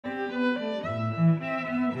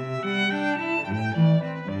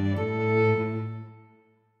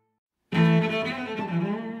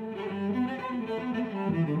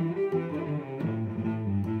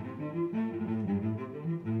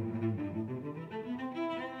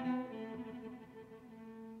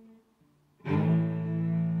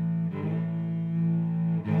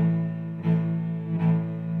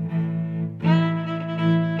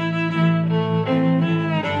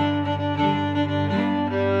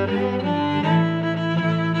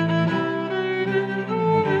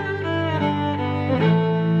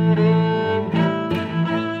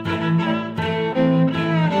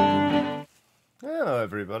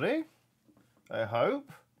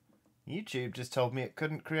YouTube just told me it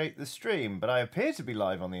couldn't create the stream, but I appear to be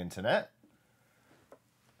live on the internet.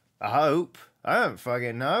 I hope. I don't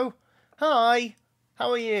fucking know. Hi,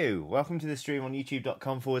 how are you? Welcome to the stream on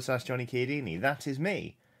youtube.com/Johnny Chiodini. That is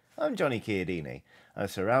me. I'm Johnny Chiodini. I'm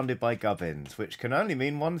surrounded by gubbins, which can only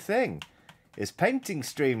mean one thing. It's painting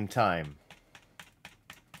stream time.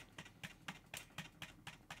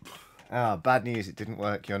 Ah, bad news, it didn't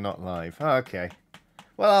work, you're not live. Okay.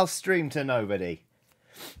 Well, I'll stream to nobody.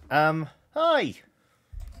 Hi.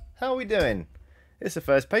 How are we doing? It's the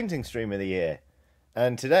first painting stream of the year.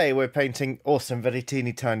 And today we're painting awesome, very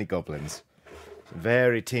teeny tiny goblins.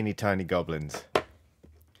 Very teeny tiny goblins.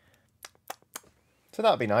 So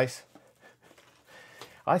that'd be nice.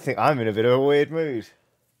 I think I'm in a bit of a weird mood.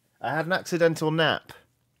 I had an accidental nap.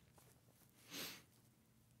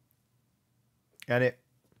 And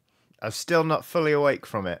I'm still not fully awake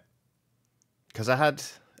from it. Because I had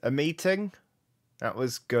a meeting. That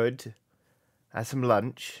was good. I had some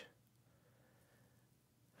lunch.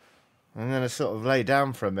 And then I sort of lay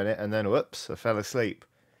down for a minute and then, whoops, I fell asleep.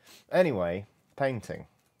 Anyway, painting.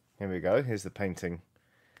 Here we go. Here's the painting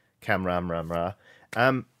camera.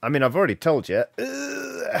 I mean, I've already told you.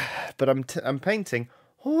 But I'm painting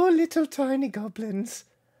little tiny goblins.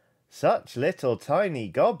 Such little tiny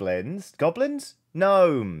goblins. Goblins?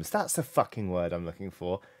 Gnomes. That's the fucking word I'm looking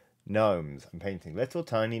for. Gnomes. I'm painting little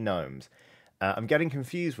tiny gnomes. I'm getting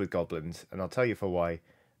confused with goblins, and I'll tell you for why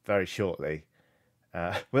very shortly.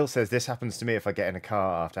 Will says, this happens to me if I get in a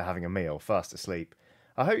car after having a meal, fast asleep.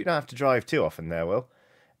 I hope you don't have to drive too often there, Will.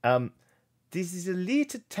 This is a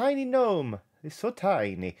little tiny gnome. It's so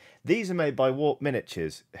tiny. These are made by Warp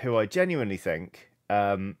Miniatures, who I genuinely think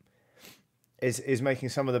is making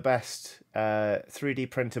some of the best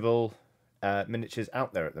 3D printable miniatures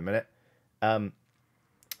out there at the minute.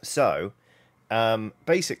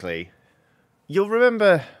 Basically, you'll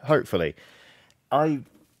remember, hopefully, I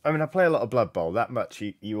mean, I play a lot of Blood Bowl, that much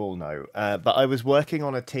you all know, but I was working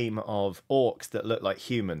on a team of orcs that looked like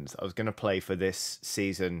humans. I was going to play for this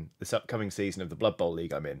upcoming season of the Blood Bowl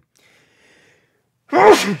League I'm in.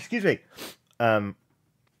 Excuse me. And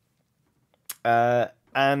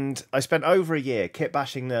I spent over a year kit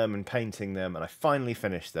bashing them and painting them, and I finally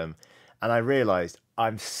finished them, and I realised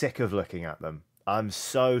I'm sick of looking at them. I'm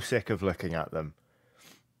so sick of looking at them.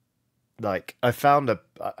 Like, I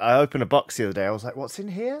opened a box the other day, I was like, what's in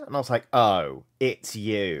here? And I was like, oh, it's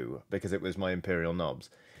you, because it was my Imperial Knobs.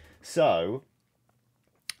 So,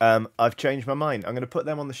 I've changed my mind. I'm going to put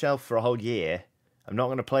them on the shelf for a whole year. I'm not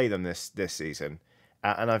going to play them this season.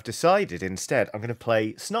 And I've decided instead I'm going to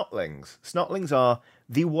play Snotlings. Snotlings are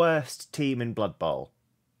the worst team in Blood Bowl.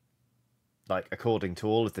 Like, according to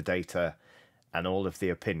all of the data and all of the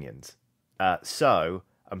opinions. So,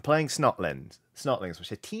 I'm playing Snotlings,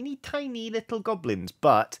 which are teeny tiny little goblins,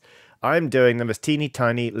 but I'm doing them as teeny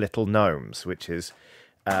tiny little gnomes, which is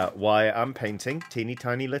why I'm painting teeny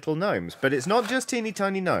tiny little gnomes. But it's not just teeny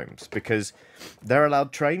tiny gnomes, because they're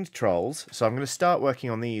allowed trained trolls, so I'm going to start working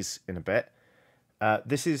on these in a bit.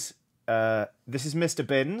 This is Mr.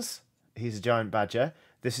 Bins. He's a giant badger.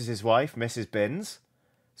 This is his wife, Mrs. Bins.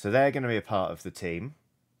 So they're going to be a part of the team.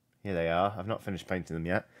 Here they are. I've not finished painting them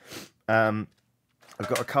yet. I've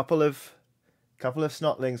got a couple of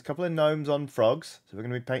snotlings, a couple of gnomes on frogs, so we're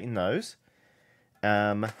going to be painting those.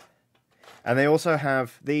 And they also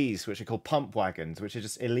have these, which are called pump wagons, which are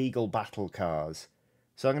just illegal battle cars.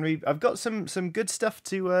 So I've got some good stuff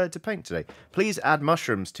to paint today. Please add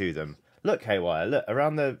mushrooms to them. Look, Haywire, look,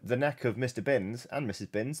 around the neck of Mr. Bins and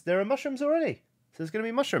Mrs. Bins, there are mushrooms already. So there's going to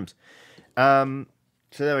be mushrooms.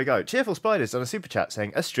 So there we go. Cheerful Spiders on a super chat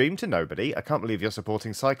saying, a stream to nobody. I can't believe you're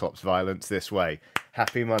supporting Cyclops violence this way.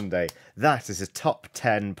 Happy Monday. That is a top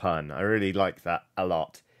 10 pun. I really like that a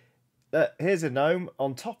lot. Here's a gnome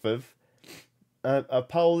on top of a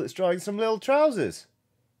pole that's drying some little trousers.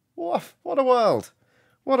 What a world.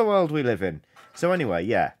 What a world we live in. So anyway,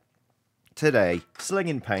 yeah. Today,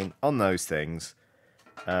 slinging paint on those things.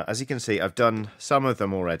 As you can see, I've done some of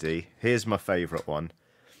them already. Here's my favourite one.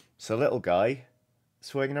 It's a little guy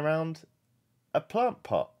swinging around a plant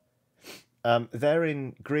pot. They're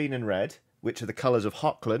in green and red, which are the colours of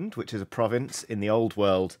Hockland, which is a province in the old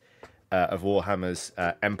world of Warhammer's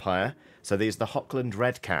Empire. So these are the Hockland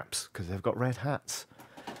red caps, because they've got red hats.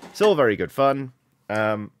 It's all very good fun.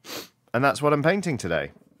 And that's what I'm painting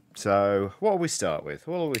today. So, what will we start with?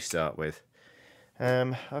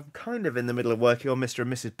 I'm kind of in the middle of working on Mr.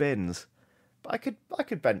 and Mrs. Bins. But I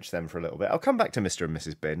could bench them for a little bit. I'll come back to Mr. and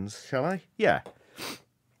Mrs. Bins, shall I? Yeah.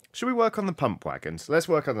 Should we work on the pump wagons? Let's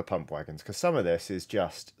work on the pump wagons, because some of this is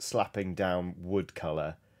just slapping down wood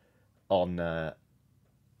colour on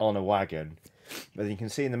on a wagon. But you can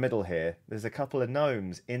see in the middle here, there's a couple of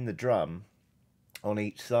gnomes in the drum on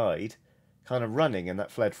each side, kind of running in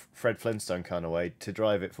that Fred Flintstone kind of way to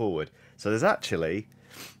drive it forward. So there's actually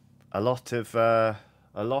a lot of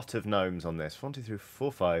gnomes on this. 1, 2, 3,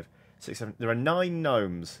 4, 5, 6, 7. There are 9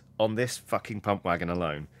 gnomes on this fucking pump wagon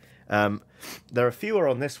alone. There are fewer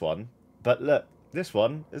on this one, but look, this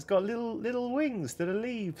one has got little wings that are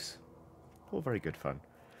leaves. All very good fun.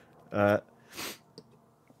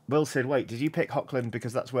 Will said, "Wait, did you pick Hockland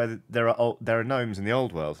because that's where there are gnomes in the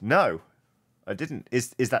old world?" No, I didn't.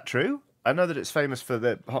 Is that true? I know that it's famous for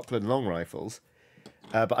the Hockland long rifles,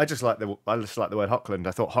 but I just like the word Hockland.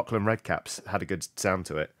 I thought Hockland Redcaps had a good sound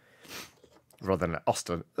to it, rather than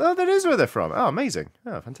Austin. Oh, that is where they're from. Oh, amazing.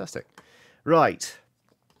 Oh, fantastic. Right.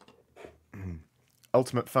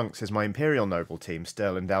 Ultimate Funk says, "My Imperial Noble team,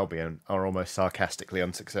 Stirland Albion, are almost sarcastically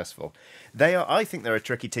unsuccessful. I think they're a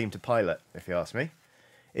tricky team to pilot, if you ask me.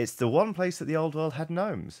 It's the one place that the old world had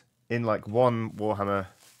gnomes in like one Warhammer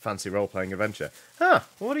fancy role-playing adventure. Huh,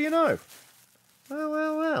 what do you know?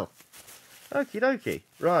 Well. Okie dokie.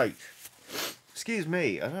 Right. Excuse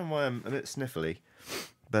me, I don't know why I'm a bit sniffly,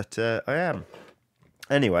 but I am.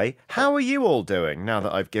 Anyway, how are you all doing now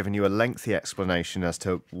that I've given you a lengthy explanation as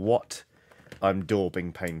to what I'm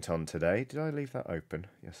daubing paint on today? Did I leave that open?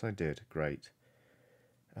 Yes, I did. Great.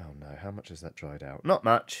 Oh no, how much has that dried out? Not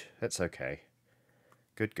much. It's okay.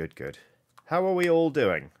 Good. How are we all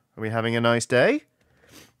doing? Are we having a nice day?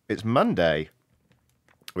 It's Monday,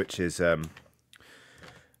 which is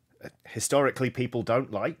historically people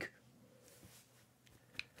don't like.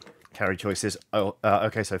 Carry choices. Oh,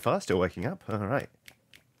 okay so far. Still waking up. All right.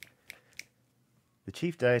 The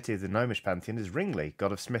chief deity of the Gnomish pantheon is Ringley,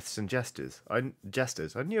 god of smiths and jesters. I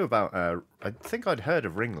knew about. I think I'd heard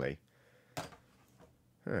of Ringley.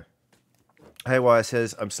 Huh. Haywire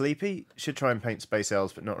says, "I'm sleepy, should try and paint space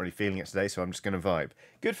elves, but not really feeling it today, so I'm just going to vibe."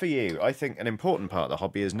 Good for you. I think an important part of the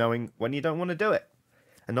hobby is knowing when you don't want to do it,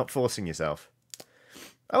 and not forcing yourself.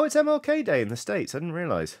 Oh, it's MLK Day in the States, I didn't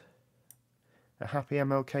realise. A happy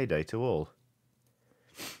MLK Day to all.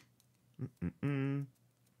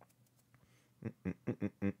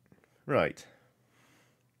 Right.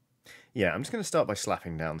 Yeah, I'm just going to start by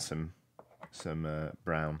slapping down some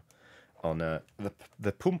brown on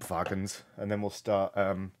the pump wagons, and then we'll start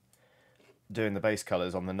doing the base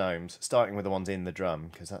colours on the gnomes, starting with the ones in the drum,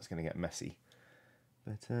 because that's going to get messy.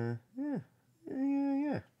 But yeah.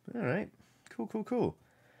 All right, cool.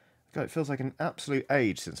 God, it feels like an absolute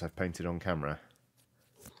age since I've painted on camera.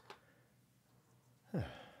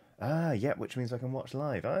 Yeah, which means I can watch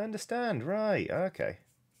live. I understand. Right. Okay.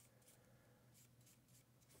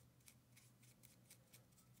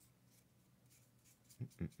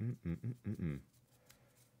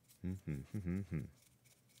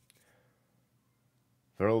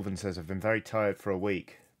 Verolven says, "I've been very tired for a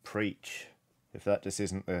week." Preach. If that just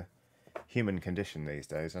isn't the human condition these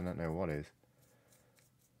days, I don't know what is.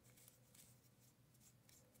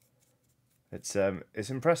 It's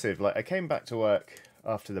impressive. Like, I came back to work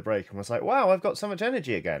after the break and was like, wow, I've got so much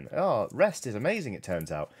energy again. Oh, rest is amazing, it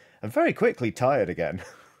turns out. I'm very quickly tired again.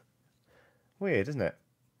 Weird, isn't it?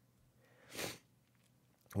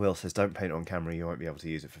 Will says, "Don't paint on camera, you won't be able to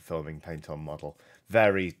use it for filming. Paint on model."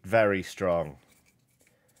 Very, very strong.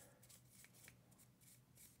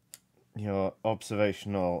 Your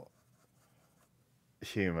observational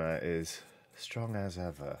humour is strong as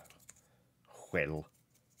ever, Will.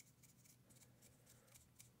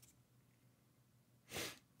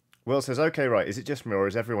 Will says, "Okay, right, is it just me or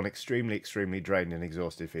is everyone extremely drained and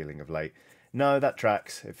exhausted feeling of late?" No, that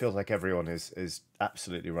tracks. It feels like everyone is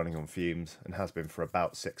absolutely running on fumes and has been for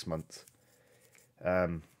about 6 months.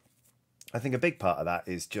 I think a big part of that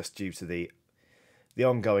is just due to the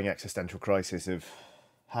ongoing existential crisis of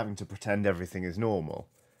having to pretend everything is normal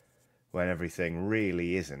when everything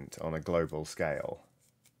really isn't on a global scale,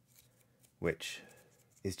 which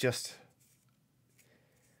is just...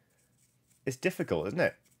 it's difficult, isn't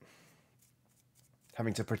it?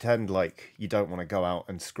 Having to pretend like you don't want to go out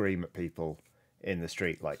and scream at people in the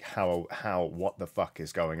street, like what the fuck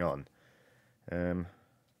is going on?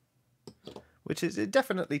 Which is, it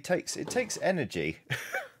definitely takes energy.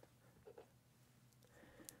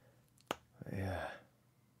 Yeah.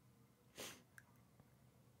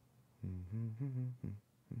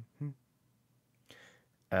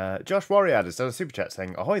 Josh Warrior has done a super chat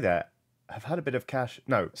saying, "Ahoy there, have had a bit of cash."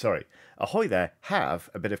 No, sorry. "Ahoy there, have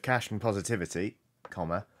a bit of cash and positivity,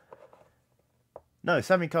 comma. No,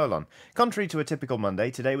 semicolon. Contrary to a typical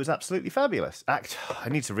Monday, today was absolutely fabulous. I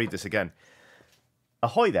need to read this again.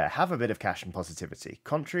 Ahoy there, have a bit of cash and positivity.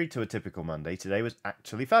 Contrary to a typical Monday, today was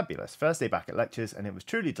actually fabulous. First day back at lectures, and it was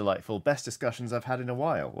truly delightful. Best discussions I've had in a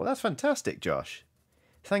while. Well, that's fantastic, Josh.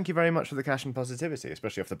 Thank you very much for the cash and positivity,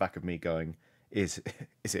 especially off the back of me going, is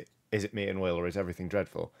it me and Will, or is everything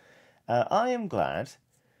dreadful? I am glad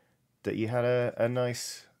that you had a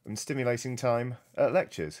nice and stimulating time at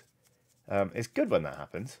lectures. It's good when that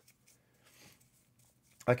happens.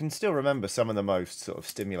 I can still remember some of the most sort of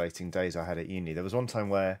stimulating days I had at uni. There was one time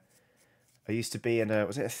where I used to be in a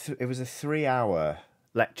it was a 3-hour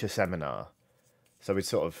lecture seminar. So we'd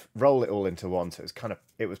sort of roll it all into one. So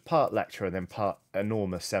it was part lecture and then part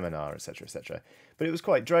enormous seminar, etc., etc. But it was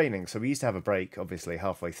quite draining. So we used to have a break, obviously,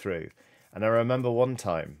 halfway through. And I remember one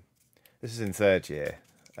time, this is in third year,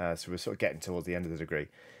 so we're sort of getting towards the end of the degree.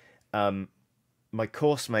 My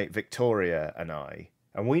course mate Victoria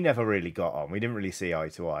and we never really got on. We didn't really see eye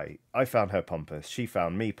to eye. I found her pompous. She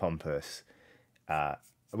found me pompous.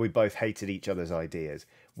 We both hated each other's ideas.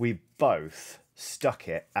 We both stuck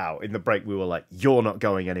it out. In the break, we were like, you're not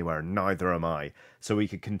going anywhere, and neither am I. So we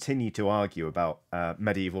could continue to argue about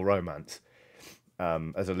medieval romance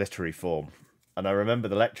as a literary form. And I remember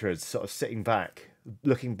the lecturers sort of sitting back,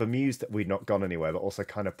 looking bemused that we'd not gone anywhere, but also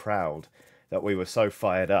kind of proud that we were so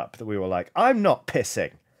fired up that we were like, I'm not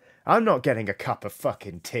pissing. I'm not getting a cup of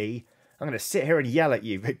fucking tea. I'm going to sit here and yell at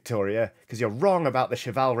you, Victoria, because you're wrong about the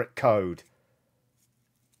chivalric code.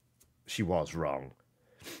 She was wrong.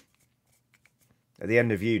 At the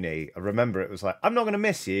end of uni, I remember it was like, I'm not going to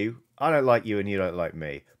miss you. I don't like you and you don't like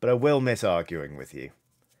me. But I will miss arguing with you.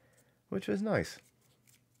 Which was nice.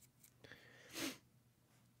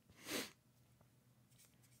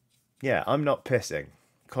 Yeah, I'm not pissing.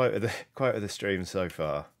 Quote of the stream so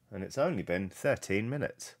far. And it's only been 13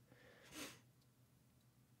 minutes.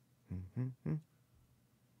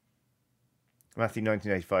 Matthew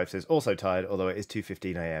 1985 says, also tired, although it is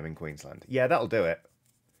 2:15 AM in Queensland. Yeah, that'll do it.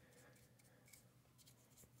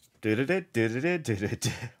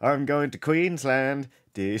 I'm going to Queensland.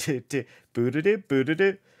 But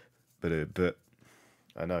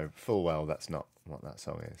I know full well that's not what that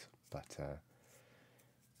song is. But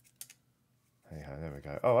anyhow, there we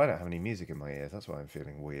go. Oh, I don't have any music in my ears. That's why I'm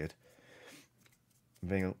feeling weird. I'm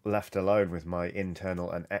being left alone with my internal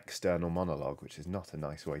and external monologue, which is not a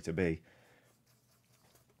nice way to be.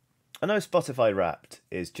 I know Spotify Wrapped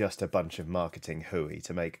is just a bunch of marketing hooey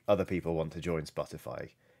to make other people want to join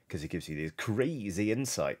Spotify, because it gives you these crazy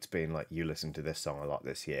insights, being like, you listened to this song a lot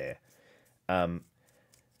this year. But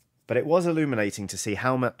it was illuminating to see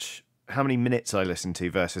how many minutes I listened to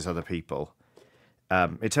versus other people.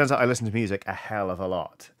 It turns out I listen to music a hell of a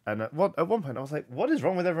lot. And at one point I was like, what is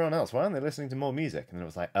wrong with everyone else? Why aren't they listening to more music? And then it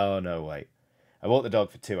was like, oh no, wait. I walk the dog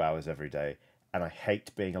for 2 hours every day, and I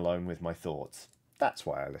hate being alone with my thoughts. That's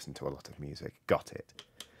why I listen to a lot of music. Got it.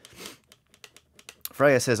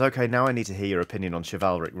 Freya says, okay, now I need to hear your opinion on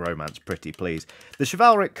chivalric romance, pretty please. The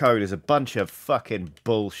chivalric code is a bunch of fucking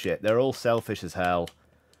bullshit. They're all selfish as hell.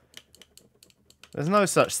 There's no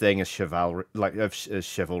such thing as chivalry, as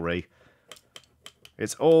chivalry.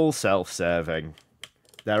 It's all self-serving.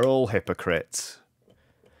 They're all hypocrites.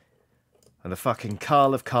 And the fucking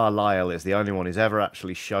Carl of Carlisle is the only one who's ever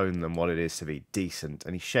actually shown them what it is to be decent.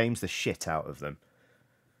 And he shames the shit out of them.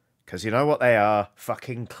 Because you know what they are?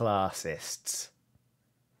 Fucking classists.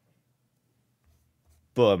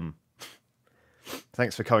 Boom.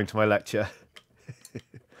 Thanks for coming to my lecture.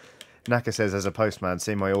 Naka says, as a postman,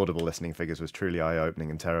 seeing my Audible listening figures was truly eye-opening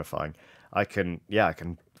and terrifying. I can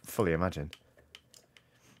fully imagine.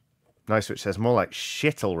 Nice Switch says, more like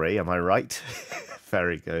shittlery, am I right?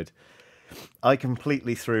 Very good. I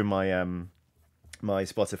completely threw my my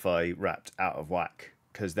Spotify Wrapped out of whack,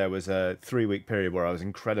 because there was a 3-week period where I was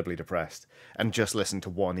incredibly depressed and just listened to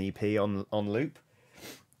one EP on loop.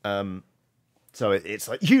 So it's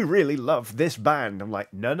like, you really love this band. I'm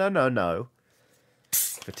like, no.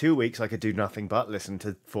 For 2 weeks, I could do nothing but listen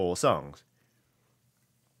to 4 songs.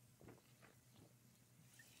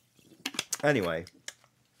 Anyway,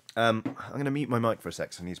 I'm going to mute my mic for a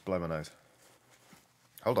sec, so I need to blow my nose.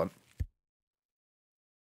 Hold on.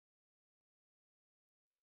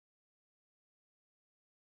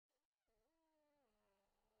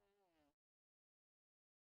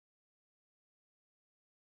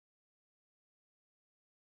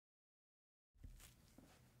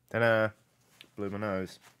 Ta-da! Blew my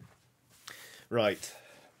nose. Right.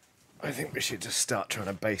 I think we should just start trying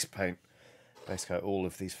to base coat all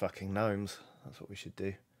of these fucking gnomes. That's what we should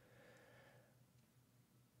do.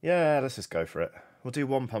 Yeah, let's just go for it. We'll do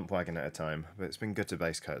one pump wagon at a time, but it's been good to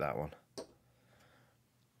base coat that one.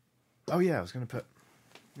 Oh yeah, I was going to put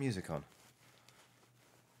music on.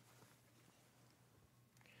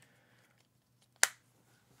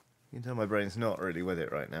 You can tell my brain's not really with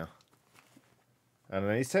it right now. And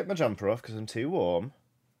I need to take my jumper off because I'm too warm.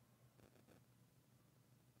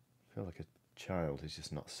 I feel like a child who's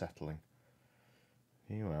just not settling.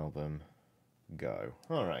 New album. Go.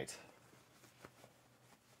 Alright.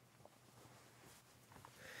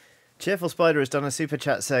 Cheerful Spider has done a super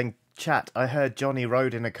chat saying, "Chat, I heard Johnny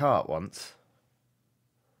rode in a cart once."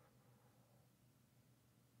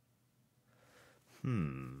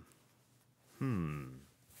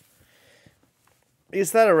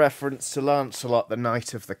 Is that a reference to Lancelot the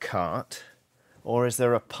Knight of the Cart? Or is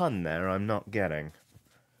there a pun there I'm not getting?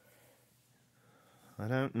 I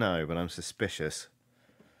don't know, but I'm suspicious.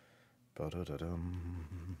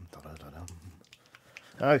 Ba-da-da-dum, da-da-da-dum.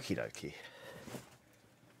 Okie dokie.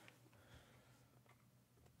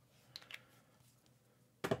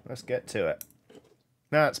 Let's get to it.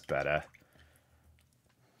 That's better.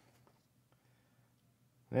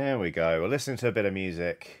 There we go. We're listening to a bit of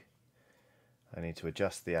music. I need to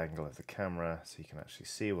adjust the angle of the camera so you can actually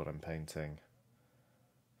see what I'm painting.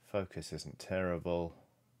 Focus isn't terrible.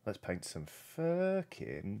 Let's paint some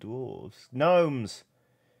fucking dwarves. Gnomes!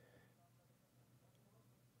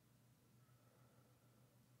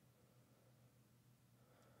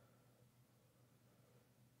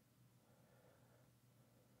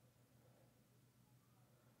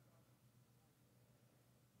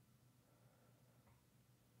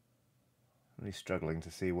 Really struggling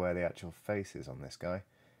to see where the actual face is on this guy,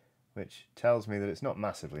 which tells me that it's not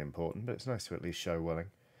massively important, but it's nice to at least show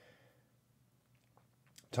willing.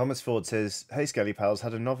 Thomas Ford says, "Hey Skelly Pals,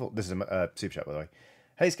 had a novel..." This is a super chat, by the way.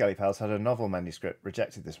 "Hey Skelly Pals, had a novel manuscript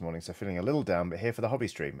rejected this morning, so feeling a little down, but here for the hobby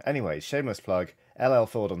stream. Anyways, shameless plug, LL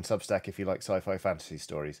Ford on Substack if you like sci-fi fantasy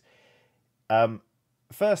stories."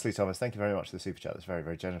 Firstly, Thomas, thank you very much for the super chat. That's very,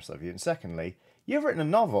 very generous of you. And secondly, you've written a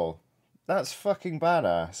novel. That's fucking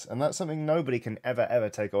badass, and that's something nobody can ever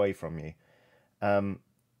take away from you. Don't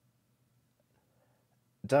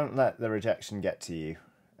let the rejection get to you,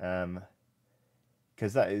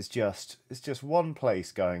 because that is it's just one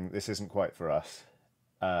place going, this isn't quite for us,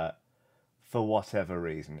 for whatever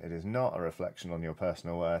reason. It is not a reflection on your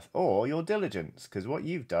personal worth or your diligence, because what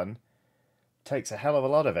you've done takes a hell of a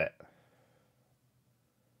lot of it.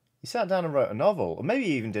 You sat down and wrote a novel, or maybe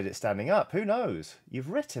you even did it standing up, who knows?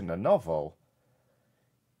 You've written a novel.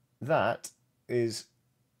 That is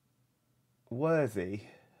worthy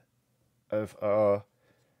of our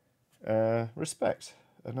respect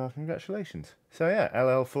and our congratulations. So yeah,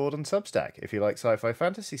 LL Ford on Substack if you like sci-fi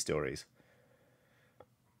fantasy stories.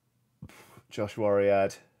 Josh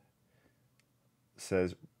Warriad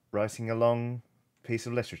says, "Writing a long piece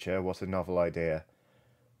of literature, what a novel idea."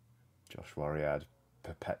 Josh Warriad,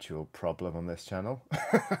 perpetual problem on this channel.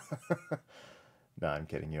 No, I'm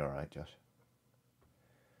kidding. You're alright, Josh.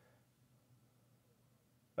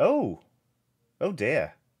 Oh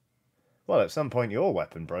dear. Well, at some point your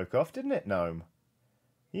weapon broke off, didn't it, Gnome?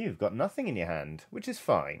 You've got nothing in your hand, which is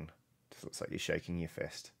fine. Just looks like you're shaking your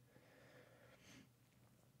fist.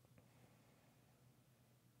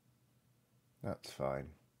 That's fine.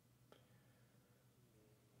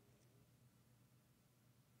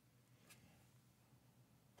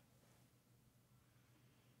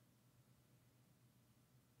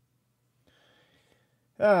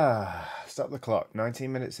 Stop the clock.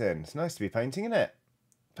 19 minutes in. It's nice to be painting, isn't it?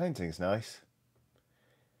 Painting's nice.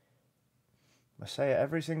 I say it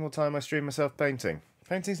every single time I stream myself painting.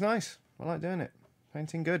 Painting's nice. I like doing it.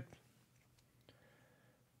 Painting good.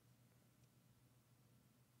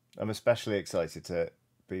 I'm especially excited to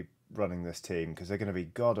be running this team because they're going to be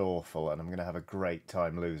god awful and I'm going to have a great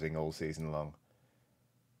time losing all season long.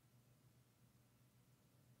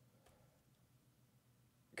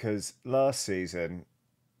 Because last season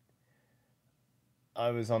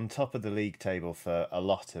I was on top of the league table for a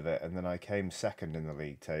lot of it, and then I came second in the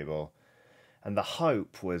league table, and the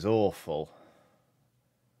hope was awful.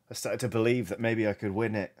 I started to believe that maybe I could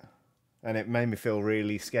win it, and it made me feel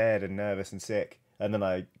really scared and nervous and sick, and then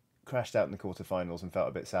I crashed out in the quarterfinals and felt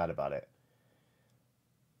a bit sad about it.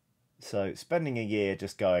 So spending a year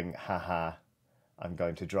just going, haha, I'm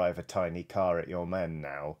going to drive a tiny car at your men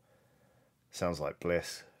now, sounds like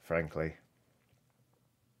bliss, frankly.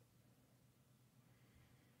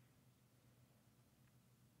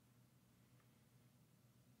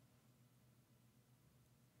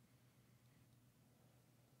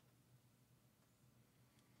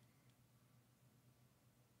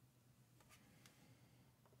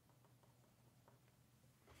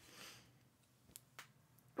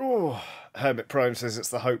 Oh, Hermit Prime says it's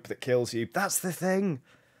the hope that kills you. That's the thing.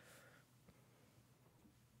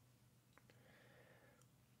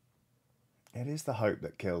 It is the hope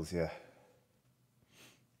that kills you.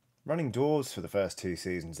 Running dwarves for the first 2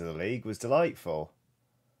 seasons of the league was delightful.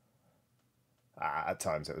 At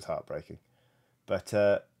times it was heartbreaking. But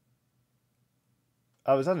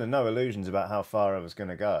I was under no illusions about how far I was going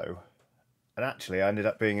to go. And actually, I ended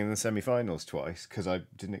up being in the semi-finals twice because I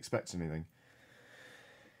didn't expect anything.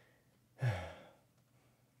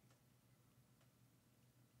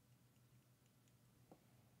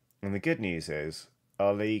 And the good news is,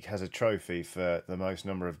 our league has a trophy for the most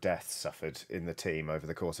number of deaths suffered in the team over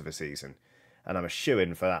the course of a season. And I'm a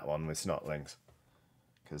shoo-in for that one with Snotlings.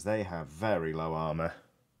 Because they have very low armour.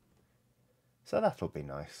 So that'll be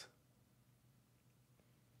nice.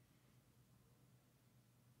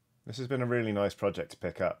 This has been a really nice project to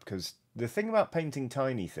pick up, because the thing about painting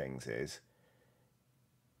tiny things is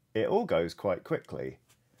it all goes quite quickly.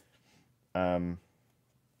 And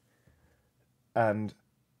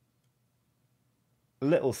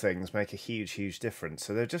little things make a huge, huge difference.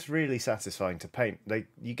 So they're just really satisfying to paint.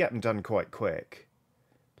 You get them done quite quick.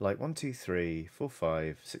 Like 1, 2, 3, 4,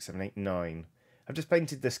 5, 6, 7, 8, 9. I've just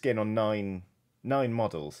painted the skin on nine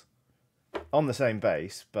models on the same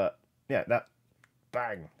base, but yeah, that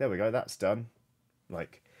bang, there we go, that's done.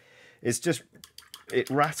 Like, it's just, it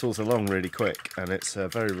rattles along really quick, and it's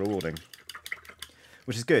very rewarding.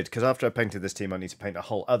 Which is good, because after I painted this team, I need to paint a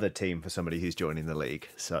whole other team for somebody who's joining the league,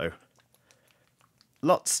 so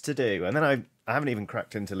lots to do. And then I haven't even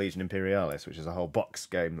cracked into Legion Imperialis, which is a whole box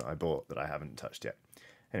game that I bought that I haven't touched yet.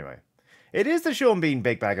 Anyway, it is the Sean Bean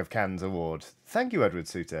Big Bag of Cans Award. Thank you, Edward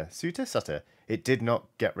Suter. Sutter? It did not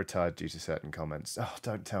get retired due to certain comments. Oh,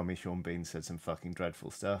 don't tell me Sean Bean said some fucking dreadful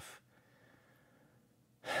stuff.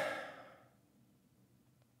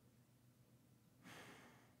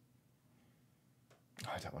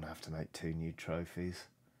 I don't want to have to make 2 new trophies.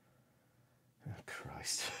 Oh,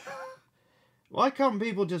 Christ. Why can't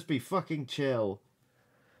people just be fucking chill?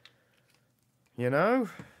 You know?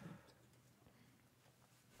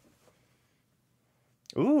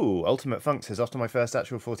 Ooh, Ultimate Funk says, after my first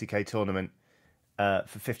actual 40k tournament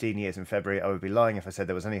for 15 years in February, I would be lying if I said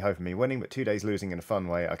there was any hope of me winning, but 2 days losing in a fun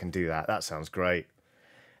way, I can do that. That sounds great.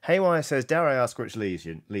 Haywire says, dare I ask which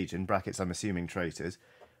Legion, brackets I'm assuming traitors.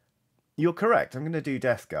 You're correct, I'm going to do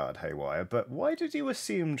Death Guard, Haywire, but why did you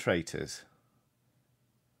assume traitors?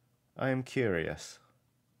 I am curious.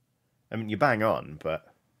 I mean, you bang on,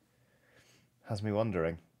 but has me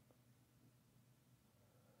wondering.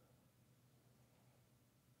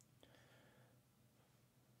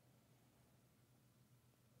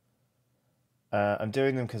 I'm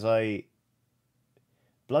doing them because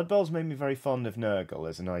Blood Bowl's made me very fond of Nurgle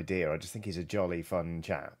as an idea. I just think he's a jolly, fun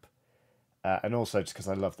chap. And also just because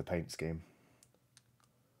I love the paint scheme.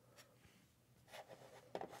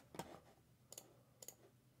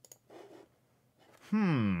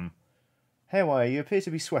 Haywire, you appear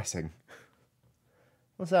to be sweating.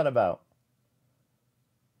 What's that about?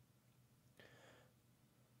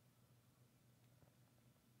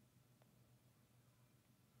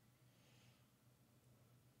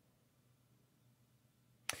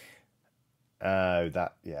 Oh,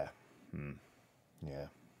 that, yeah. Yeah.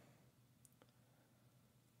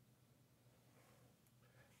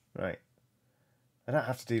 Right. I don't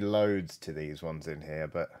have to do loads to these ones in here,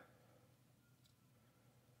 but...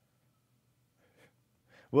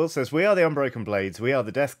 Will says, we are the Unbroken Blades, we are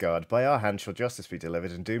the Death Guard. By our hand shall justice be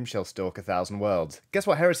delivered, and doom shall stalk 1,000 worlds. Guess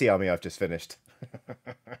what heresy army I've just finished?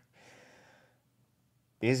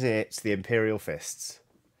 Is it the Imperial Fists?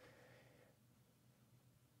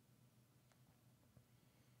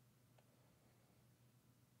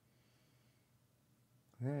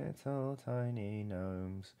 Little tiny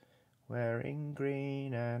gnomes, wearing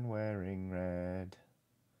green and wearing red.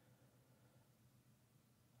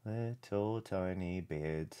 Little tiny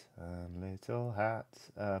beards and little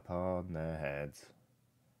hats upon their heads.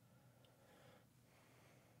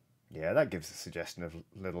 Yeah, that gives a suggestion of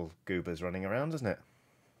little goobers running around, doesn't it?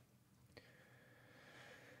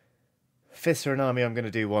 Fists are an army I'm going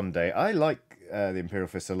to do one day. I like the Imperial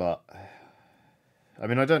Fists a lot. I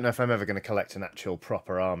mean, I don't know if I'm ever going to collect an actual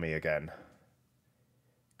proper army again.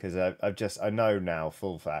 Because I know now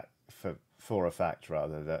for a fact,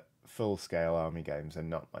 rather, that full-scale army games are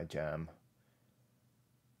not my jam.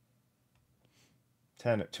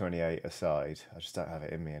 Turnip 28 aside, I just don't have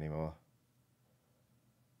it in me anymore.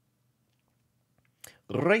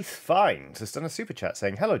 Wraith Fines has done a super chat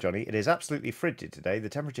saying, hello Johnny, it is absolutely frigid today. The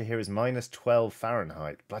temperature here is -12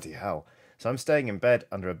 Fahrenheit. Bloody hell. So I'm staying in bed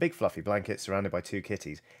under a big fluffy blanket surrounded by 2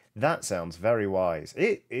 kitties. That sounds very wise.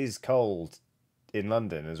 It is cold in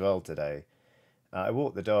London as well today. I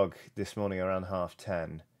walked the dog this morning around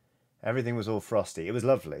 10:30. Everything was all frosty. It was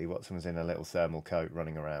lovely. Watson was in a little thermal coat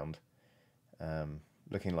running around.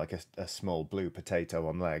 looking like a small blue potato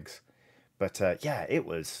on legs. But yeah, it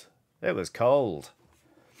was cold.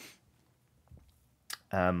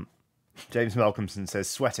 James Malcolmson says,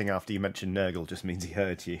 sweating after you mentioned Nurgle just means he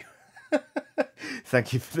heard you.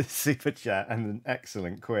 Thank you for the super chat and an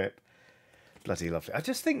excellent quip. Bloody lovely. I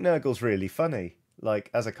just think Nurgle's really funny.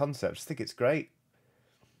 Like, as a concept, I just think it's great.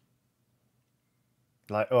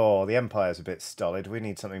 Like, oh, the Empire's a bit stolid. We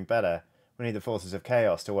need something better. We need the forces of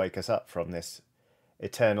chaos to wake us up from this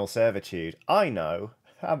eternal servitude. I know.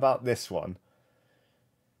 How about this one?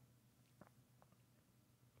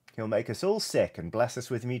 He'll make us all sick and bless us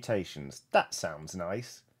with mutations. That sounds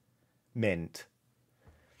nice. Mint.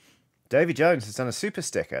 Davy Jones has done a super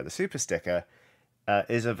sticker. The super sticker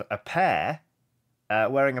is of a pear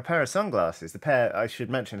wearing a pair of sunglasses. The pear, I should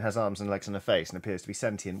mention, has arms and legs and a face and appears to be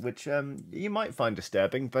sentient, which you might find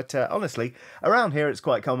disturbing, but honestly, around here it's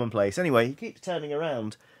quite commonplace. Anyway, he keeps turning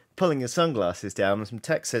around, pulling his sunglasses down, and some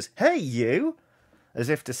text says, "Hey, you!" As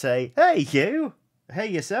if to say, "Hey, you! Hey,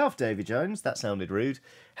 yourself, Davy Jones." That sounded rude.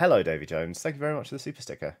 Hello, Davy Jones. Thank you very much for the super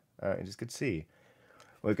sticker. It is good to see you.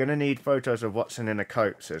 We're going to need photos of Watson in a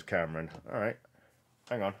coat, says Cameron. All right.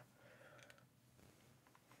 Hang on.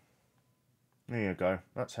 There you go.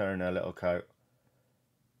 That's her in her little coat.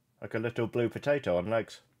 Like a little blue potato on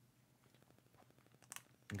legs. I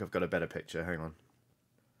think I've got a better picture. Hang on.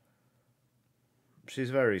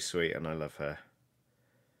 She's very sweet and I love her.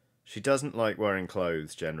 She doesn't like wearing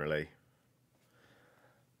clothes generally.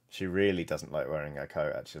 She really doesn't like wearing a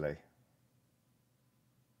coat, actually.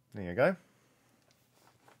 There you go.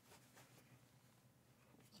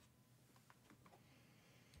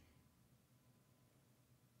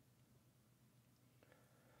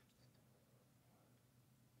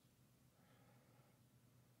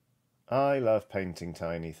 I love painting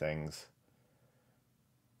tiny things.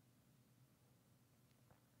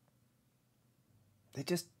 It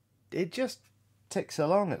just ticks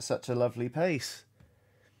along at such a lovely pace.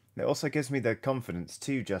 It also gives me the confidence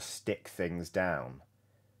to just stick things down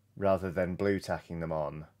rather than blue tacking them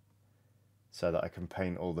on so that I can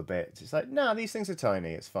paint all the bits. It's like, nah, these things are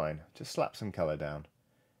tiny, it's fine. Just slap some colour down.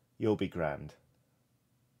 You'll be grand.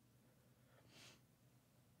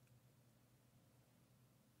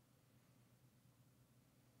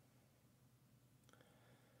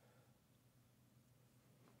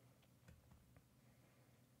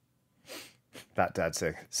 That dad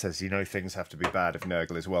says, you know things have to be bad if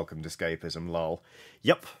Nurgle is welcomed escapism, lol.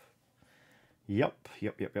 Yup.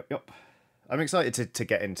 I'm excited to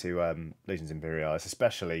get into Legions Imperialis,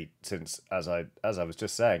 especially since, as I was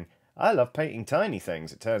just saying, I love painting tiny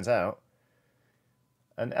things, it turns out.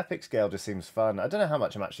 And epic scale just seems fun. I don't know how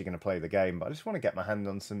much I'm actually going to play the game, but I just want to get my hands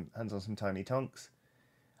on some tiny tonks.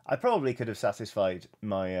 I probably could have satisfied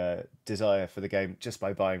my desire for the game just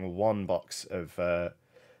by buying one box of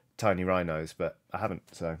tiny rhinos, but I haven't,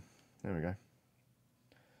 so there we go.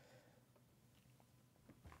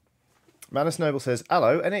 Manus Noble says,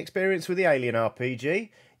 "Hello, any experience with the Alien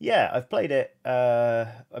RPG?" Yeah, I've played it.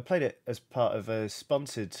 I played it as part of a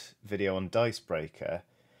sponsored video on Dicebreaker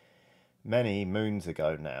many moons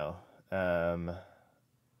ago now.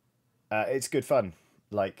 It's good fun.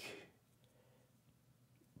 Like,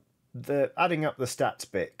 the adding up the stats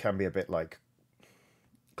bit can be a bit like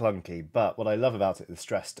clunky, but what I love about it is the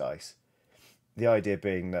stress dice. The idea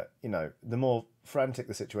being that, you know, the more frantic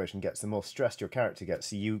the situation gets, the more stressed your character gets,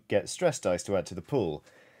 so you get stress dice to add to the pool.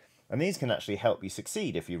 And these can actually help you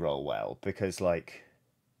succeed if you roll well, because, like,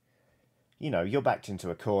 you know, you're backed into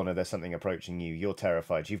a corner, there's something approaching you, you're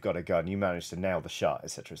terrified, you've got a gun, you manage to nail the shot,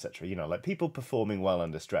 etc, etc. You know, like, people performing well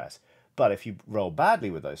under stress. But if you roll badly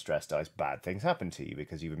with those stress dice, bad things happen to you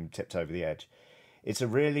because you've been tipped over the edge. It's a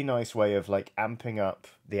really nice way of, like, amping up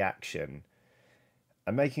the action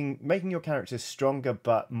and making your characters stronger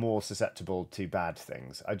but more susceptible to bad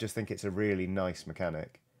things. I just think it's a really nice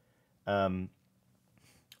mechanic.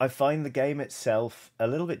 I find the game itself a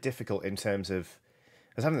little bit difficult in terms of...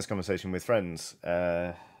 I was having this conversation with friends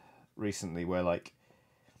recently where, like,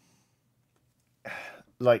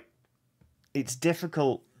 it's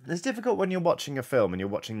difficult. It's difficult when you're watching a film and you're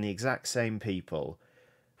watching the exact same people.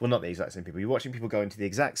 Well, not the exact same people. You're watching people go into the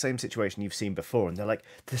exact same situation you've seen before, and they're like,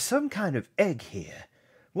 "There's some kind of egg here.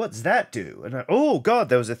 What's that do?" And oh god,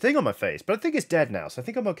 there was a thing on my face, but I think it's dead now, so I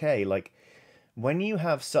think I'm okay. Like, when you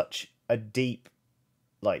have such a deep,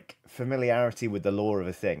 like, familiarity with the lore of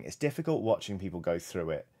a thing, it's difficult watching people go through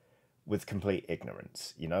it with complete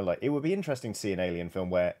ignorance. You know, like, it would be interesting to see an Alien film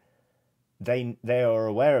where they are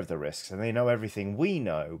aware of the risks and they know everything we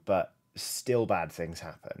know, but still bad things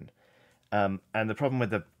happen. And the problem with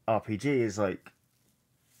the RPG is, like,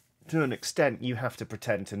 to an extent, you have to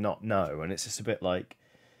pretend to not know, and it's just a bit like,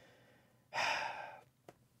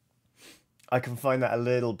 I can find that a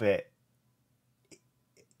little bit.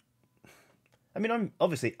 I mean,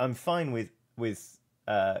 I'm fine with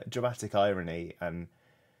dramatic irony and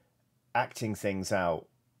acting things out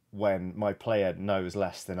when my player knows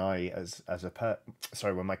less than I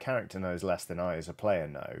when my character knows less than I as a player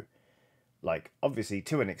know. Like, obviously,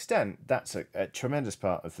 to an extent, that's a tremendous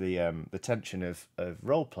part of the tension of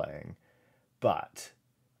role playing. But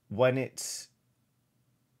when it's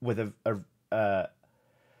with a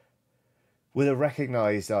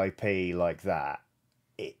recognized IP like that,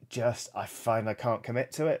 I find I can't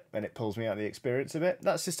commit to it, and it pulls me out of the experience a bit.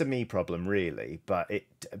 That's just a me problem, really. But it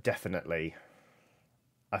definitely,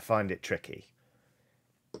 I find it tricky.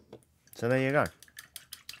 So there you go.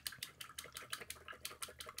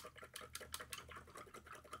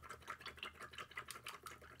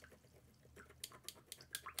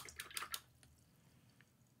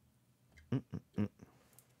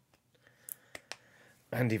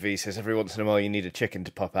 Andy V says every once in a while you need a chicken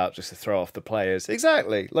to pop out just to throw off the players.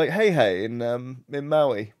 Exactly, like Hey in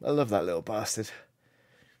Maui. I love that little bastard.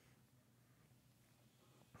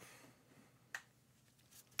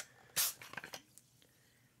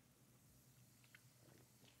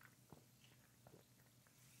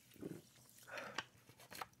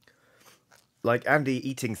 Like Andy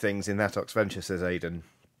eating things in that Oxventure, says Aidan.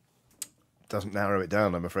 Doesn't narrow it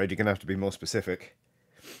down, I'm afraid. You're going to have to be more specific.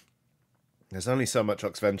 There's only so much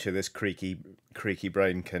Oxventure this creaky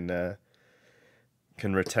brain can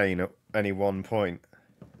retain at any one point.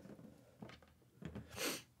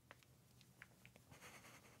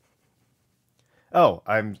 Oh,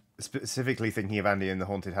 I'm specifically thinking of Andy in the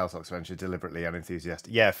Haunted House Oxventure, deliberately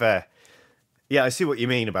unenthusiastic. Yeah, fair. Yeah, I see what you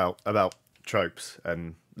mean about tropes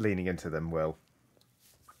and leaning into them. Will.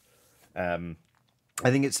 I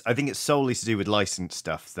think it's solely to do with licensed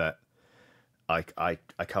stuff that I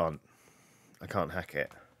can't hack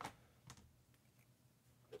it.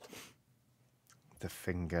 The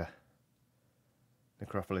Finger.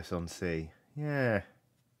 Necropolis on Sea. Yeah.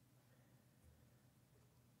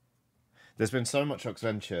 There's been so much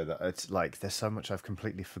Oxventure that it's like there's so much I've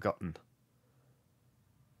completely forgotten.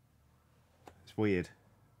 It's weird.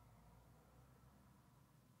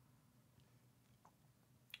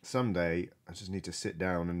 Someday I just need to sit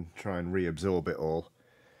down and try and reabsorb it all.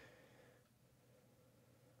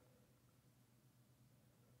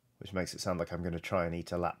 Which makes it sound like I'm going to try and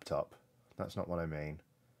eat a laptop. That's not what I mean.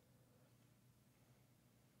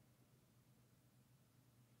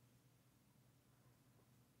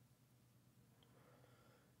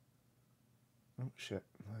 Oh shit,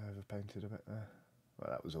 I overpainted a bit there.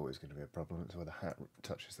 Well, that was always going to be a problem. It's where the hat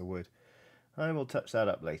touches the wood. I will touch that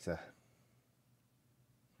up later.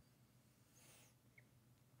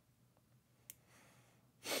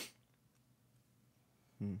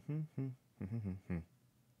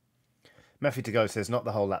 Mephi to go says, not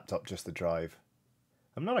the whole laptop, just the drive.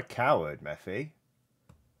 I'm not a coward, Mephi.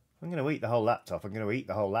 If I'm going to eat the whole laptop, I'm going to eat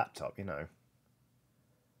the whole laptop, you know.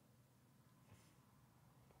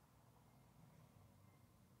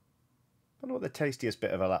 I wonder what the tastiest bit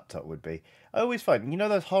of a laptop would be. I always find, you know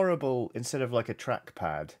those horrible, instead of like a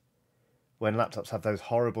trackpad, when laptops have those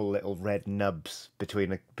horrible little red nubs between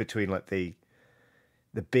like the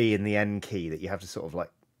B and the N key that you have to sort of like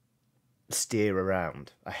steer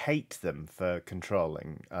around. I hate them for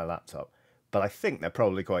controlling a laptop, but I think they're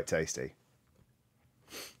probably quite tasty.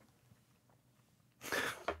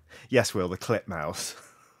 Yes, Will, the clip mouse.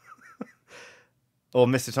 Or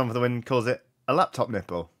Mr. Tom for the Win calls it a laptop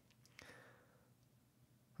nipple.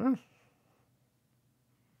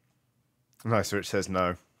 Nice, Rich says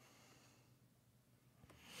no.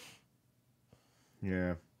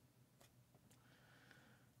 Yeah.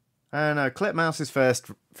 I don't know. Clip Mouse's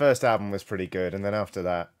first album was pretty good, and then after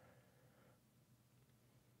that,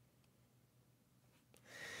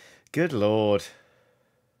 good lord.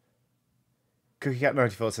 Cookie Cat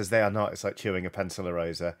 94 says they are not. It's like chewing a pencil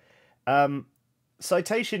eraser.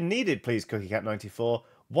 Citation needed, please, Cookie Cat 94.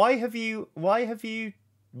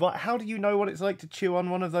 How do you know what it's like to chew on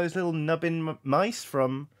one of those little nubbin mice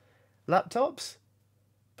from laptops?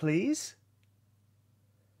 Please?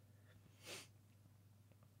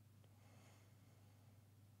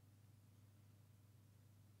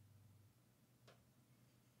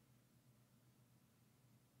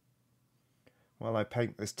 While I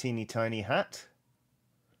paint this teeny tiny hat.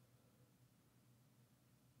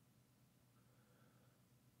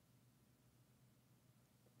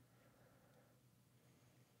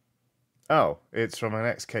 Oh, it's from an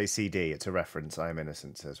XKCD. It's a reference. I am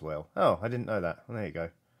innocent, says Will. Oh, I didn't know that. Well, there you go.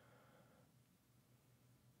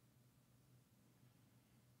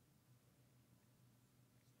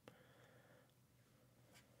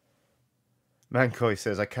 Mancoy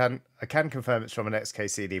says, I can confirm it's from an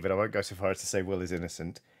XKCD, but I won't go so far as to say Will is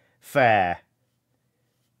innocent. Fair.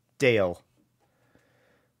 Deal.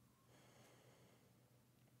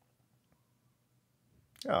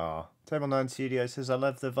 Ah, Table 9 Studio says, I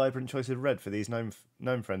love the vibrant choice of red for these gnome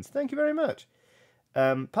friends. Thank you very much.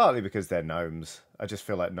 Partly because they're gnomes. I just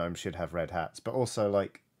feel like gnomes should have red hats, but also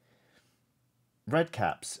like red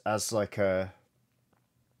caps as like a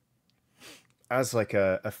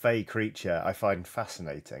fey creature I find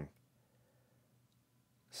fascinating.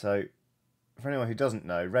 So for anyone who doesn't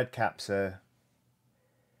know, red caps are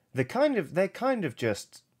they're kind of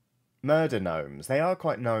just murder gnomes. They are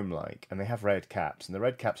quite gnome-like, and they have red caps, and the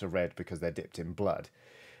red caps are red because they're dipped in blood.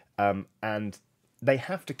 And they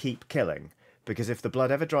have to keep killing, because if the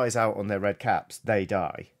blood ever dries out on their red caps, they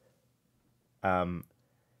die.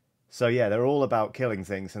 So yeah, they're all about killing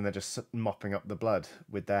things, and they're just mopping up the blood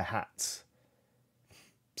with their hats.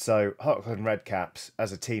 So Hockland Redcaps,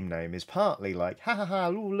 as a team name, is partly like, ha ha ha,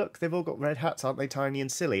 ooh, look, they've all got red hats, aren't they tiny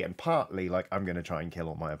and silly? And partly like, I'm going to try and kill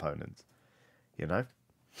all my opponents. You know?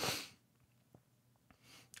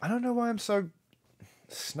 I don't know why I'm so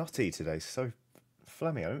snotty today, so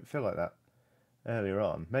phlegmy. I don't feel like that earlier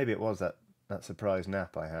on. Maybe it was that surprise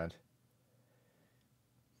nap I had.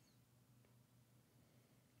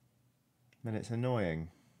 And it's annoying.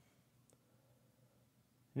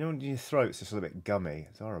 You know when your throat's just a little bit gummy?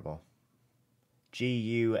 It's horrible.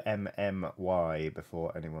 Gummy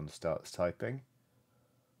before anyone starts typing.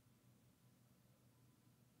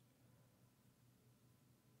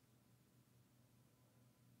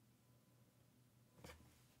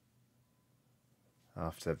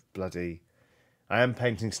 After bloody... I am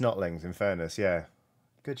painting snotlings, in fairness, yeah.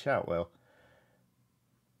 Good shout, Will.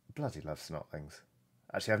 Bloody love snotlings.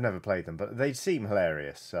 Actually, I've never played them, but they seem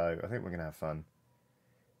hilarious, so I think we're going to have fun.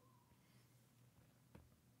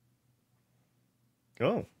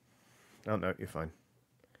 Oh. Oh, no, you're fine.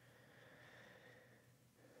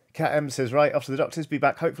 Cat M says, right, off to the doctors. Be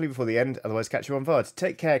back hopefully before the end, otherwise catch you on VOD.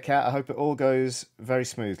 Take care, Cat. I hope it all goes very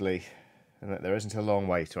smoothly and that there isn't a long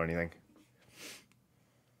wait or anything.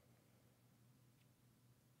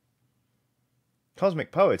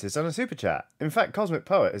 Cosmic Poet has done a super chat. In fact, Cosmic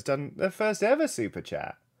Poet has done their first ever super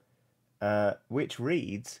chat, which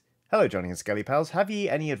reads, hello, Johnny and Skelly Pals. Have ye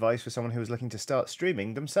any advice for someone who is looking to start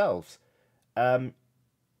streaming themselves?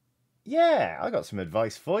 Yeah, I got some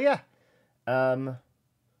advice for you.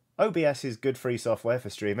 OBS is good free software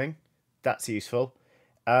for streaming. That's useful.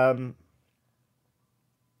 Don't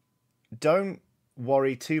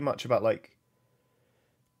worry too much about like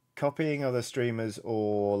copying other streamers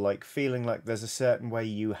or like feeling like there's a certain way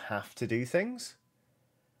you have to do things,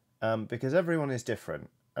 because everyone is different,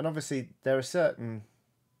 and obviously there are certain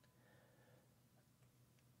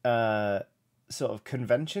sort of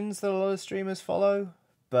conventions that a lot of streamers follow,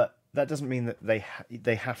 but that doesn't mean that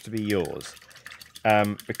they have to be yours,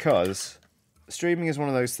 because streaming is one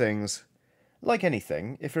of those things. Like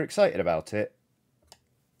anything, if you're excited about it,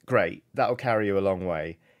 great, that'll carry you a long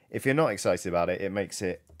way. If you're not excited about it, it makes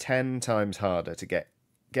it 10 times harder to get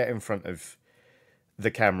in front of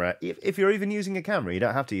the camera. If you're even using a camera, you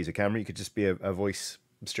don't have to use a camera. You could just be a voice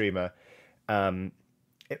streamer. But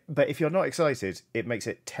if you're not excited, it makes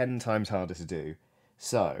it 10 times harder to do.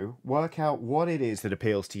 So work out what it is that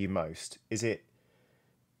appeals to you most. Is it,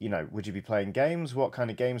 you know, would you be playing games? What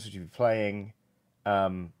kind of games would you be playing?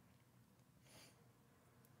 And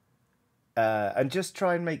just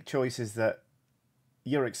try and make choices that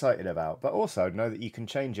you're excited about, but also know that you can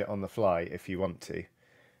change it on the fly if you want to.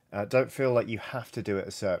 Don't feel like you have to do it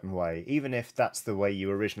a certain way. Even if that's the way you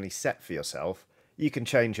originally set for yourself, you can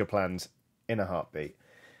change your plans in a heartbeat.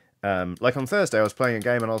 Like on Thursday, I was playing a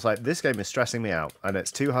game and I was like, this game is stressing me out and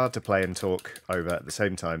it's too hard to play and talk over at the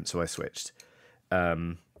same time, so I switched.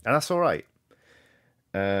 And that's all right.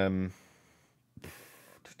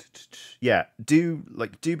 Yeah, do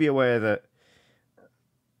be aware that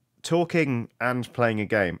talking and playing a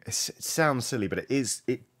game, it sounds silly, but it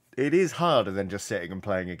is harder than just sitting and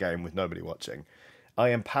playing a game with nobody watching. I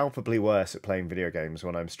am palpably worse at playing video games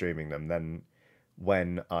when I'm streaming them than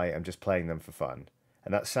when I am just playing them for fun.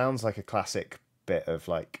 And that sounds like a classic bit of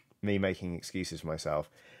like me making excuses for myself,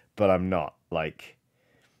 but I'm not. Like,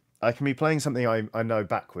 I can be playing something I know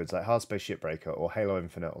backwards, like Hardspace Shipbreaker or Halo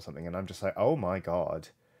Infinite or something, and I'm just like, oh my god,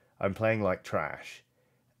 I'm playing like trash.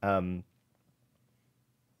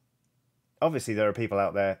 Obviously, there are people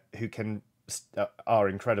out there who are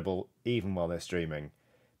incredible even while they're streaming,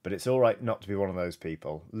 but it's all right not to be one of those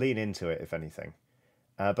people. Lean into it, if anything.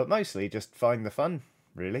 But mostly, just find the fun,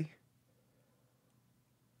 really.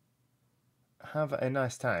 Have a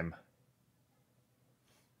nice time.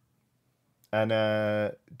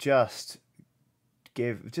 and just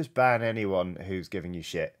ban anyone who's giving you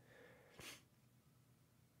shit.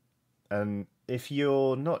 And if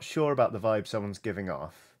you're not sure about the vibe someone's giving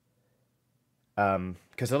off,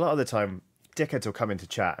 because a lot of the time dickheads will come into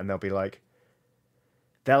chat and they'll be like,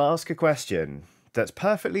 they'll ask a question that's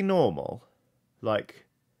perfectly normal, like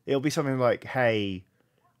it'll be something like, "Hey,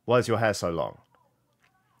 why is your hair so long?"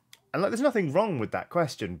 And like, there's nothing wrong with that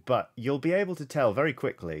question, but you'll be able to tell very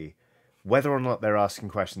quickly whether or not they're asking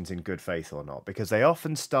questions in good faith or not, because they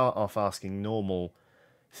often start off asking normal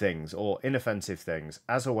things or inoffensive things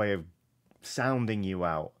as a way of sounding you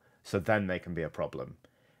out, so then they can be a problem.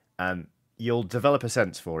 And you'll develop a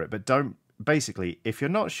sense for it, but don't, basically, if you're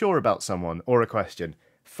not sure about someone or a question,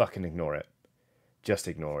 fucking ignore it. Just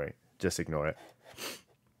ignore it. Just ignore it.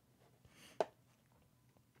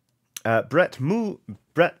 Brett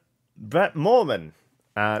Mormon.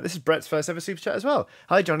 This is Brett's first ever super chat as well.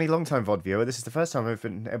 Hi Johnny, long time VOD viewer. This is the first time I've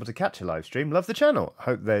been able to catch a live stream. Love the channel.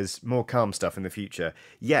 Hope there's more calm stuff in the future.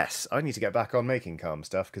 Yes, I need to get back on making calm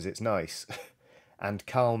stuff because it's nice and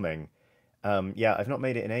calming. Yeah, I've not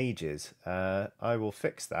made it in ages. I will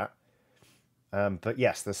fix that. But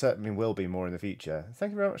yes, there certainly will be more in the future.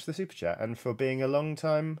 Thank you very much for the super chat and for being a long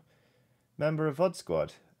time member of VOD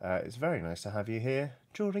Squad. It's very nice to have you here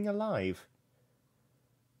during a live.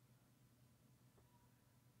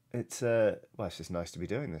 It's well, it's just nice to be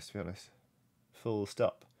doing this, to be honest. Full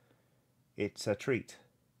stop. It's a treat.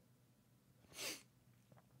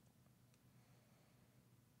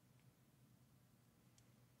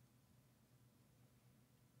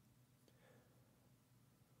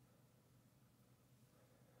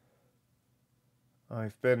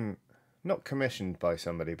 I've been not commissioned by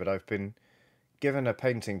somebody, but I've been given a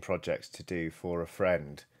painting project to do for a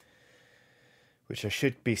friend, which I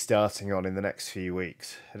should be starting on in the next few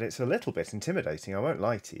weeks. And it's a little bit intimidating, I won't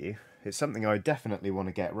lie to you. It's something I definitely want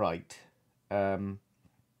to get right. And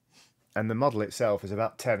the model itself is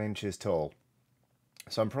about 10 inches tall.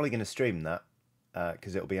 So I'm probably going to stream that,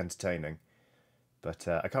 because it'll be entertaining. But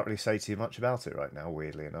I can't really say too much about it right now,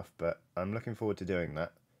 weirdly enough. But I'm looking forward to doing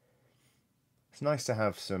that. It's nice to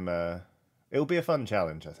have some... it'll be a fun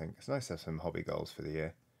challenge, I think. It's nice to have some hobby goals for the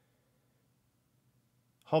year.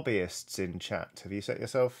 Hobbyists in chat, have you set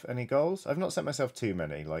yourself any goals? I've not set myself too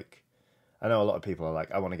many. Like, I know a lot of people are like,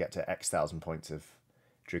 I want to get to X thousand points of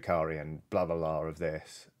Drukhari and blah blah blah of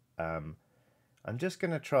this. I'm just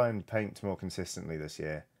going to try and paint more consistently this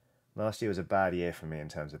year. Last year was a bad year for me in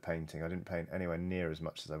terms of painting. I didn't paint anywhere near as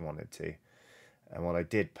much as I wanted to. And what I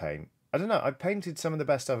did paint, I don't know, I painted some of the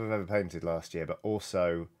best stuff I've ever painted last year, but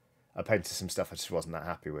also I painted some stuff I just wasn't that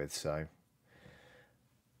happy with, so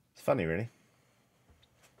it's funny, really.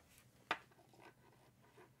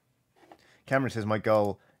 Cameron says my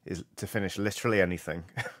goal is to finish literally anything.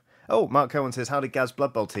 Oh, Mark Cohen says, how did Gaz's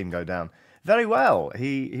Blood Bowl team go down? Very well.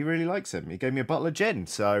 He really likes him. He gave me a bottle of gin,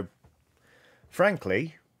 so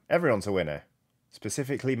frankly, everyone's a winner.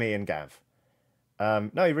 Specifically me and Gav.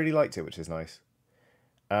 No, he really liked it, which is nice.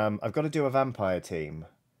 I've got to do a vampire team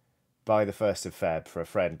by the 1st of Feb for a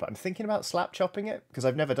friend, but I'm thinking about slap chopping it, because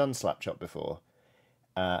I've never done slap chop before.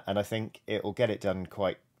 And I think it will get it done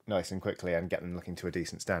quite nice and quickly and get them looking to a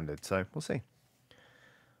decent standard, so we'll see.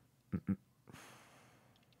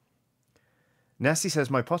 Nasty says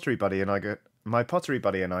my pottery buddy and I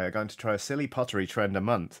are going to try a silly pottery trend a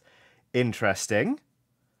month. Interesting.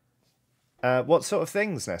 What sort of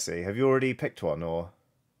things, Nessie? Have you already picked one, or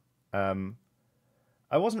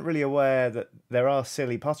I wasn't really aware that there are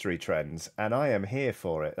silly pottery trends, and I am here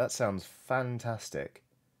for it. That sounds fantastic.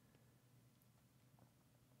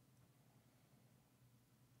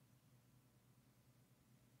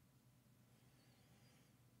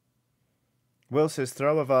 Will says,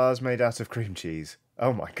 throw a vase made out of cream cheese.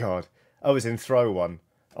 Oh my god. I was in throw one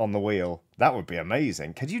on the wheel. That would be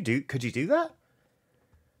amazing. Could you do that?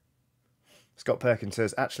 Scott Perkins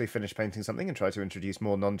says, actually finish painting something and try to introduce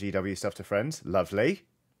more non-GW stuff to friends. Lovely.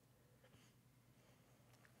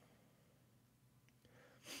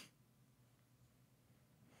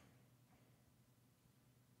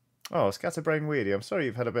 Oh, Scatterbrain Weirdy, I'm sorry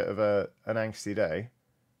you've had a bit of an angsty day.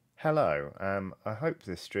 Hello, I hope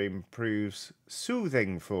this stream proves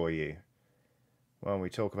soothing for you while we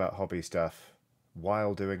talk about hobby stuff,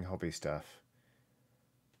 while doing hobby stuff.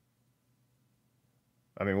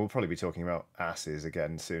 I mean, we'll probably be talking about asses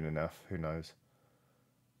again soon enough, who knows.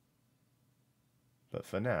 But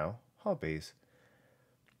for now, hobbies.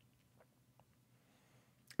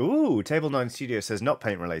 Ooh, Table 9 Studio says not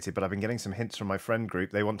paint related, but I've been getting some hints from my friend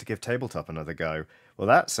group. They want to give tabletop another go. Well,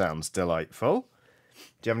 that sounds delightful.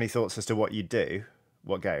 Do you have any thoughts as to what you'd do?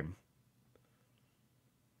 What game?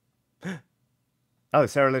 Oh,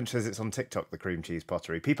 Sarah Lynch says it's on TikTok, the cream cheese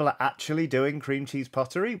pottery. People are actually doing cream cheese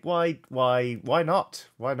pottery? Why not?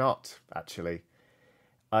 Why not, actually?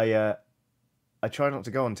 I try not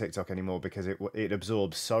to go on TikTok anymore because it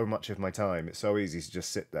absorbs so much of my time. It's so easy to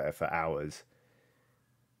just sit there for hours.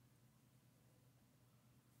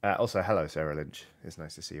 Also, hello, Sarah Lynch. It's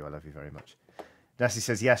nice to see you. I love you very much. Nessie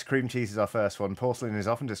says, yes, cream cheese is our first one. Porcelain is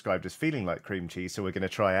often described as feeling like cream cheese, so we're going to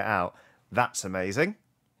try it out. That's amazing.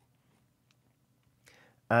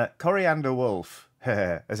 Coriander Wolf,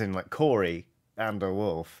 as in like Corey and a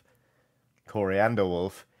wolf. Coriander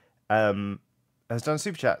Wolf has done a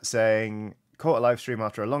super chat saying, caught a live stream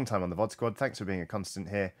after a long time on the VOD Squad. Thanks for being a constant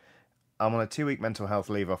here. I'm on a 2-week mental health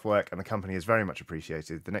leave off work, and the company is very much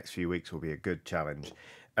appreciated. The next few weeks will be a good challenge.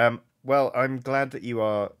 Well, I'm glad that you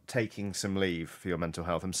are taking some leave for your mental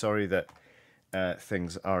health. I'm sorry that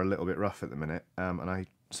things are a little bit rough at the minute, and I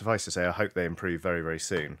suffice to say, I hope they improve very, very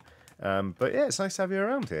soon. But yeah, it's nice to have you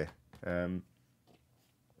around here. I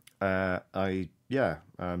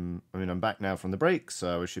mean, I'm back now from the break,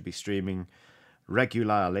 so I should be streaming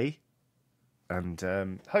regularly,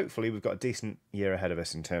 and hopefully we've got a decent year ahead of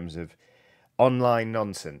us in terms of online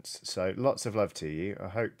nonsense. So lots of love to you. I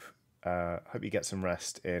hope you get some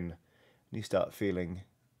rest in, and you start feeling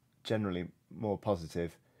generally more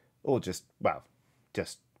positive, or just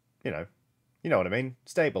you know what I mean,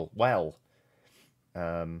 stable, well.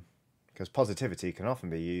 Because positivity can often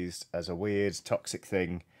be used as a weird, toxic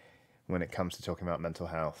thing when it comes to talking about mental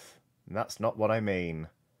health. And that's not what I mean.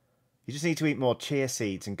 You just need to eat more chia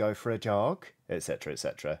seeds and go for a jog, etc.,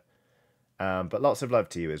 etc. But lots of love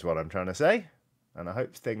to you is what I'm trying to say. And I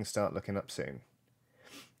hope things start looking up soon.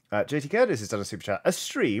 JT Curtis has done a super chat. A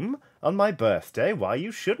stream on my birthday? Why,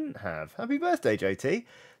 you shouldn't have. Happy birthday, JT.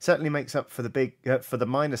 Certainly makes up for the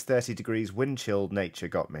minus 30 degrees wind chill nature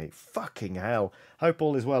got me. Fucking hell. Hope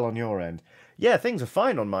all is well on your end. Yeah, things are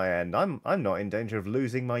fine on my end. I'm not in danger of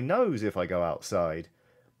losing my nose if I go outside.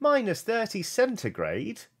 Minus 30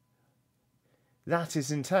 centigrade? That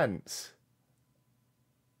is intense.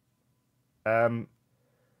 Yeah,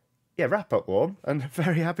 wrap up warm, and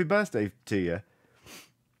very happy birthday to you.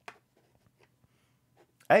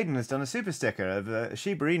 Aiden has done a super sticker of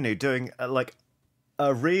Shiba Inu doing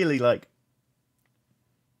a really like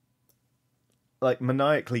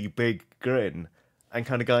maniacally big grin and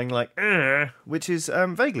kind of going like, which is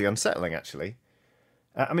vaguely unsettling actually.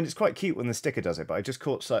 I mean, it's quite cute when the sticker does it, but I just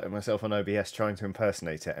caught sight of myself on OBS trying to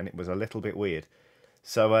impersonate it, and it was a little bit weird.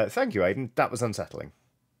 So thank you, Aiden. That was unsettling.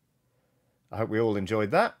 I hope we all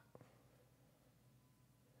enjoyed that.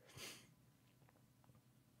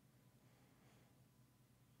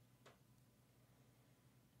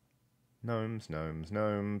 Gnomes, gnomes,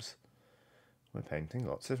 gnomes. We're painting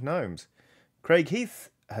lots of gnomes. Craig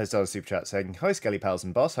Heath has done a super chat saying, hi Skelly pals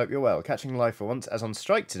and boss, hope you're well. Catching live for once as on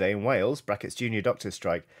strike today in Wales, brackets junior doctor's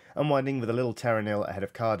strike, unwinding with a little Terranil ahead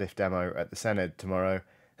of Cardiff demo at the Senedd tomorrow.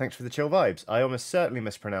 Thanks for the chill vibes. I almost certainly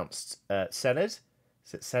mispronounced Senedd.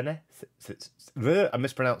 Is it Senedd? I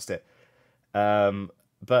mispronounced it.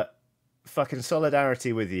 But fucking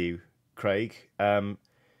solidarity with you, Craig.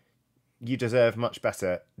 You deserve much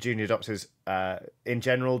better. Junior doctors in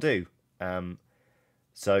general do.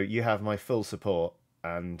 So you have my full support,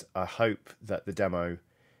 and I hope that the demo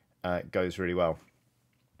goes really well.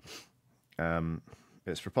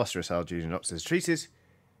 It's preposterous how junior doctors are treated.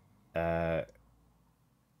 The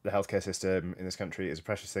healthcare system in this country is a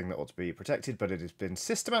precious thing that ought to be protected, but it has been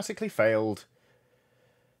systematically failed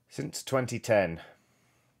since 2010.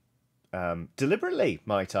 Deliberately,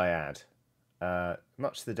 might I add.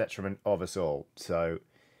 Much to the detriment of us all. So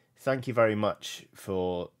thank you very much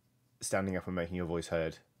for standing up and making your voice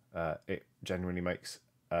heard. It genuinely makes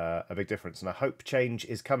a big difference, and I hope change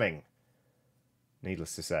is coming,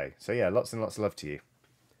 needless to say. So yeah, lots and lots of love to you.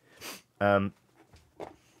 Oh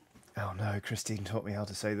no, Christine taught me how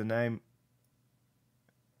to say the name.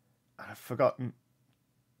 I've forgotten.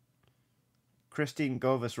 Christine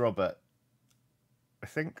Govers Robert, I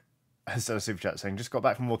think. Has done a super chat saying, just got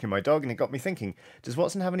back from walking my dog and it got me thinking, does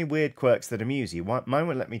Watson have any weird quirks that amuse you? Mine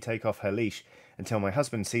won't let me take off her leash until my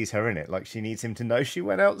husband sees her in it, like she needs him to know she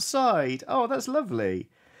went outside. Oh, that's lovely.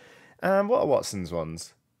 What are Watson's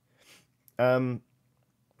ones? I've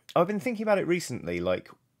been thinking about it recently. Like,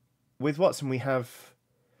 with Watson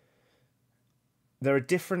there are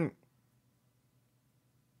different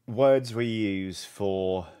words we use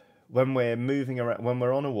for when we're moving around, when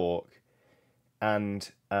we're on a walk,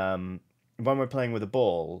 and when we're playing with a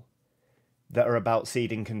ball, that are about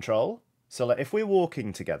ceding control. So like if we're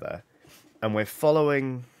walking together and we're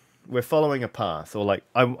following a path, or like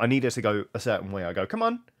I need her to go a certain way, I go, come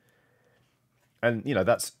on. And you know,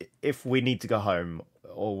 that's if we need to go home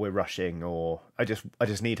or we're rushing, or I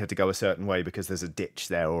just need her to go a certain way because there's a ditch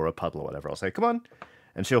there or a puddle or whatever. I'll say, "Come on,"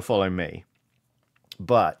 and she'll follow me.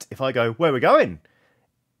 But if I go, "Where are we going?"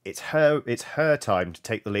 It's her time to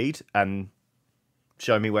take the lead and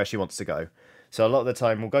show me where she wants to go. So a lot of the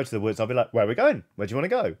time we'll go to the woods. I'll be like, "Where are we going? Where do you want to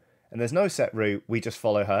go?" And there's no set route. We just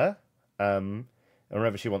follow her, and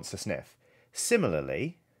wherever she wants to sniff.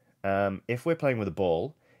 Similarly, if we're playing with a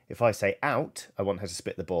ball, if I say out, I want her to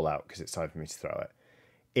spit the ball out because it's time for me to throw it.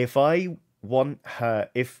 If I want her,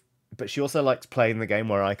 but she also likes playing the game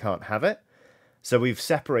where I can't have it. So we've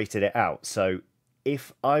separated it out. So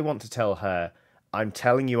if I want to tell her, "I'm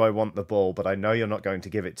telling you I want the ball, but I know you're not going to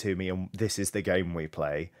give it to me, and this is the game we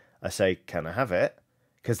play," I say, "Can I have it?"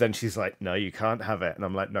 Because then she's like, "No, you can't have it." And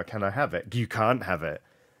I'm like, "No, can I have it?" "You can't have it."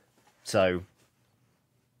 So,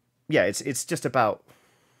 yeah, it's just about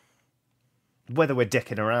whether we're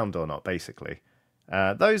dicking around or not, basically.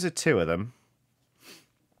 Those are two of them.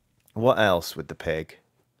 What else with the pig?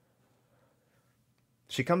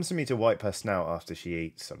 She comes to me to wipe her snout after she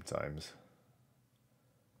eats sometimes.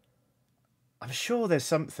 I'm sure there's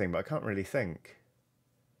something, but I can't really think.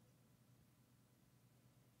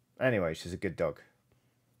 Anyway, she's a good dog.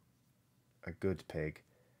 A good pig.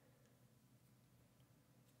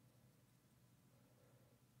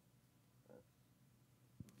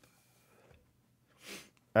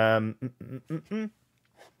 All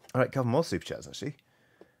right, couple more super chats actually.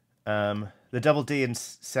 The double D in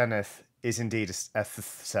Seneth is indeed a th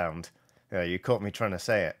sound. Yeah, you caught me trying to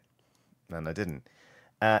say it, and I didn't.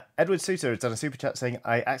 Edward Suter has done a super chat saying,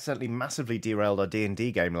 "I accidentally massively derailed our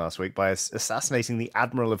D&D game last week by assassinating the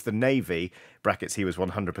Admiral of the Navy, brackets he was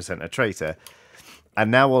 100% a traitor,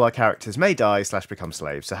 and now all our characters may die / become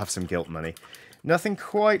slaves, so have some guilt money. Nothing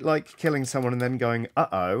quite like killing someone and then going,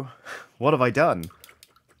 uh-oh, what have I done?"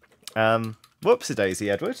 Whoopsie-daisy,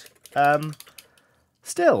 Edward.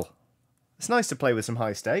 Still, it's nice to play with some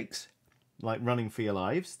high stakes, like running for your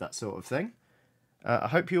lives, that sort of thing. I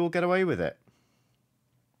hope you all get away with it.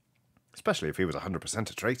 Especially if he was 100%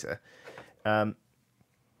 a traitor.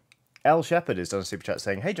 L. Shepherd has done a super chat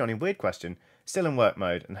saying, "Hey Johnny, weird question. Still in work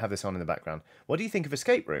mode and have this on in the background. What do you think of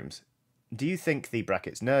escape rooms? Do you think the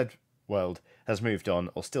brackets nerd world has moved on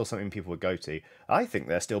or still something people would go to? I think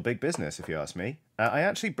they're still big business, if you ask me. I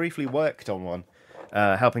actually briefly worked on one,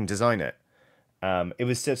 helping design it. It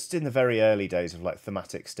was just in the very early days of like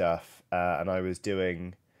thematic stuff, and I was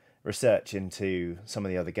doing research into some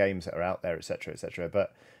of the other games that are out there, etc., etc.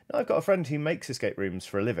 But no, I've got a friend who makes escape rooms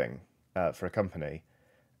for a living, for a company,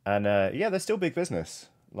 and yeah, they're still big business.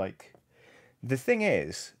 Like, the thing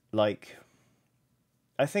is, like,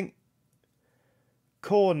 I think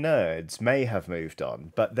core nerds may have moved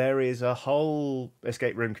on, but there is a whole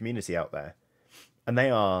escape room community out there, and they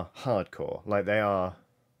are hardcore. Like, they are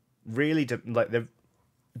really like, they're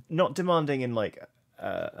not demanding in like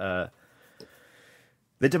they're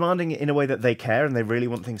demanding in a way that they care and they really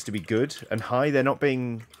want things to be good and high. They're not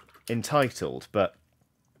being entitled, but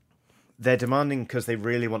they're demanding because they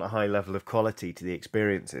really want a high level of quality to the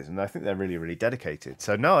experiences, and I think they're really, really dedicated.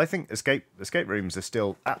 So no, I think escape rooms are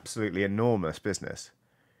still absolutely enormous business.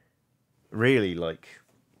 Really, like,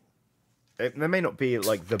 they may not be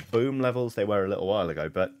like the boom levels they were a little while ago,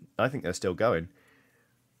 but I think they're still going.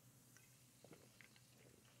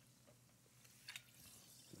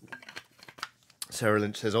 Sarah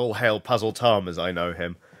Lynch says, "All hail Puzzle Tom as I know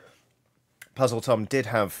him." Puzzle Tom did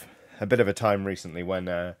have a bit of a time recently when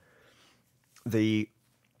the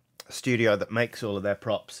studio that makes all of their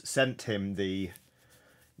props sent him the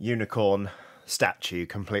unicorn statue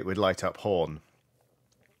complete with light up horn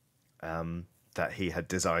that he had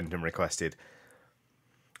designed and requested.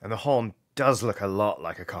 And the horn does look a lot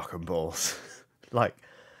like a cock and balls. Like,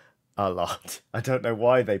 a lot. I don't know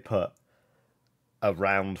why they put a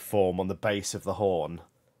round form on the base of the horn,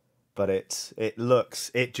 but it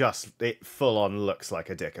full on looks like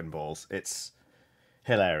a dick and balls. It's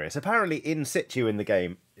hilarious. Apparently in situ in the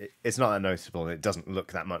game, it's not that noticeable and it doesn't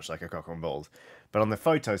look that much like a cock and balls. But on the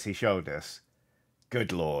photos he showed us,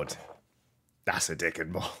 good lord, that's a dick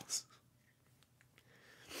and balls.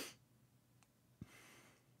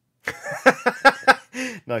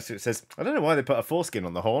 Nice. It says, "I don't know why they put a foreskin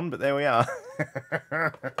on the horn, but there we are."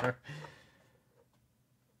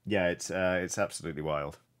 Yeah, it's absolutely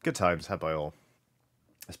wild. Good times had by all,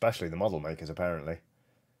 especially the model makers, apparently.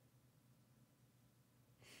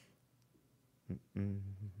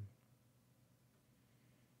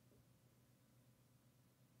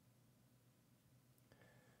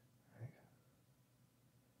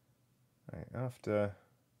 Right, after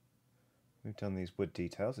we've done these wood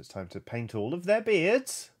details, it's time to paint all of their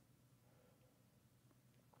beards.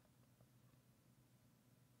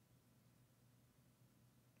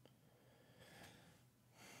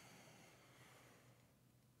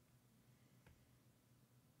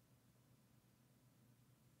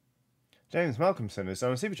 James Malcolmson has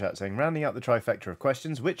done a super chat saying, rounding out the trifecta of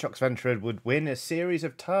questions, which Oxventurer would win a series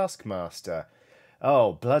of Taskmaster?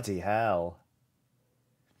 Oh, bloody hell.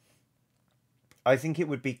 I think it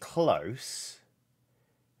would be close.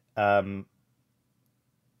 I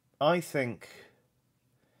think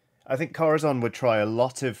Corazon would try a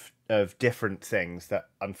lot of different things that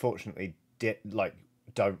unfortunately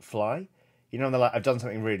don't fly. You know, they're like, I've done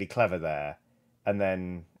something really clever there, and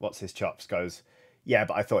then what's his chops goes, yeah,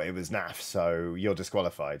 but I thought it was naff, so you're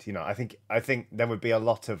disqualified. You know, I think there would be a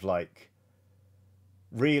lot of like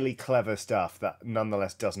really clever stuff that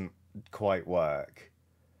nonetheless doesn't quite work.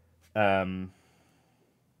 I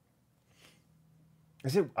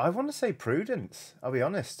want to say Prudence. I'll be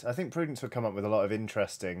honest. I think Prudence would come up with a lot of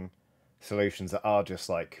interesting solutions that are just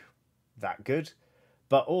like that good.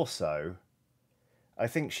 But also, I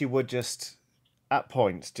think she would just, at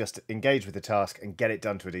points, just engage with the task and get it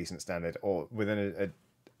done to a decent standard or within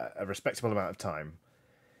a respectable amount of time.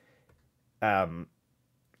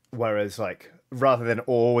 Whereas, like, rather than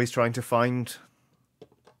always trying to find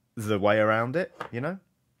the way around it, you know?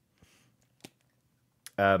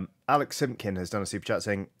 Alex Simpkin has done a super chat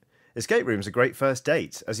saying, escape room's a great first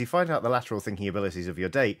date, as you find out the lateral thinking abilities of your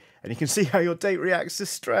date, and you can see how your date reacts to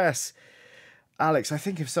stress. Alex, I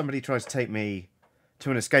think if somebody tries to take me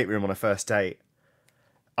to an escape room on a first date,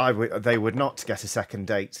 they would not get a second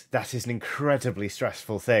date. That is an incredibly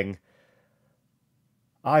stressful thing.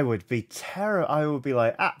 I would be I would be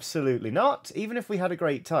like, absolutely not. Even if we had a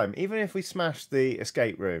great time, even if we smashed the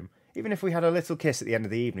escape room, even if we had a little kiss at the end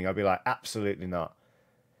of the evening, I'd be like, absolutely not.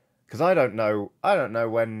 Because I don't know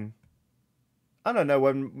when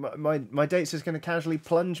my date's just going to casually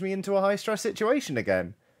plunge me into a high stress situation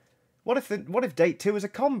again. What if date 2 is a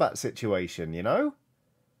combat situation, you know?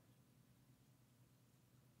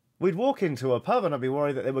 We'd walk into a pub and I'd be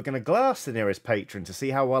worried that they were going to glass the nearest patron to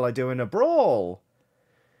see how well I do in a brawl.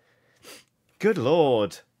 Good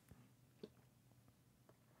lord.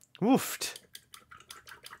 Woofed.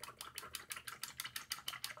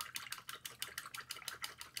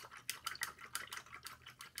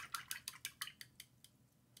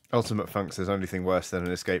 Ultimate Funk says, only thing worse than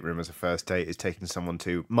an escape room as a first date is taking someone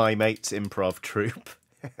to my mate's improv troupe.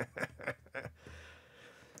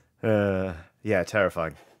 Yeah,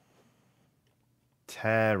 terrifying.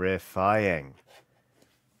 Terrifying.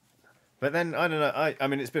 But then, I don't know, I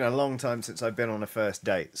mean, it's been a long time since I've been on a first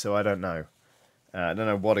date, so I don't know. I don't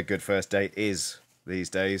know what a good first date is these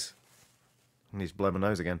days. I need to blow my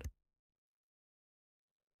nose again.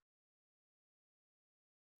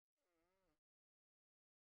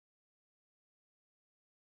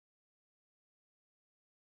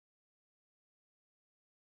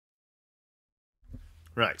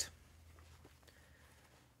 Right.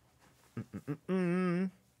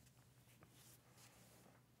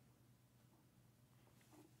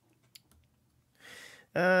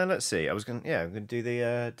 Let's see. I'm gonna do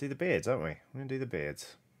the beards, aren't we? We're gonna do the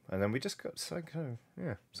beards, and then we just got just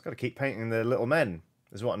got to keep painting the little men.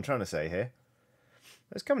 Is what I'm trying to say here.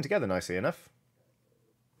 It's coming together nicely enough.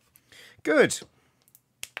 Good.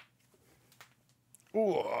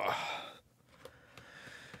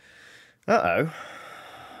 Uh-oh.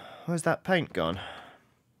 Where's that paint gone?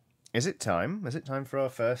 Is it time? Is it time for our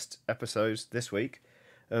first episode this week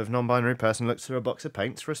of Non-Binary Person Looks Through a Box of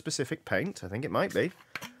Paints for a specific paint? I think it might be.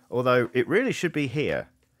 Although, it really should be here.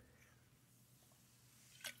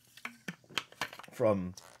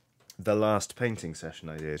 From the last painting session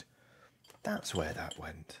I did. That's where that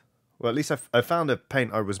went. Well, at least I found a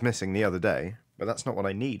paint I was missing the other day, but that's not what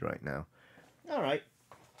I need right now. Alright.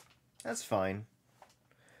 That's fine.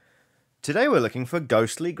 Today we're looking for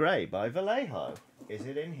Ghostly Grey by Vallejo. Is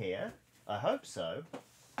it in here? I hope so.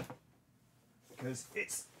 Because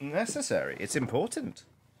it's necessary. It's important.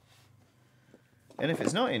 And if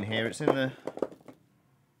it's not in here, it's in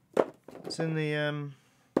the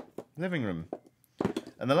living room.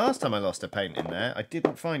 And the last time I lost a paint in there, I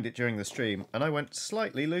didn't find it during the stream, and I went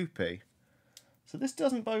slightly loopy. So this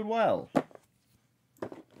doesn't bode well.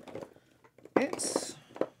 It's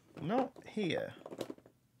not here.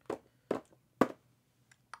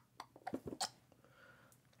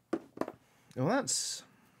 Well, that's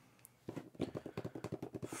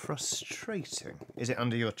frustrating. Is it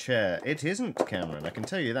under your chair? It isn't, Cameron. I can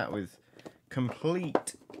tell you that with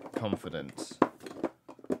complete confidence.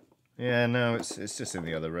 Yeah, no, it's just in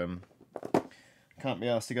the other room. Can't be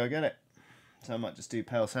asked to go get it. So I might just do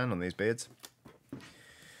pale sand on these beards.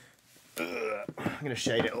 I'm going to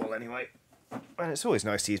shade it all anyway. And it's always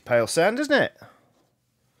nice to use pale sand, isn't it?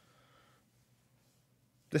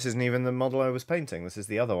 This isn't even the model I was painting. This is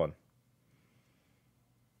the other one.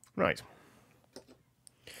 Right.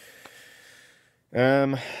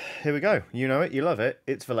 Um, Here we go. You know it, you love it.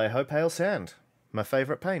 It's Vallejo Pale Sand. My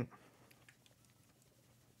favourite paint.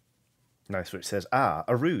 Nice where it says,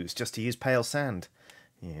 a ruse just to use pale sand.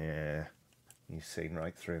 Yeah, you've seen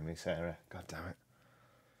right through me, Sarah. God damn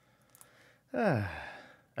it.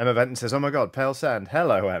 Emma Benton says, oh my god, pale sand.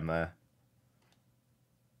 Hello, Emma.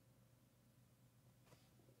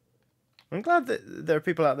 I'm glad that there are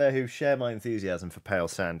people out there who share my enthusiasm for pale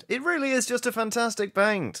sand. It really is just a fantastic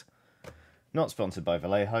paint. Not sponsored by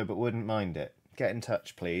Vallejo, but wouldn't mind it. Get in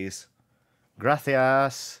touch, please.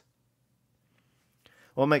 Gracias.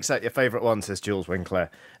 What makes that your favourite one, says Jules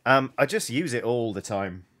Winkler? I just use it all the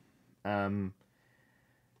time.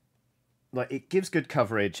 Like, it gives good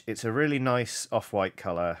coverage. It's a really nice off-white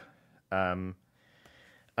colour. And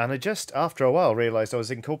I just, after a while, realised I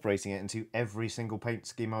was incorporating it into every single paint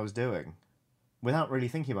scheme I was doing. Without really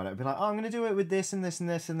thinking about it. I'd be like, oh, I'm going to do it with this and this and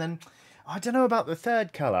this, and then, I don't know about the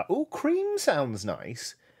third colour. Oh, cream sounds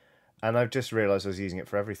nice. And I've just realised I was using it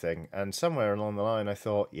for everything. And somewhere along the line, I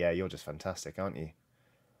thought, yeah, you're just fantastic, aren't you?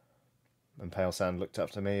 And Pale Sand looked up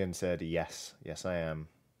to me and said, yes, yes I am.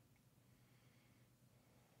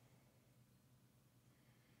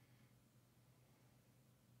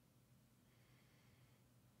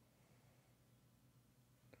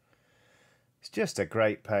 It's just a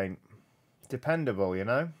great paint. Dependable, you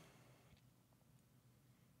know?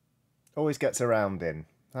 Always gets around in.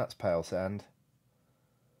 That's Pale Sand.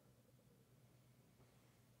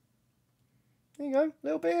 There you go,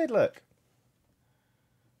 little beard, look.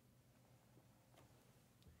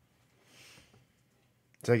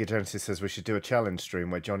 Sega Genesis says we should do a challenge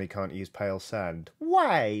stream where Johnny can't use pale sand.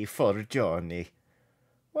 Why for Johnny?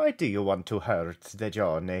 Why do you want to hurt the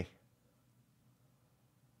Johnny?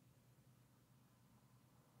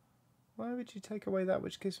 Why would you take away that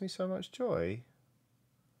which gives me so much joy?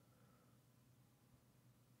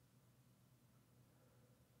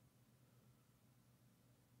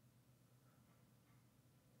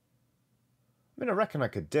 I mean, I reckon I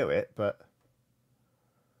could do it, but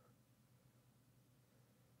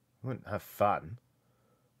I wouldn't have fun.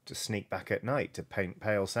 Just sneak back at night to paint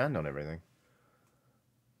pale sand on everything.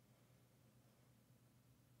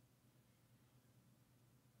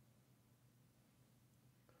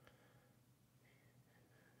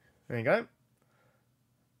 There you go.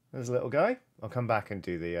 There's a little guy. I'll come back and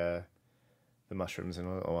do the mushrooms in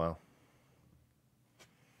a little while.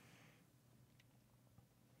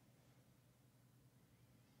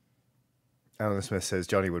 Alan Smith says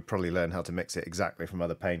Johnny would probably learn how to mix it exactly from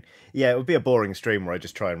other paint. Yeah, it would be a boring stream where I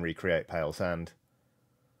just try and recreate pale sand.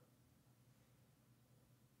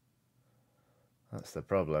 That's the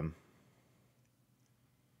problem.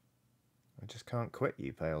 I just can't quit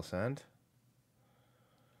you, pale sand.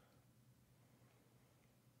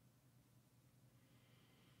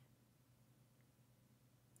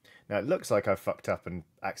 Now, it looks like I fucked up and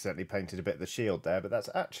accidentally painted a bit of the shield there, but that's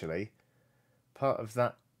actually part of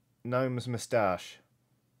that gnome's moustache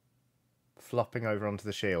flopping over onto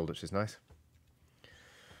the shield, which is nice.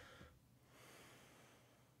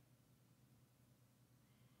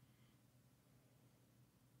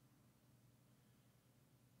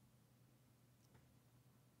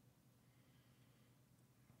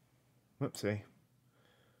 Whoopsie.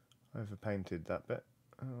 I overpainted that bit.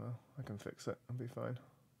 Oh well, I can fix it. I'll be fine.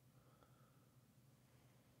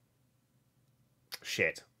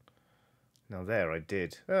 Shit. Now there I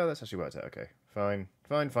did. Oh, that's actually worked out okay. Fine.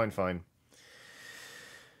 Fine, fine, fine.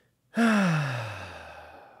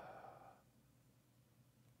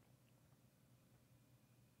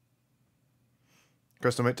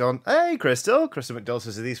 Crystal McDonald. Hey, Crystal! Crystal McDonald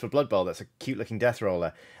says, are these for Blood Bowl? That's a cute looking death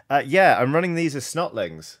roller. Yeah, I'm running these as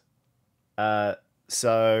snotlings.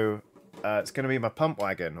 So it's going to be my pump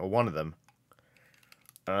wagon, or one of them.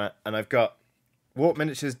 And I've got... Warp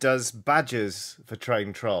Miniatures does badges for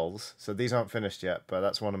trained trolls. So these aren't finished yet, but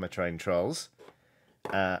that's one of my trained trolls.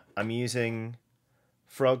 I'm using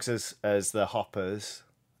frogs as the hoppers.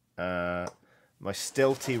 My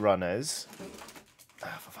stilty runners...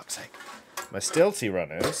 Oh, for fuck's sake. My stilty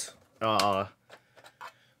runners are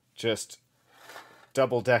just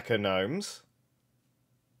double-decker gnomes.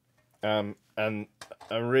 And I'm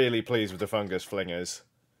really pleased with the fungus flingers.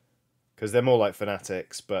 Because they're more like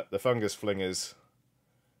fanatics, but the fungus flingers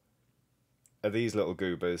are these little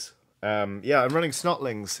goobers. Yeah, I'm running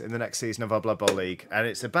snotlings in the next season of our Blood Bowl League. And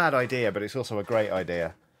it's a bad idea, but it's also a great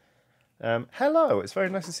idea. Hello, it's very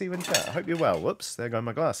nice to see you in chat. I hope you're well. Whoops, there go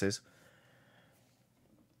my glasses.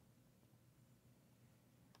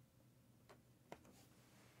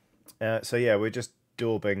 So yeah, we're just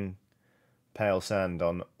daubing pale sand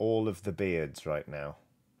on all of the beards right now.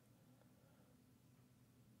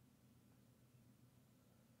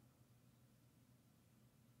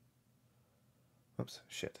 Oops,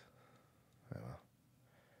 shit. Oh well.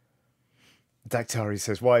 Dactari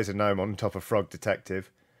says, why is a gnome on top of Frog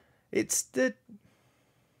Detective? It's the...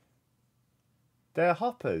 They're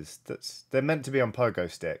hoppers. They're meant to be on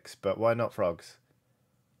pogo sticks, but why not frogs?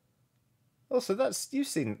 Also,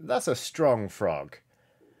 that's a strong frog.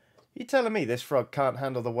 You telling me this frog can't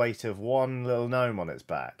handle the weight of one little gnome on its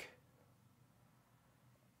back?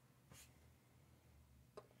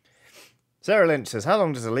 Sarah Lynch says, how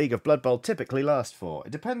long does a League of Blood Bowl typically last for?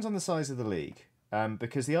 It depends on the size of the league.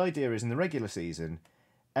 Because the idea is in the regular season,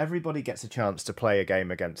 everybody gets a chance to play a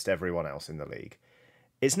game against everyone else in the league.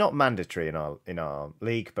 It's not mandatory in our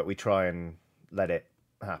league, but we try and let it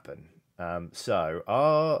happen. So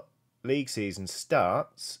our league season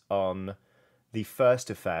starts on the 1st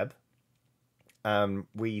of Feb.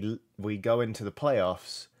 We go into the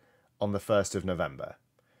playoffs on the 1st of November.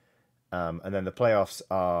 And then the playoffs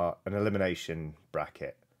are an elimination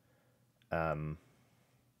bracket. So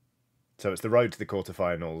it's the road to the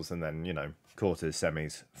quarterfinals and then, quarters,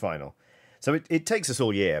 semis, final. So it takes us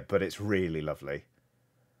all year, but it's really lovely.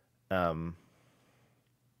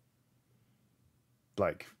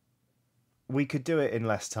 Like, we could do it in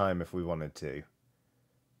less time if we wanted to,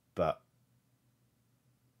 but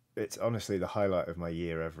it's honestly the highlight of my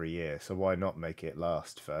year every year, so why not make it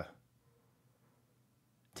last for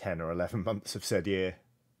 10 or 11 months of said year?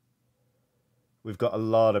 We've got a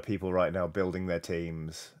lot of people right now building their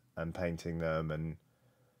teams and painting them and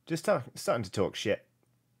just starting to talk shit.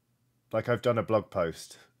 Like, I've done a blog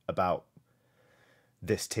post about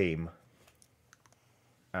this team,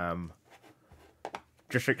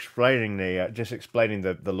 just explaining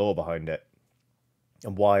the lore behind it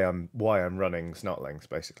and why I'm running Snotlings,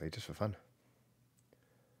 basically, just for fun.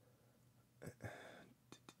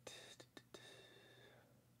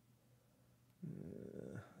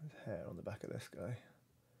 Hair on the back of this guy.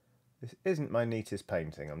 This isn't my neatest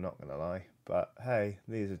painting, I'm not gonna lie, but hey,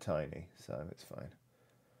 these are tiny, so it's fine.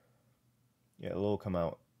 Yeah, it'll all come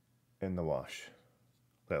out in the wash.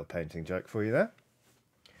 Little painting joke for you there.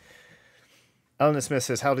 Alan Smith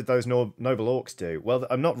says, how did those Noble Orcs do? Well,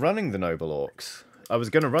 I'm not running the Noble Orcs. I was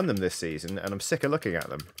going to run them this season, and I'm sick of looking at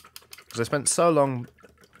them. Because I spent so long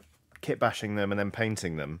kit bashing them and then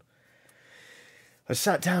painting them. I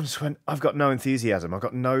sat down and just went, I've got no enthusiasm. I've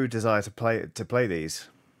got no desire to play these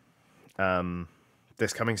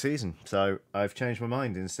this coming season. So I've changed my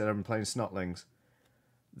mind. Instead, I'm playing Snotlings,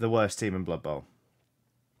 the worst team in Blood Bowl.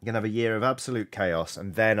 I'm going to have a year of absolute chaos,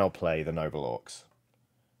 and then I'll play the Noble Orcs.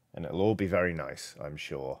 And it'll all be very nice, I'm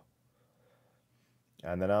sure.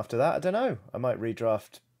 And then after that, I don't know. I might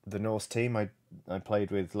redraft the Norse team I played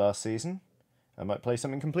with last season. I might play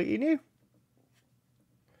something completely new.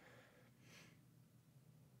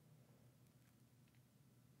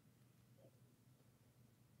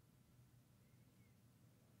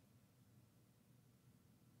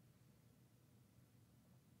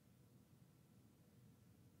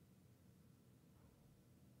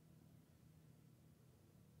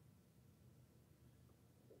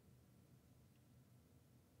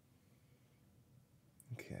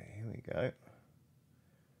 Okay, here we go.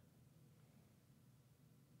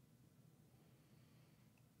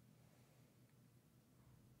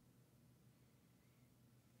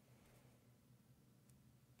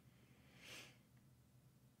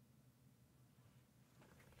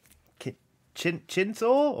 Chinthor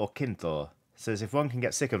or Kinthor says, if one can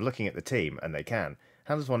get sick of looking at the team, and they can,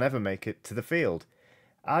 how does one ever make it to the field?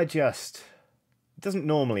 It doesn't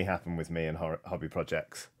normally happen with me in hobby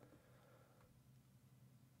projects.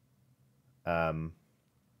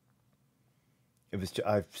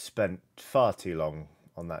 I've spent far too long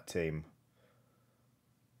on that team.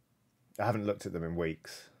 I haven't looked at them in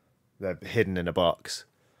weeks. They're hidden in a box.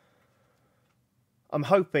 I'm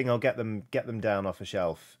hoping I'll get them down off a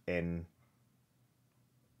shelf in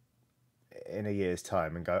a year's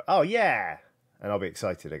time and go, oh yeah, and I'll be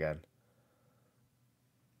excited again.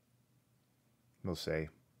 We'll see.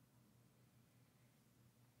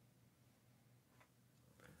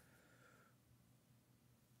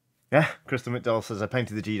 Yeah, Crystal McDowell says, I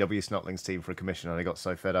painted the GW Snotlings team for a commission and I got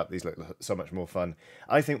so fed up. These look so much more fun.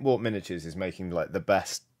 I think Warp Miniatures is making like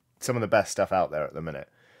some of the best stuff out there at the minute.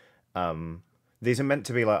 These are meant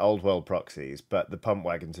to be like old world proxies, but the pump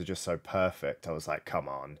wagons are just so perfect. I was like, come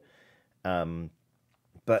on.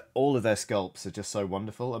 But all of their sculpts are just so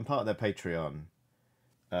wonderful, and part of their Patreon.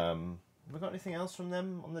 Have we got anything else from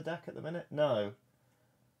them on the deck at the minute? No.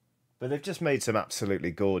 But they've just made some absolutely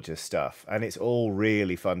gorgeous stuff, and it's all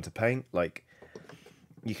really fun to paint. Like,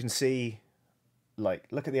 you can see, like,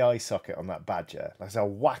 look at the eye socket on that badger. That's a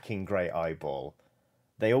whacking great eyeball.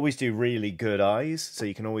 they always do really good eyes, so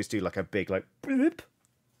you can always do like a big like bloop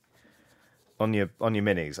on your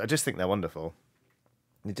minis. I just think they're wonderful.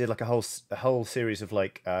 They did like a whole series of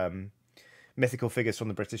like mythical figures from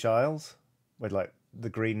the British Isles with like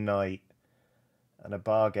the Green Knight and a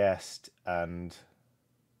Barghest and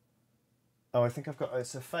I think I've got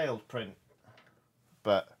it's a failed print,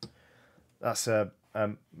 but that's a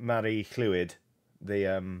Mary Llwyd,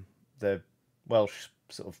 the Welsh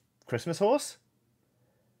sort of Christmas horse.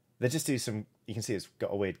 They just do some. You can see it's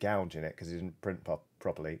got a weird gouge in it because it didn't print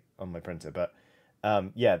properly on my printer. But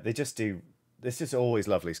yeah, they just do. It's just always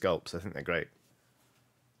lovely sculpts. I think they're great.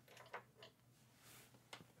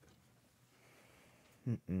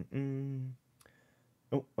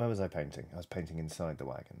 Oh, where was I painting? I was painting inside the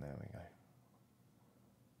wagon. There we go.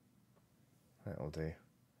 That'll do.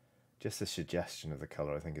 Just the suggestion of the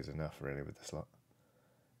colour, I think, is enough, really, with the slot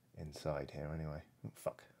inside here, anyway. Oh,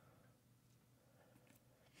 fuck.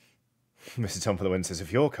 Mr. Tom for the Wind says,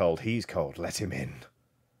 if you're cold, he's cold. Let him in.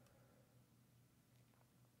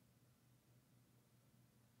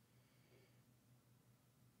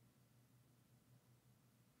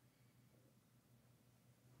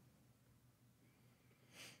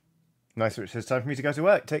 Nice, Rich. It's time for me to go to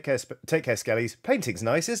work. Take care, Skellies. Painting's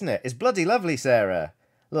nice, isn't it? It's bloody lovely, Sarah.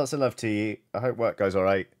 Lots of love to you. I hope work goes all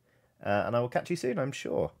right. And I will catch you soon, I'm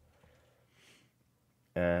sure.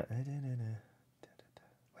 Where's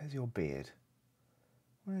your beard?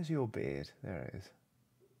 Where's your beard? There it is.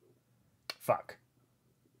 Fuck.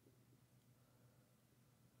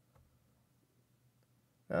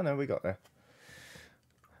 Oh, no, we got there.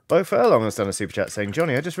 Bo Furlong has done a super chat saying,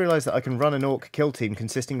 Johnny, I just realised that I can run an orc kill team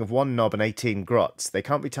consisting of 1 knob and 18 grots. They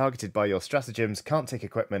can't be targeted by your stratagems, can't take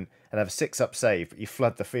equipment, and have a 6-up save, but you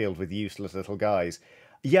flood the field with useless little guys.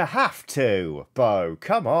 You have to, Bo.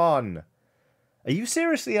 Come on. Are you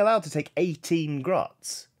seriously allowed to take 18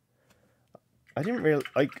 grots? I didn't really...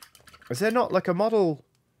 like. Is there not like a model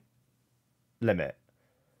limit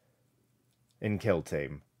in kill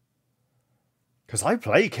team? Because I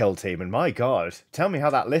play Kill Team, and my god, tell me how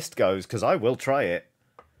that list goes, because I will try it.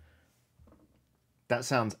 That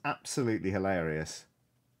sounds absolutely hilarious.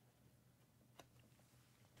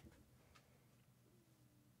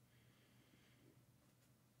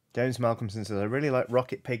 James Malcolmson says, I really like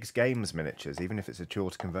Rocket Pigs Games miniatures, even if it's a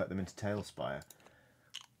chore to convert them into Tailspire.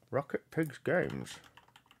 Rocket Pigs Games.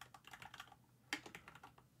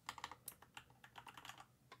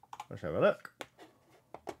 Let's have a look.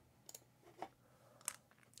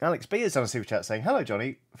 Alex B has done a super chat saying, hello,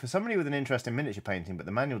 Johnny. For somebody with an interest in miniature painting but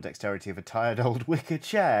the manual dexterity of a tired old wicker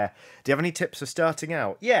chair, do you have any tips for starting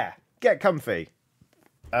out? Yeah, get comfy.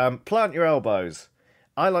 Plant your elbows.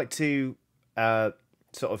 I like to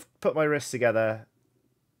sort of put my wrists together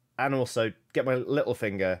and also get my little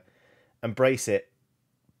finger and brace it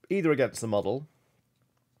either against the model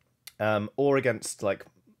or against like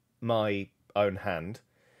my own hand,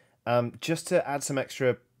 just to add some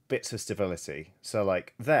extra bits of stability. So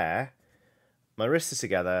like there, my wrist is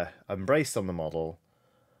together, I'm braced on the model,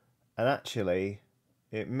 and actually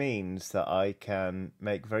it means that I can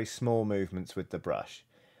make very small movements with the brush.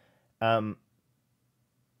 But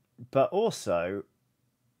also,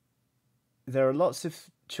 there are lots of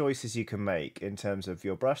choices you can make in terms of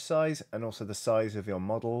your brush size and also the size of your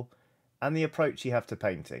model and the approach you have to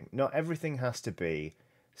painting. Not everything has to be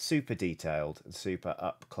super detailed and super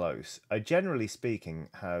up close. I, generally speaking,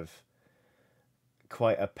 have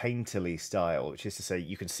quite a painterly style, which is to say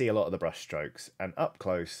you can see a lot of the brush strokes, and up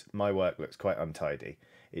close my work looks quite untidy.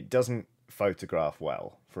 It doesn't photograph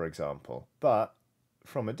well, for example, but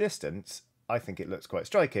from a distance I think it looks quite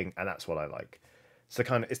striking, and that's what I like. So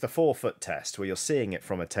kind of it's the 4-foot test where you're seeing it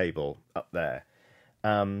from a table up there.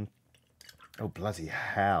 Oh bloody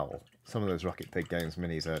hell, some of those Rocket Pig Games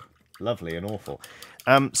minis are lovely and awful.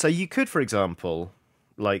 So you could, for example,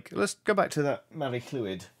 like, let's go back to that Mary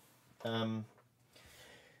Llwyd.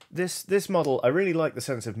 This model, I really like the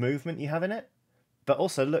sense of movement you have in it, but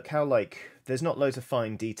also look how, like, there's not loads of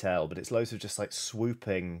fine detail, but it's loads of just, like,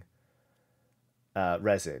 swooping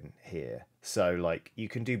resin here. So, like, you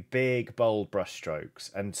can do big, bold brush strokes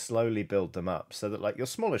and slowly build them up so that, like, your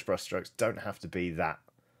smallish brush strokes don't have to be that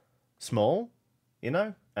small, you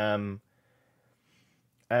know?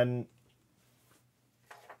 And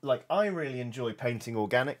like, I really enjoy painting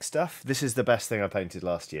organic stuff. This is the best thing I painted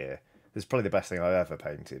last year. This is probably the best thing I've ever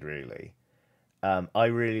painted, really. I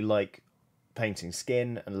really like painting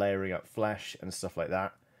skin and layering up flesh and stuff like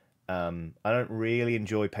that. I don't really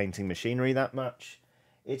enjoy painting machinery that much.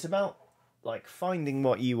 It's about like finding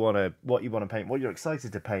what you want to paint, what you're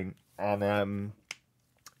excited to paint, and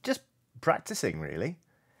just practicing, really.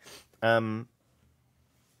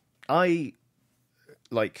 I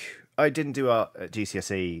didn't do art at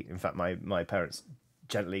GCSE. In fact, my parents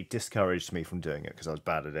gently discouraged me from doing it because I was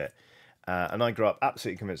bad at it. And I grew up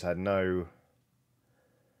absolutely convinced I had no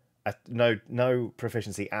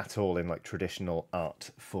proficiency at all in like traditional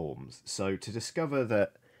art forms. So to discover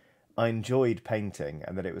that I enjoyed painting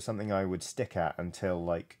and that it was something I would stick at until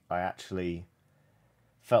like I actually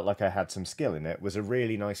felt like I had some skill in it was a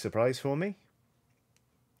really nice surprise for me.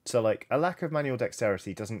 So like a lack of manual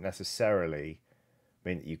dexterity doesn't necessarily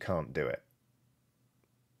mean that you can't do it.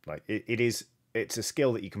 Like it's a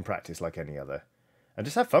skill that you can practice like any other. And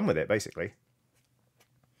just have fun with it, basically.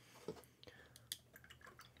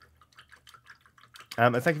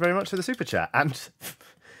 And thank you very much for the super chat.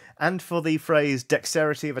 And for the phrase,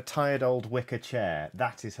 dexterity of a tired old wicker chair.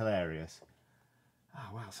 That is hilarious.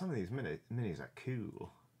 Oh, wow, some of these minis are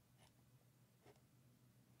cool.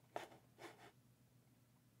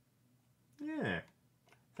 Yeah.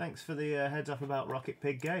 Thanks for the heads up about Rocket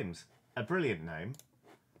Pig Games. A brilliant name.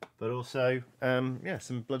 But also, yeah,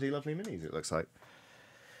 some bloody lovely minis, it looks like.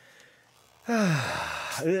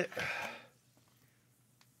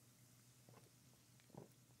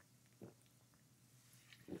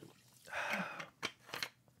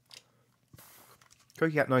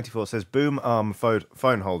 CookieCat94 says, boom arm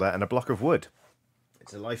phone holder and a block of wood.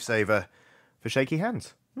 It's a lifesaver for shaky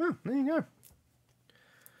hands. Oh, there you go.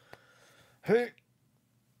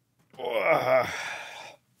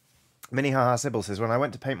 Mini Haha Sybil says, when I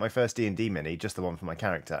went to paint my first D&D mini, just the one for my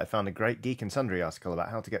character, I found a great Geek and Sundry article about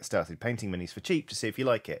how to get started painting minis for cheap to see if you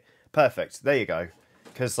like it. Perfect. There you go.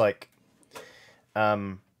 Because, like,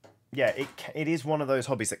 yeah, it is one of those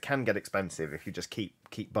hobbies that can get expensive if you just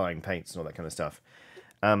keep buying paints and all that kind of stuff.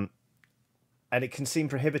 And it can seem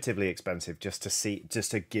prohibitively expensive just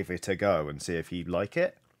to give it a go and see if you like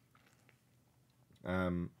it.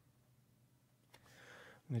 I'm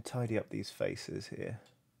going to tidy up these faces here.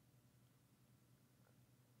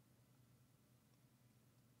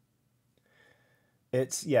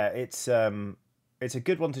 It's a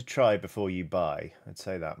good one to try before you buy. I'd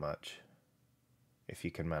say that much, if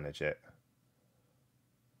you can manage it.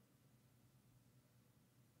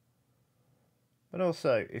 But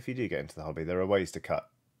also, if you do get into the hobby, there are ways to cut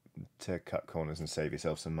corners and save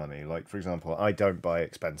yourself some money. Like, for example, I don't buy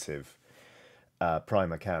expensive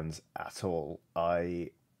primer cans at all.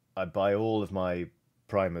 I buy all of my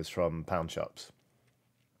primers from pound shops.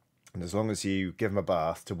 And as long as you give them a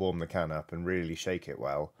bath to warm the can up and really shake it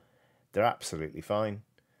well, they're absolutely fine.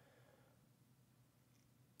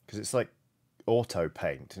 Because it's like auto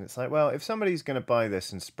paint. And it's like, well, if somebody's going to buy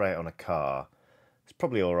this and spray it on a car, it's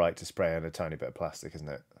probably all right to spray on a tiny bit of plastic, isn't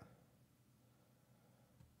it?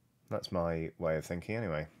 That's my way of thinking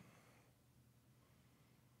anyway.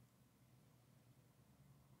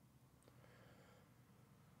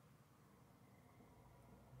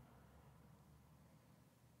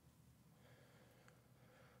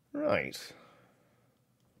 Right.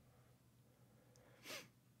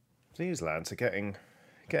 These lads are getting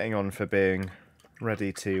on for being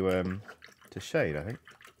ready to shade, I think.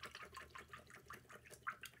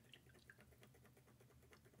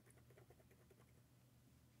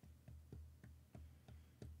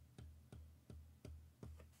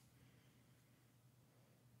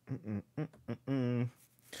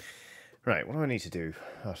 Right, what do I need to do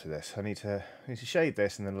after this? I need to shade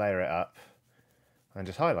this and then layer it up and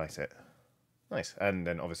just highlight it. Nice. And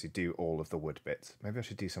then obviously do all of the wood bits. Maybe I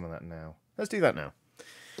should do some of that now. Let's do that now.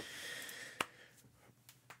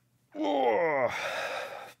 Oh,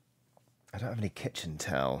 I don't have any kitchen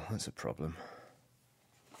towel. That's a problem.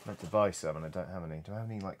 I'd like to buy some and I don't have any. Do I have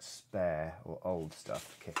any like spare or old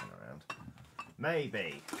stuff kicking around?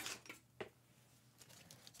 Maybe.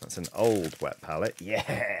 That's an old wet palette.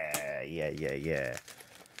 Yeah.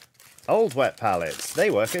 Old wet palettes. They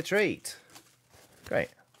work a treat. Great.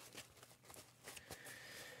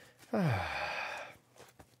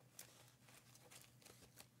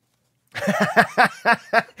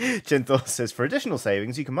 Chinthor says, for additional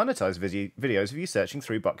savings, you can monetize videos of you searching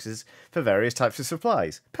through boxes for various types of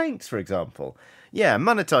supplies. Paints, for example. Yeah,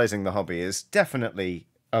 monetizing the hobby is definitely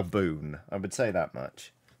a boon. I would say that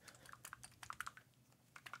much.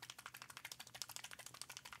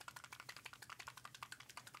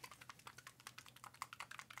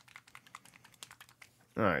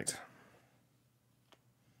 Right.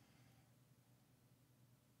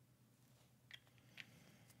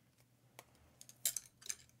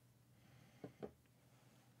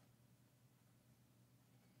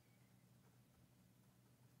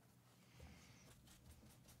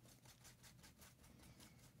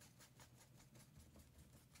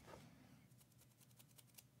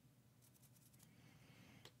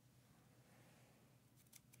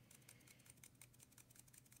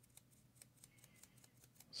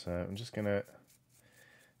 So I'm just going to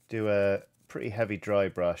do a pretty heavy dry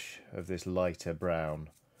brush of this lighter brown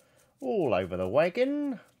all over the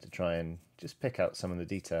wagon to try and just pick out some of the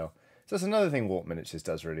detail. So that's another thing Warp Miniatures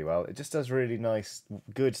does really well. It just does really nice,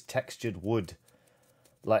 good textured wood.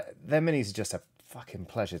 Like, their minis are just a fucking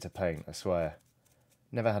pleasure to paint, I swear.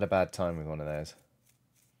 Never had a bad time with one of theirs.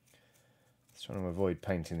 Just trying to avoid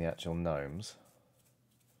painting the actual gnomes.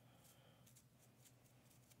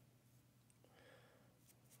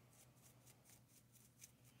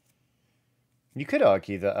 You could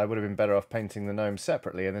argue that I would have been better off painting the gnomes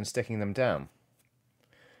separately and then sticking them down.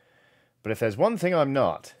 But if there's one thing I'm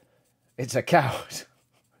not, it's a coward.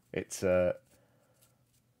 It's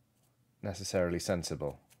necessarily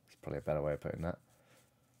sensible. It's probably a better way of putting that.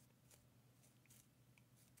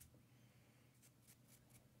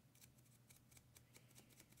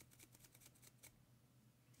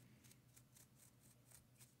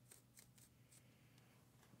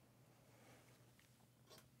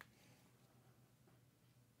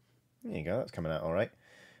 There you go, that's coming out all right.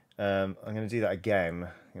 I'm going to do that again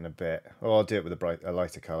in a bit. Or I'll do it with a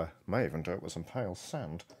lighter colour. May even do it with some pale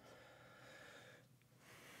sand.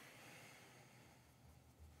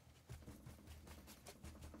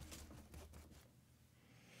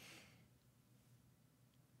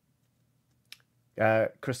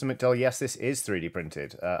 Crystal McDowell, yes, this is 3D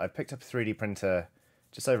printed. I picked up a 3D printer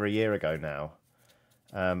just over a year ago now,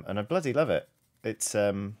 and I bloody love it.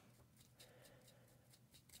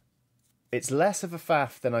 It's less of a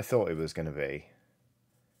faff than I thought it was going to be.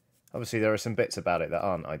 Obviously, there are some bits about it that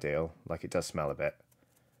aren't ideal, like it does smell a bit,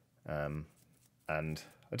 and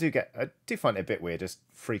I do find it a bit weird just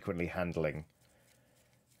frequently handling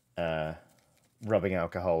rubbing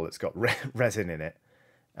alcohol that's got resin in it.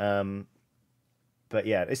 But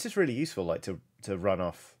yeah, it's just really useful, like to run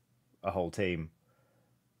off a whole team,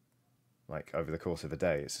 like over the course of a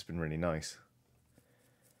day. It's just been really nice.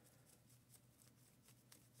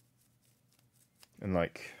 And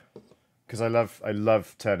like, because I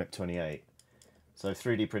love Turnip 28, so I've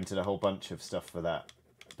 3D printed a whole bunch of stuff for that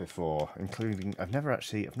before, including I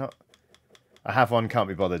have one, can't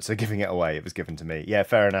be bothered, so giving it away. It was given to me. Yeah,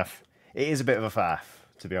 fair enough. It is a bit of a faff,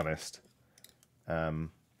 to be honest. I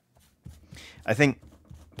think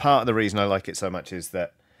part of the reason I like it so much is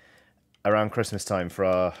that around Christmas time for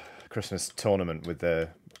our Christmas tournament with the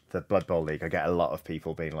Blood Bowl League, I get a lot of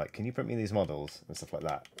people being like, "Can you print me these models?" and stuff like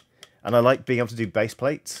that. And I like being able to do base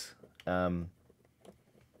plates whenever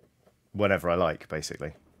I like,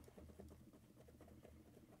 basically.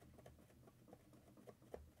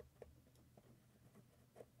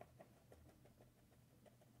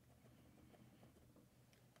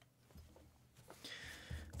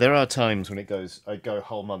 There are times when I go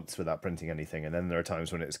whole months without printing anything, and then there are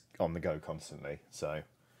times when it's on the go constantly. So,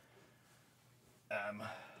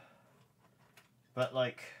 but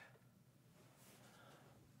like,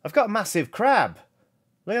 I've got a massive crab.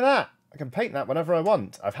 Look at that. I can paint that whenever I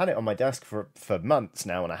want. I've had it on my desk for months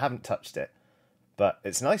now, and I haven't touched it. But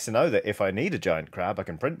it's nice to know that if I need a giant crab, I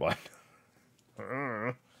can print one.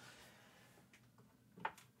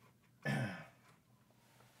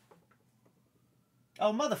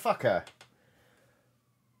 Oh, motherfucker!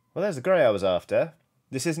 Well, there's the grey I was after.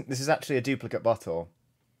 This is actually a duplicate bottle.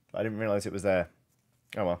 I didn't realise it was there.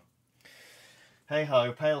 Oh well. Hey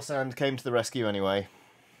ho, Pale Sand came to the rescue anyway.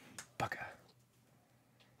 Bugger.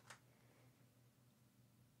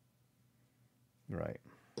 Right.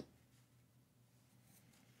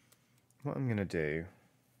 What I'm going to do...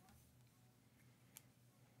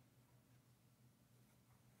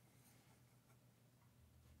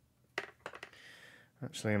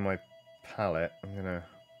 Actually, in my palette, I'm going to...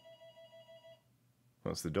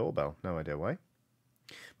 What's the doorbell? No idea why.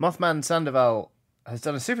 Mothman Sandoval has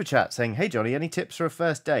done a super chat saying, "Hey Johnny, any tips for a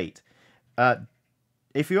first date?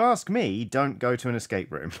 If you ask me, don't go to an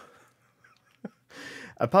escape room."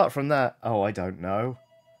 Apart from that, I don't know.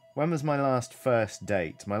 When was my last first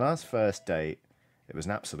date? My last first date, it was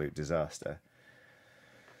an absolute disaster.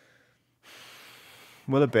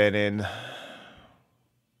 Will have been in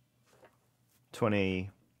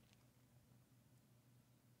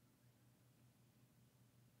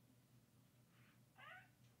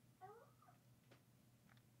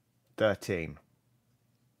 2013.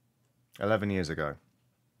 11 years ago.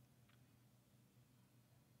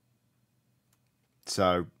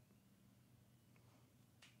 So,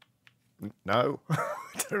 no, I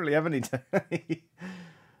don't really have any.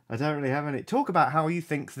 I don't really have any. Talk about how you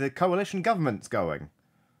think the coalition government's going.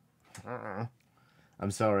 I'm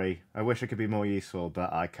sorry. I wish I could be more useful,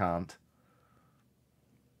 but I can't.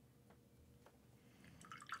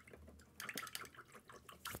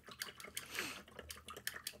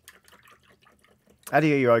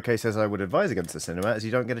 Addy, are you okay? Says I would advise against the cinema as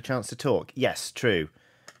you don't get a chance to talk. Yes, true.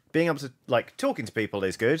 Being able to, like, talking to people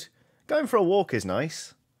is good. Going for a walk is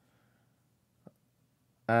nice.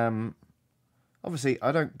 Obviously,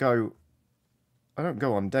 I don't go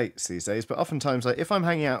on dates these days, but oftentimes, like, if I'm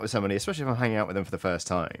hanging out with somebody, especially if I'm hanging out with them for the first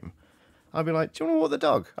time, I'll be like, do you want to walk the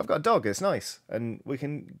dog? I've got a dog, it's nice. And we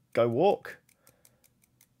can go walk.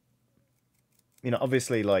 You know,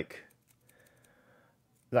 obviously, like,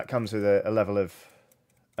 that comes with a level of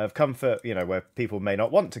comfort, you know, where people may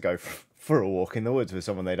not want to go for a walk in the woods with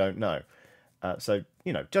someone they don't know. So,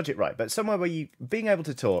 you know, judge it right. But somewhere where being able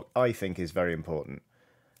to talk, I think, is very important.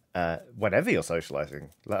 Whenever you're socialising,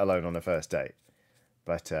 let alone on a first date.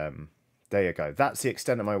 But there you go. That's the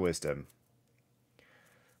extent of my wisdom.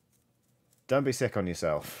 Don't be sick on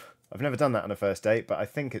yourself. I've never done that on a first date, but I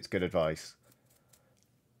think it's good advice.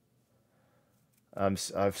 I'm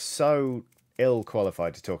so ill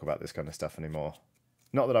qualified to talk about this kind of stuff anymore.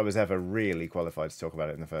 Not that I was ever really qualified to talk about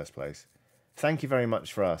it in the first place. Thank you very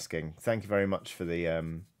much for asking. Thank you very much for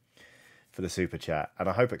the super chat, and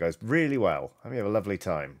I hope it goes really well. I hope you have a lovely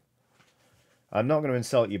time. I'm not going to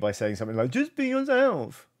insult you by saying something like "just be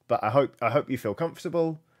yourself," but I hope you feel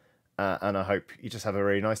comfortable, and I hope you just have a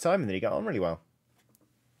really nice time and then you get on really well.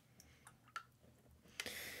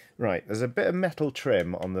 Right, there's a bit of metal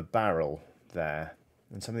trim on the barrel there,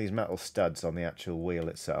 and some of these metal studs on the actual wheel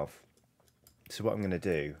itself. So what I'm going to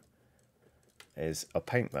do is I'll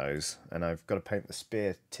paint those, and I've got to paint the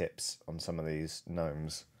spear tips on some of these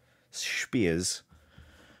gnomes. Spears.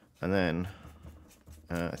 And then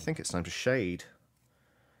I think it's time to shade.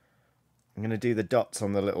 I'm going to do the dots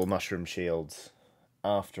on the little mushroom shields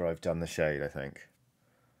after I've done the shade, I think.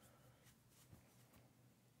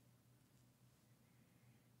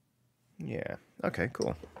 Yeah, okay,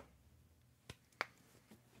 cool.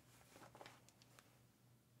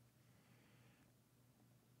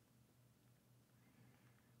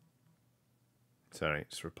 Sorry,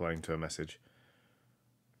 just replying to a message.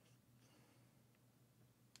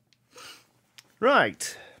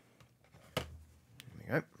 Right. There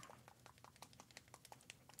we go.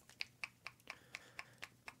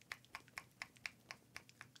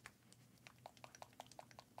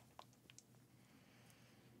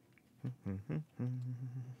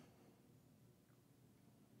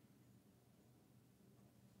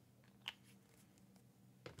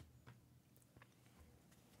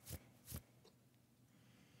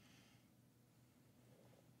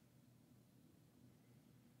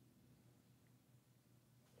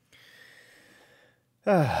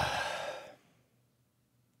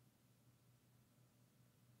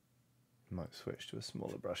 Might switch to a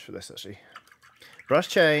smaller brush for this, actually. Brush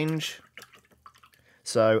change.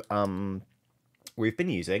 So, we've been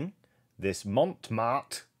using this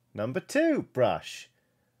Montmartre #2 brush,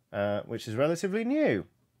 which is relatively new,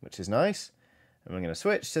 which is nice. And we're going to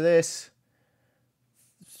switch to this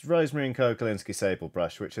Rosemary and Kokolinski Sable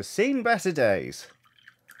brush, which has seen better days.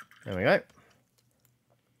 There we go.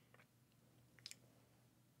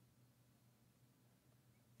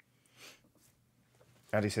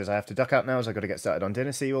 Addy says, I have to duck out now as I've got to get started on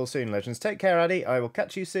dinner. See you all soon, legends. Take care, Addy. I will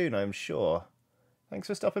catch you soon, I'm sure. Thanks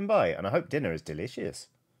for stopping by, and I hope dinner is delicious.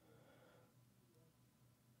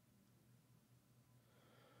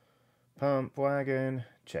 Pump wagon,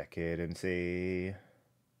 check it and see.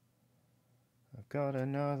 I've got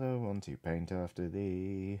another one to paint after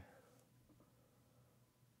thee.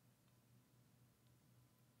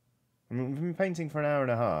 We've been painting for an hour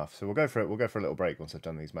and a half, so we'll go for it. We'll go for a little break once I've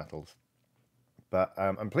done these metals. But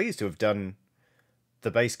I'm pleased to have done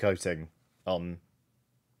the base coating on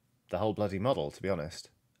the whole bloody model, to be honest.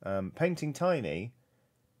 Painting tiny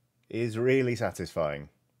is really satisfying.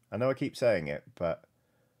 I know I keep saying it, but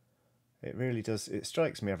it really does. It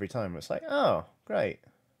strikes me every time. It's like, oh, great.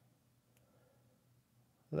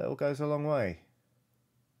 Little goes a long way.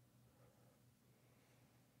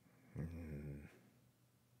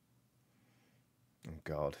 Oh,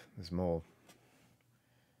 God, there's more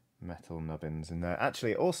metal nubbins in there.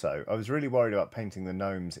 Actually, also, I was really worried about painting the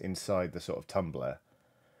gnomes inside the sort of tumbler.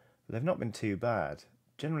 But they've not been too bad.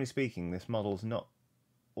 Generally speaking, this model's not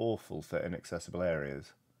awful for inaccessible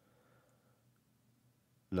areas.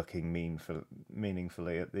 Looking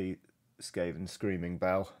meaningfully at the Skaven screaming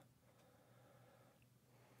bell.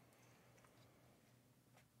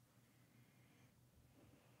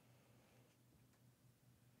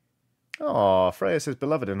 Oh, Freya says,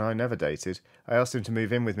 beloved and I never dated. I asked him to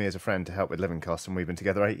move in with me as a friend to help with living costs, and we've been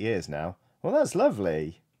together 8 years now. Well, that's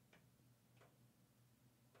lovely.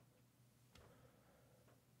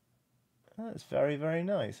 That's very, very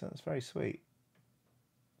nice. That's very sweet.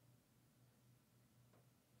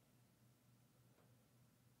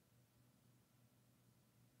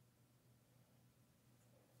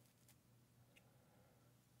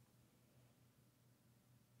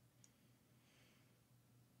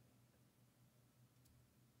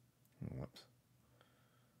 Whoops.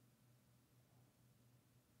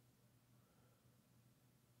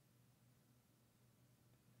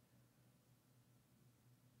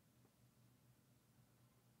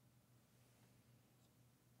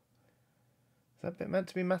 Is that bit meant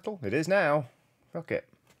to be metal? It is now. Fuck it.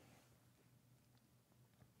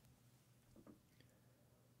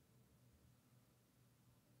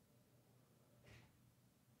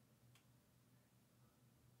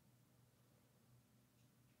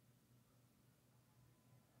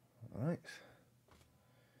 Alright.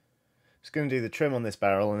 Just going to do the trim on this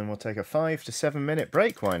barrel and then we'll take a 5 to 7 minute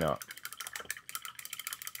break, why not?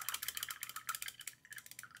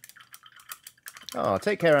 Oh,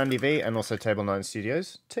 take care, Andy V, and also Table 9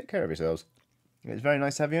 Studios. Take care of yourselves. It's very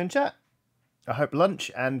nice to have you in chat. I hope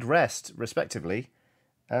lunch and rest, respectively,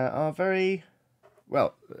 are very,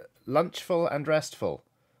 well, lunchful and restful.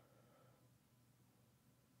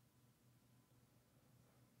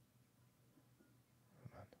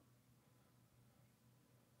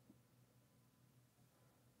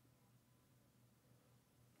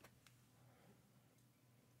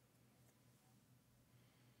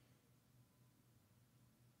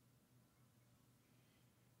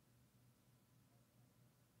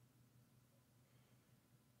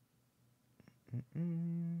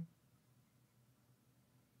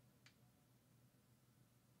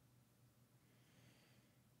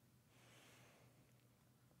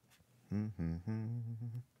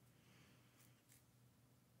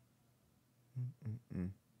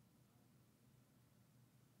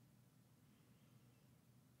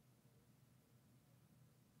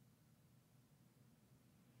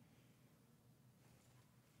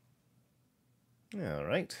 All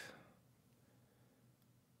right.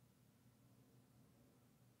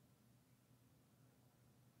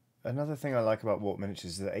 Another thing I like about warp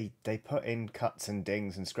miniatures is that they put in cuts and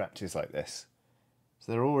dings and scratches like this.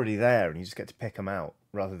 So they're already there and you just get to pick them out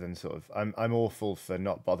rather than sort of... I'm awful for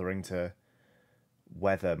not bothering to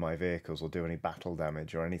weather my vehicles or do any battle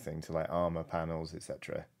damage or anything to like armor panels,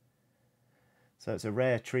 etc. So it's a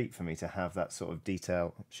rare treat for me to have that sort of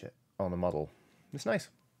detail on a model. It's nice.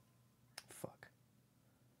 Fuck.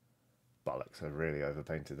 Bollocks, I've really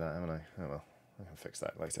overpainted that, haven't I? Oh well, I can fix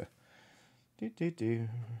that later. Do.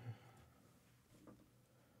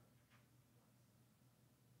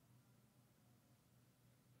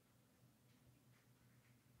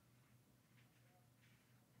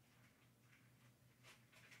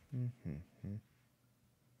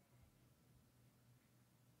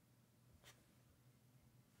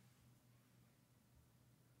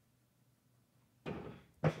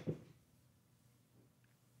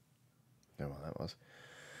 Know what that was.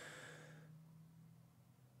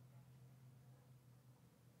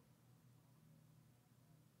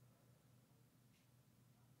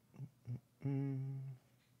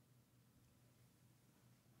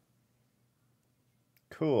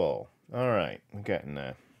 Cool. Alright, we're getting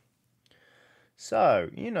there. So,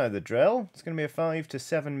 you know the drill. It's going to be a 5 to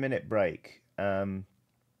 7 minute break. I'm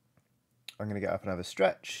going to get up and have a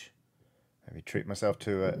stretch. Maybe treat myself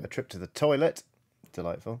to a trip to the toilet.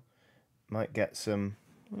 Delightful. Might get some...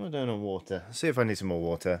 I don't know, water. See if I need some more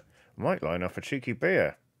water. Might line up a cheeky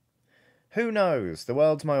beer. Who knows? The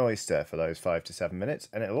world's my oyster for those 5 to 7 minutes,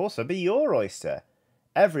 and it'll also be your oyster.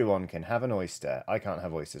 Everyone can have an oyster. I can't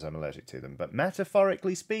have oysters, I'm allergic to them. But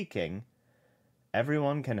metaphorically speaking,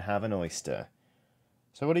 everyone can have an oyster.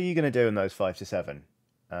 So what are you going to do in those 5 to 7?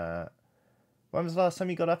 When was the last time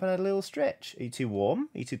you got up and had a little stretch? Are you too warm?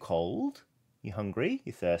 Are you too cold? Are you hungry? Are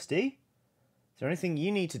you thirsty? Is there anything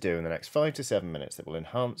you need to do in the next 5 to 7 minutes that will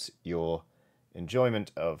enhance your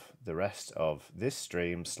enjoyment of the rest of this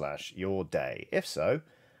stream / your day? If so,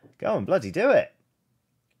 go and bloody do it.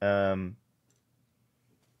 And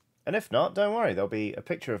if not, don't worry. There'll be a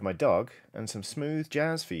picture of my dog and some smooth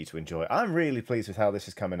jazz for you to enjoy. I'm really pleased with how this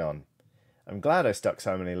is coming on. I'm glad I stuck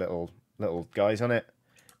so many little guys on it.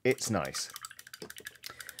 It's nice.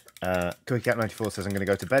 CookieCat94 says I'm going to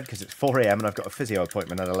go to bed because it's 4 AM and I've got a physio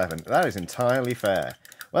appointment at 11. That is entirely fair.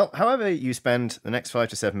 Well, however you spend the next 5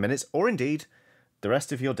 to 7 minutes, or indeed the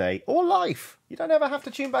rest of your day or life, you don't ever have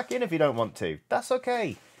to tune back in if you don't want to. That's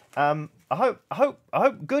okay. I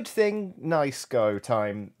hope good thing, nice go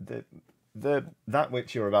time, that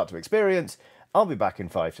which you're about to experience. I'll be back in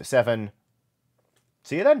 5 to 7.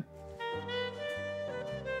 See you then.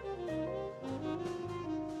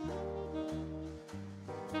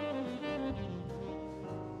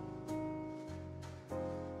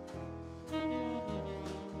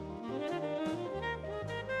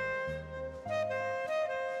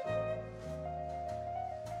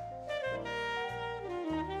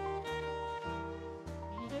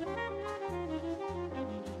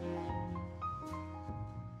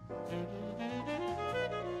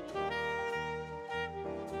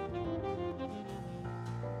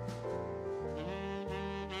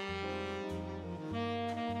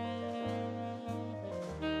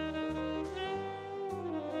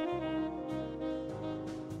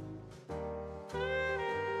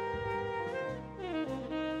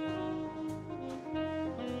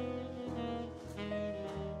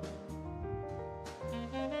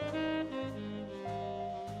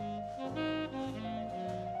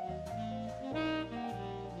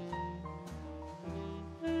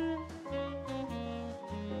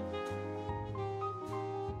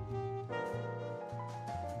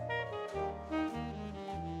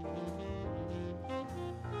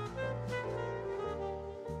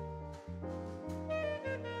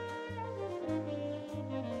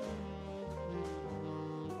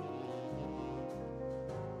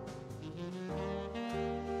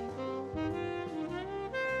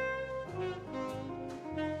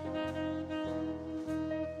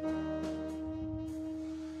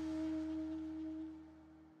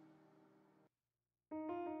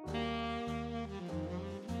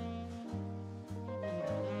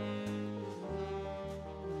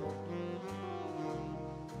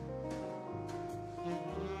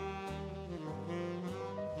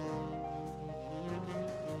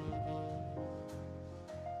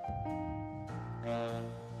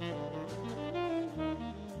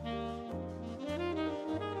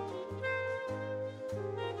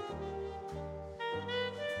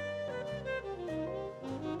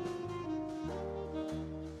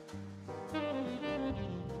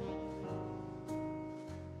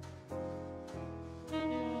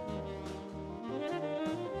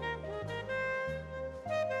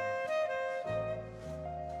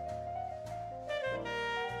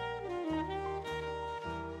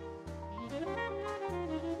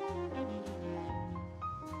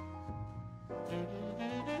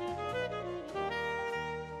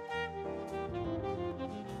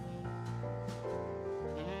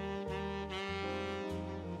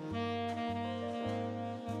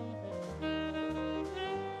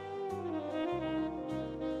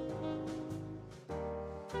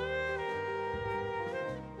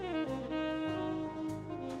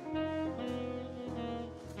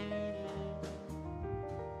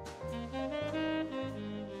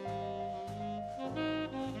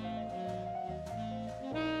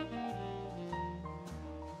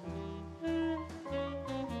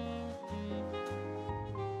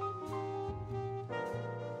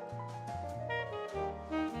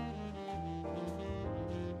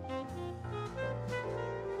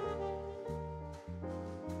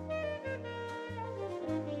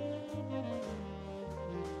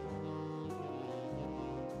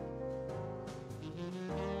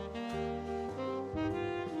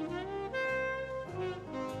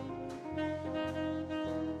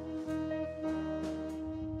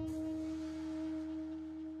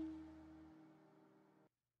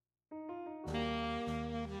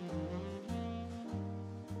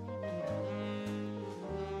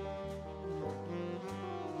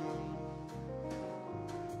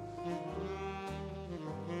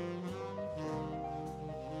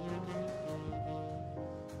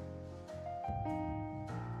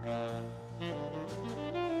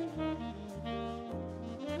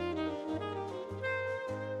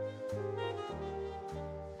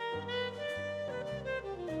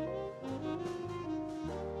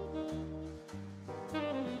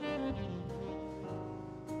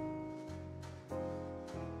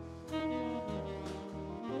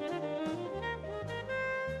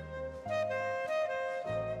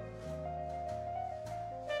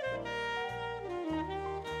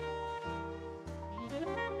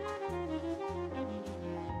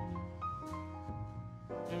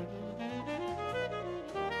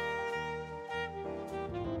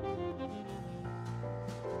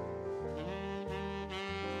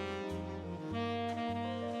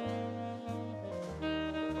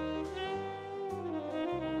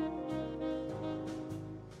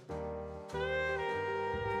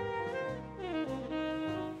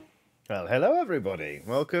 Well, hello everybody.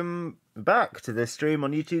 Welcome back to this stream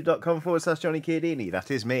on youtube.com/Johnny Chiodini.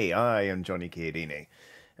 That is me. I am Johnny Chiodini.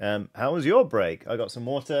 How was your break? I got some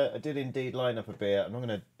water. I did indeed line up a beer. I'm not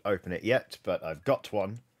going to open it yet, but I've got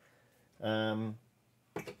one. I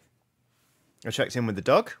checked in with the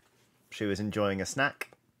dog. She was enjoying a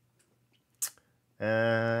snack.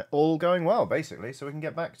 All going well, basically, so we can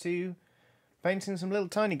get back to painting some little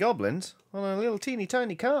tiny goblins on a little teeny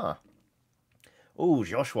tiny car. Oh,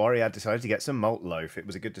 Joshua had decided to get some malt loaf. It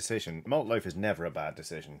was a good decision. Malt loaf is never a bad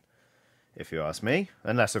decision, if you ask me.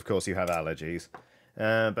 Unless, of course, you have allergies.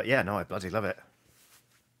 But yeah, no, I bloody love it.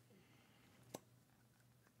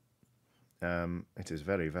 It is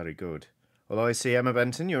very, very good. Although I see, Emma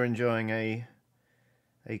Benton, you're enjoying a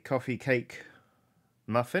coffee cake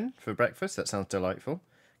muffin for breakfast. That sounds delightful.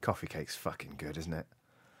 Coffee cake's fucking good, isn't it?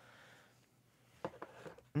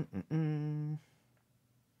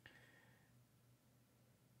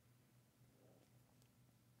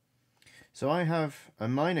 So I have a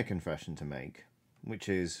minor confession to make, which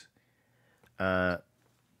is that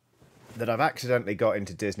I've accidentally got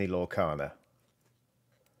into Disney Lorcana.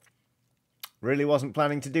 Really wasn't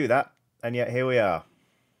planning to do that, and yet here we are.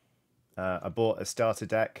 I bought a starter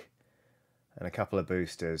deck and a couple of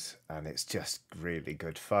boosters, and it's just really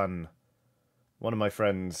good fun. One of my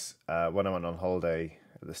friends, when I went on holiday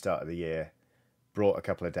at the start of the year, brought a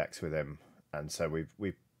couple of decks with him, and so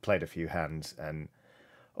we've played a few hands, and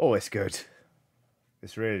oh, it's good.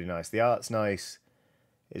 It's really nice. The art's nice.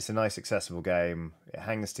 It's a nice, accessible game. It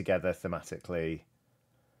hangs together thematically.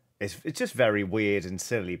 It's just very weird and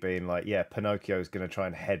silly, being like, yeah, Pinocchio's going to try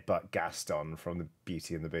and headbutt Gaston from the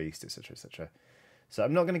Beauty and the Beast, etc., etc. So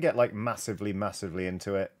I'm not going to get like massively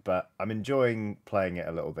into it, but I'm enjoying playing it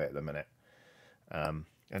a little bit at the minute. And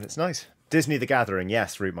it's nice. Disney the Gathering,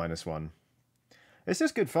 yes, Route -1. It's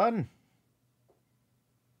just good fun.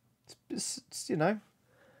 It's you know,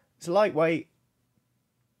 it's lightweight,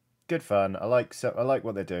 good fun. I like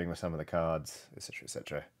what they're doing with some of the cards, etc.,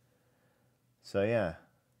 etc. So yeah.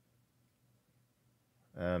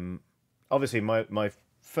 Obviously, my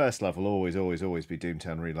first love will always be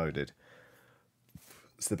Doomtown Reloaded.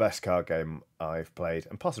 It's the best card game I've played,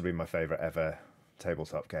 and possibly my favourite ever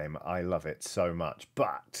tabletop game. I love it so much,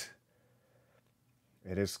 but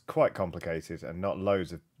it is quite complicated, and not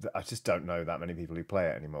loads of... I just don't know that many people who play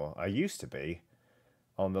it anymore. I used to be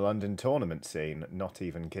on the London tournament scene, not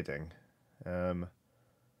even kidding.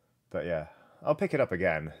 But yeah, I'll pick it up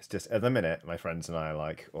again. It's just, at the minute, my friends and I are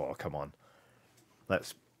like, oh, come on.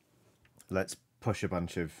 Let's push a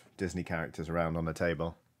bunch of Disney characters around on the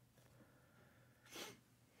table.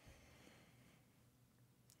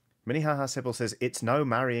 Minnehaha Sybil says, it's no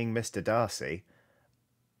Marrying Mr. Darcy.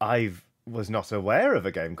 I was not aware of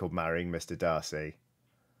a game called Marrying Mr. Darcy.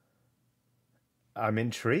 I'm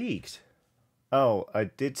intrigued. Oh, I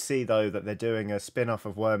did see, though, that they're doing a spin-off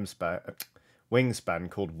of Wingspan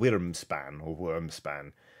called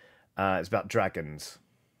Wormspan. It's about dragons,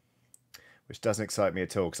 which doesn't excite me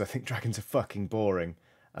at all, because I think dragons are fucking boring.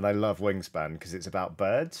 And I love Wingspan, because it's about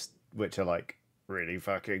birds, which are, like, really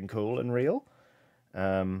fucking cool and real.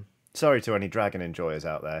 Sorry to any dragon enjoyers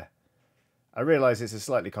out there. I realise it's a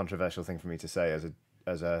slightly controversial thing for me to say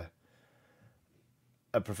as a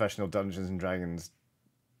professional Dungeons and Dragons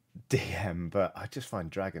DM, but I just find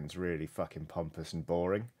dragons really fucking pompous and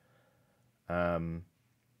boring. But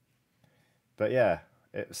yeah,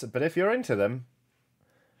 but if you're into them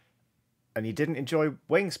and you didn't enjoy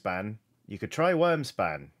Wingspan, you could try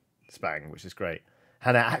Wormspan, which is great.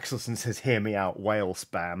 Hannah Axelson says, hear me out, whale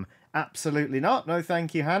spam. Absolutely not. No,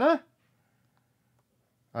 thank you, Hannah.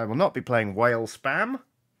 I will not be playing whale spam.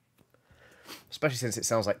 Especially since it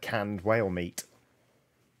sounds like canned whale meat.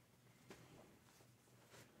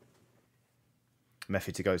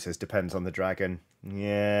 Meffy to go says, depends on the dragon.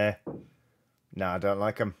 Yeah. No, I don't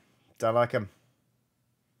like them. Don't like them.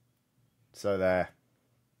 So there.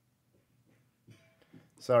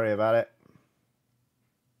 Sorry about it.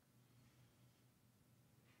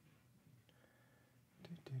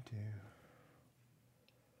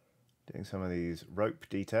 Doing some of these rope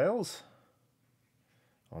details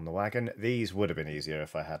on the wagon. These would have been easier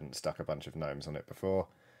if I hadn't stuck a bunch of gnomes on it before.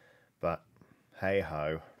 But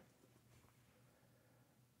hey-ho.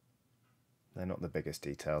 They're not the biggest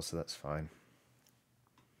details, so that's fine.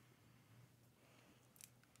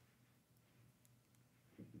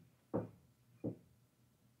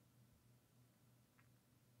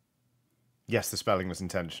 Yes, the spelling was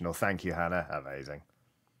intentional. Thank you, Hannah. Amazing.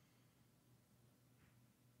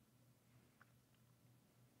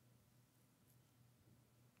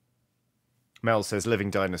 Mel says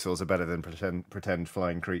living dinosaurs are better than pretend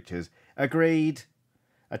flying creatures. Agreed.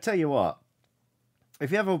 I tell you what,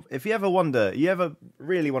 if you ever wonder, you ever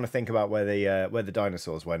really want to think about where the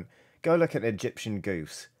dinosaurs went, go look at an Egyptian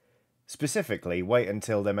goose. Specifically, wait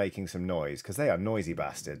until they're making some noise, because they are noisy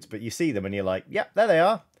bastards. But you see them and you're like, yep, there they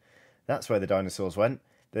are. That's where the dinosaurs went.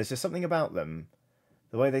 There's just something about them.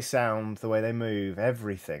 The way they sound, the way they move,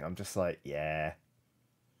 everything. I'm just like, yeah.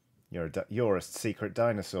 You're a secret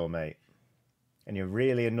dinosaur, mate. And you're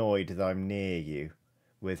really annoyed that I'm near you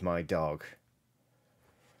with my dog.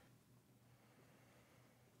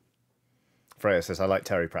 Freya says, I like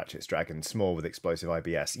Terry Pratchett's dragons, small with explosive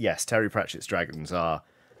IBS. Yes, Terry Pratchett's dragons are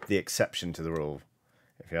the exception to the rule,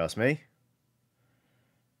 if you ask me.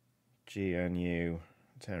 GNU,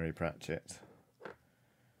 Terry Pratchett,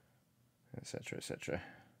 etc., etc.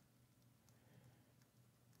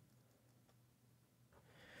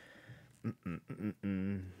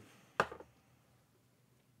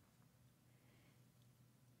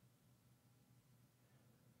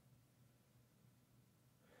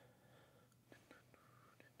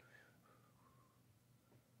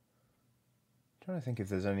 Trying to think if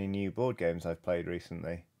there's any new board games I've played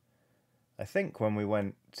recently. I think when we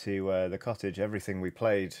went to the cottage, everything we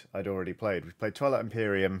played, I'd already played. We played Twilight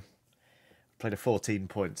Imperium, played a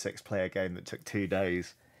 14.6 player game that took 2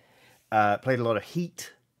 days. Played a lot of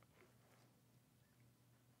Heat.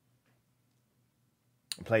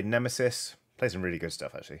 Played Nemesis. Played some really good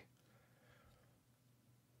stuff, actually.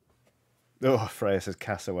 Oh, Freya says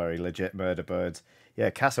cassowary, legit murder birds. Yeah,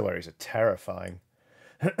 cassowaries are terrifying.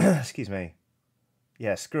 Excuse me.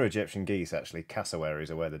 Yeah, screw Egyptian geese, actually. Cassowaries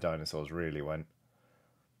are where the dinosaurs really went.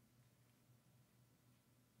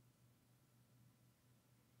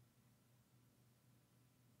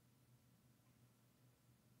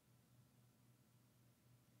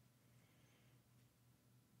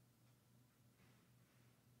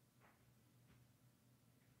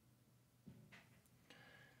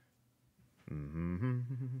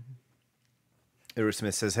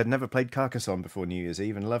 Smith says, had never played Carcassonne before New Year's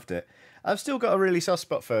Eve and loved it. I've still got a really soft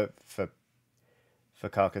spot for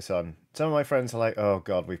Carcassonne. Some of my friends are like, oh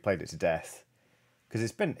god, we've played it to death. Because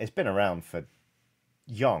it's been around for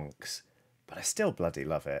yonks, but I still bloody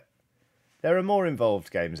love it. There are more involved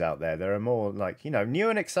games out there. There are more, like, new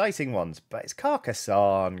and exciting ones, but it's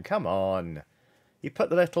Carcassonne, come on. You put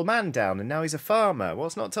the little man down and now he's a farmer.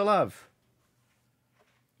 What's not to love?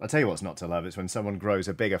 I'll tell you what's not to love. It's when someone grows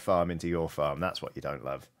a bigger farm into your farm. That's what you don't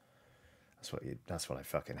love. That's what I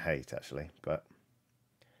fucking hate, actually. But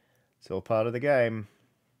it's all part of the game.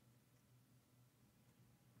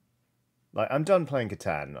 Like, I'm done playing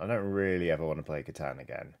Catan. I don't really ever want to play Catan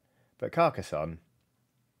again. But Carcassonne,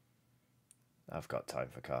 I've got time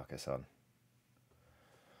for Carcassonne.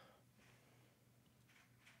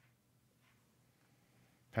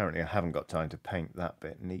 Apparently I haven't got time to paint that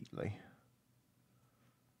bit neatly.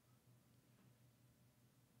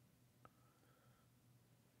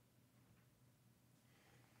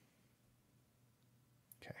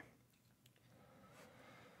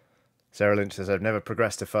 Sarah Lynch says, I've never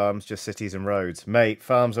progressed to farms, just cities and roads. Mate,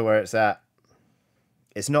 farms are where it's at.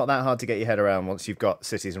 It's not that hard to get your head around once you've got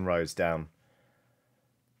cities and roads down.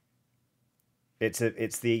 It's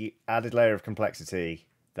the added layer of complexity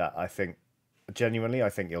that I think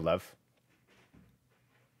you'll love.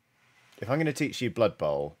 If I'm going to teach you Blood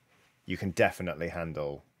Bowl, you can definitely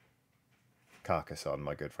handle Carcassonne,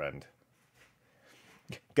 my good friend.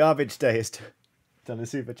 Garbage Day has done a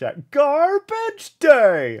super chat. Garbage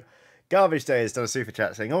Day! Garbage Day has done a super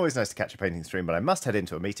chat saying, always nice to catch a painting stream, but I must head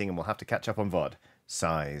into a meeting and we'll have to catch up on VOD.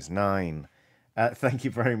 Size 9. Thank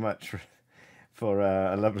you very much for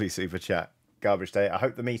a lovely super chat, Garbage Day. I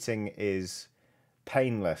hope the meeting is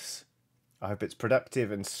painless. I hope it's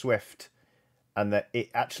productive and swift, and that it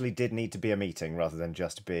actually did need to be a meeting rather than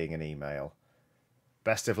just being an email.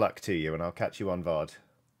 Best of luck to you, and I'll catch you on VOD.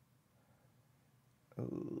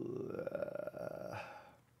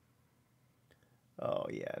 Oh,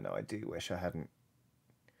 yeah, no, I do wish I hadn't.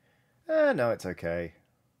 No, it's okay.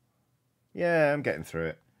 Yeah, I'm getting through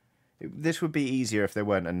it. This would be easier if there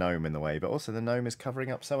weren't a gnome in the way, but also the gnome is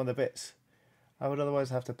covering up some of the bits I would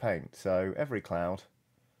otherwise have to paint. So every cloud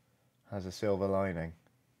has a silver lining.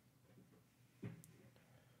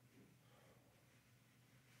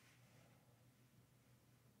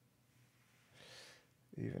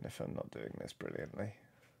 Even if I'm not doing this brilliantly.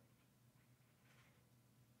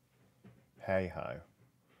 Hey ho.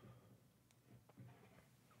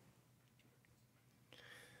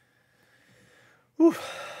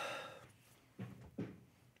 Oof.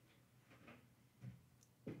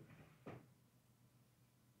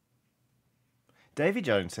 Davy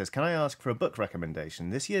Jones says, can I ask for a book recommendation?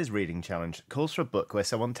 This year's reading challenge calls for a book where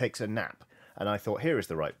someone takes a nap. And I thought, here is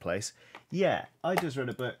the right place. Yeah, I just read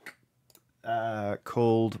a book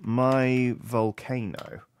called My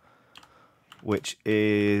Volcano, which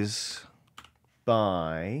is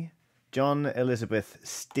by John Elizabeth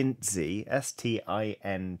Stintzi, Stintzi.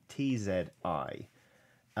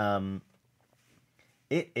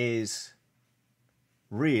 It is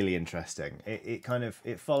really interesting.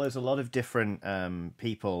 It follows a lot of different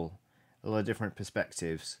people, a lot of different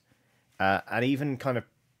perspectives, and even kind of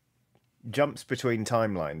jumps between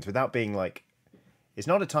timelines without being like, it's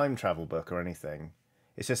not a time travel book or anything.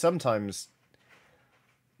 It's just sometimes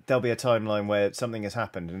there'll be a timeline where something has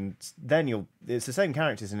happened, and then it's the same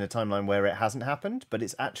characters in a timeline where it hasn't happened, but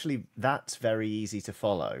that's very easy to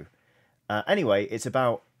follow. Anyway, it's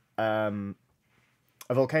about a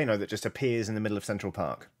volcano that just appears in the middle of Central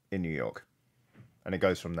Park in New York, and it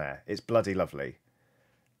goes from there. It's bloody lovely.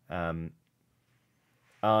 I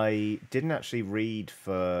didn't actually read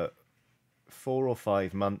for 4 or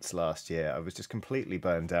 5 months last year. I was just completely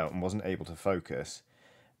burned out and wasn't able to focus.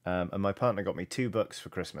 And my partner got me 2 books for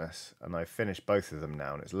Christmas, and I've finished both of them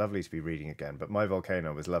now, and it's lovely to be reading again. But My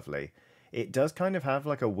Volcano was lovely. It does kind of have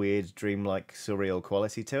like a weird, dreamlike, surreal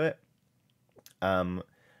quality to it. And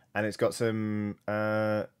it's got some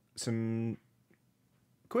queer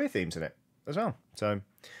themes in it as well. So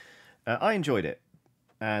I enjoyed it.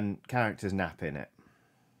 And characters nap in it.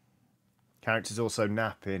 Characters also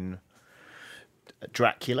nap in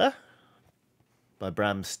Dracula by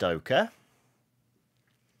Bram Stoker.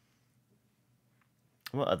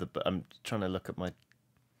 What other... I'm trying to look at my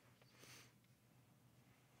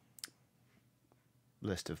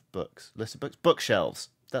list of books. Bookshelves.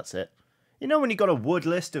 That's it. You know when you got a wood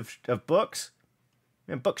list of books?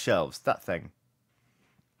 Yeah, bookshelves. That thing.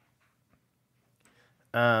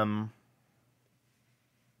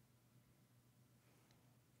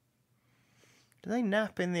 Do they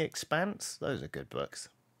nap in The Expanse? Those are good books.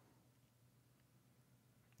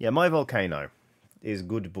 Yeah, My Volcano is a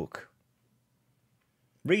good book.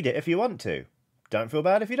 Read it if you want to. Don't feel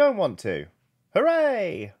bad if you don't want to.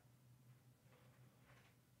 Hooray!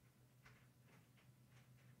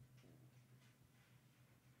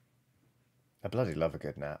 I bloody love a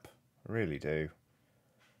good nap. I really do.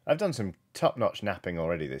 I've done some top-notch napping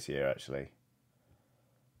already this year, actually.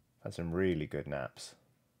 Had some really good naps.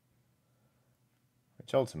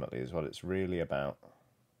 Which ultimately is what it's really about.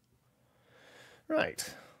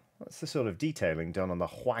 Right. That's the sort of detailing done on the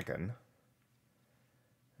wagon.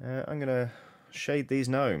 I'm going to shade these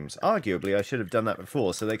gnomes. Arguably, I should have done that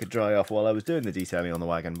before so they could dry off while I was doing the detailing on the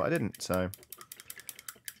wagon, but I didn't, so...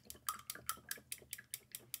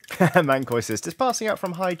 Mancoy says, does passing out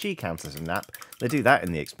from high G count as a nap? They do that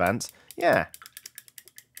in The Expanse. Yeah.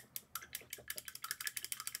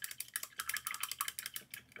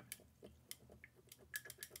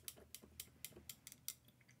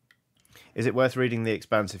 Is it worth reading The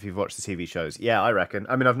Expanse if you've watched the TV shows? Yeah, I reckon.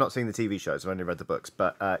 I mean, I've not seen the TV shows. I've only read the books.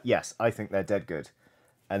 But yes, I think they're dead good.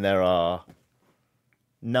 And there are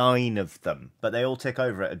 9 of them. But they all tick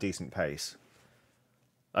over at a decent pace.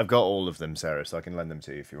 I've got all of them, Sarah, so I can lend them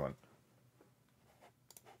to you if you want.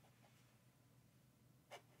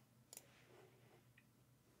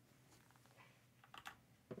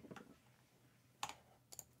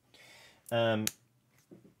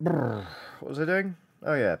 What was I doing?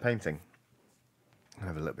 Oh yeah, painting. I'll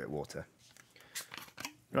have a little bit of water.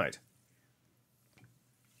 Right.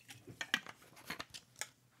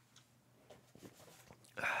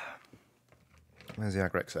 Where's the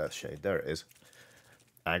Agrax Earthshade? There it is.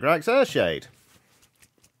 Agrax Earthshade.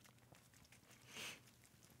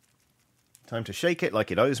 Time to shake it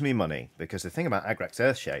like it owes me money. Because the thing about Agrax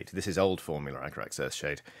Earthshade, this is old formula Agrax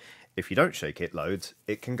Earthshade, if you don't shake it loads,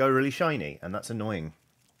 it can go really shiny, and that's annoying.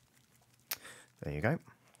 There you go.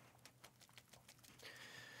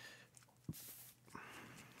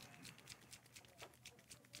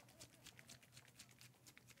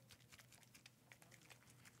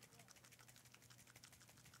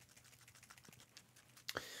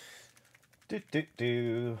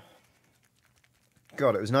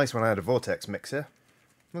 God, it was nice when I had a vortex mixer,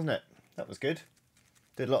 wasn't it? That was good.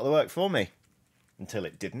 Did a lot of the work for me. Until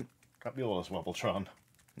it didn't. Up yours, Wobbletron.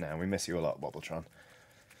 Now, we miss you a lot, Wobbletron.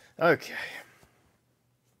 Okay.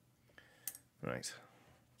 Right.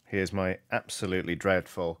 Here's my absolutely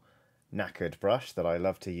dreadful knackered brush that I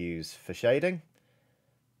love to use for shading.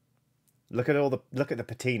 Look at the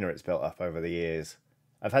patina it's built up over the years.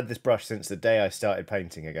 I've had this brush since the day I started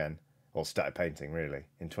painting again. Or started painting, really,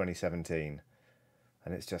 in 2017.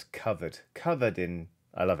 And it's just covered in...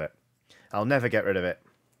 I love it. I'll never get rid of it.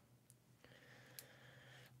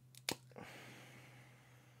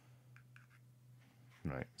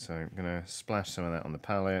 Right, so I'm going to splash some of that on the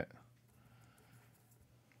palette.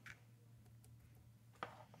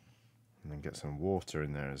 And then get some water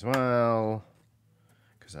in there as well.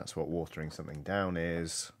 Because that's what watering something down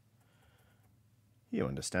is. You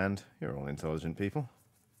understand. You're all intelligent people.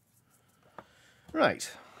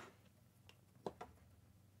 Right.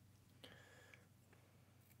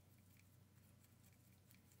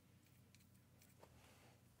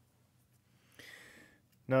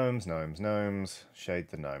 Gnomes, gnomes, gnomes. Shade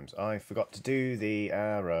the gnomes. I forgot to do the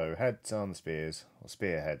arrow heads on the spears. Or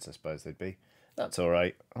spear heads, I suppose they'd be. That's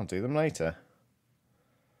alright. I'll do them later.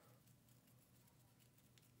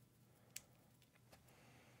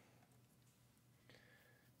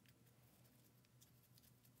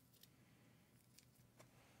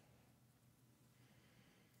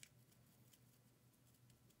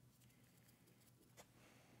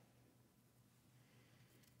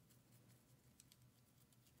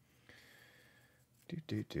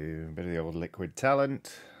 Bit of the old liquid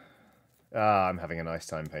talent. Ah, I'm having a nice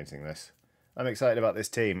time painting this. I'm excited about this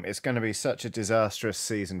team. It's going to be such a disastrous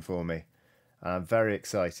season for me. I'm very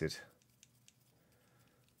excited.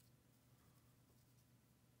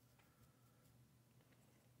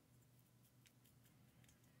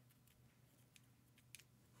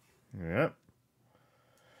 Yeah.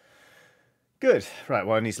 Good. Right,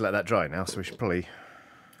 well, I need to let that dry now, so we should probably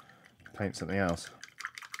paint something else.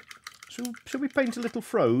 Should we paint a little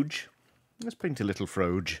froge? Let's paint a little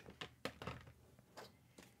froge.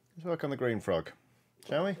 Let's work on the green frog,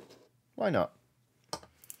 shall we? Why not?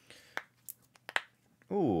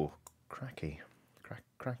 Ooh, cracky.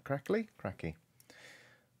 Crackly? Cracky.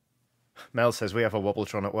 Mel says we have a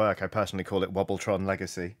Wobbletron at work. I personally call it Wobbletron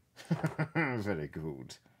Legacy. Very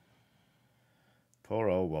good. Poor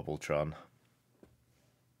old Wobbletron.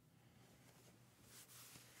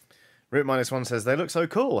 Root -1 says, they look so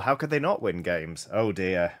cool. How could they not win games? Oh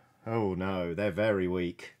dear. Oh no, they're very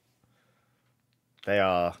weak. They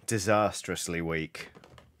are disastrously weak.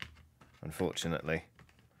 Unfortunately.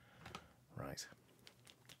 Right.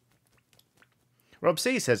 Rob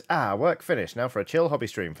C says, work finished. Now for a chill hobby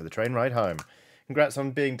stream for the train ride home. Congrats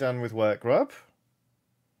on being done with work, Rob.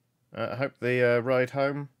 I hope the ride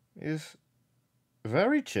home is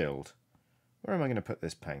very chilled. Where am I going to put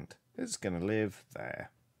this paint? It's going to live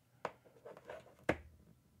there.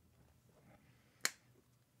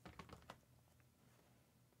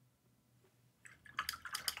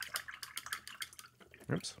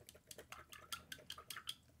 Oops.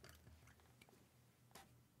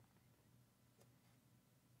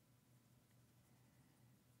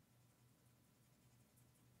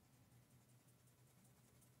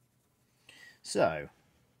 So,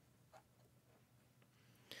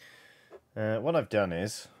 what I've done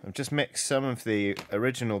is, I've just mixed some of the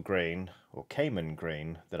original green, or Cayman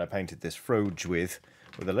green, that I painted this froge with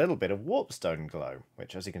a little bit of warpstone glow,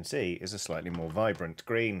 which as you can see is a slightly more vibrant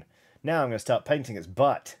green. Now I'm going to start painting its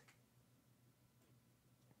butt.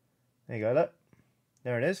 There you go, look.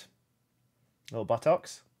 There it is. Little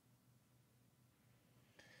buttocks.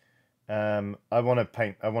 I want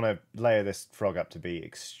to layer this frog up to be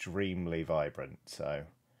extremely vibrant, so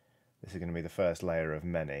this is going to be the first layer of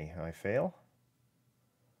many, I feel.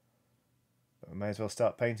 But we may as well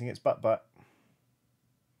start painting its butt.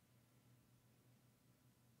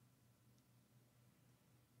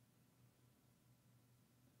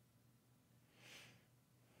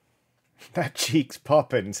 That cheek's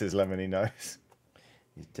poppin', says Lemony Nose.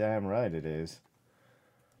 You're damn right it is.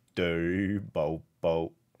 Do bolt.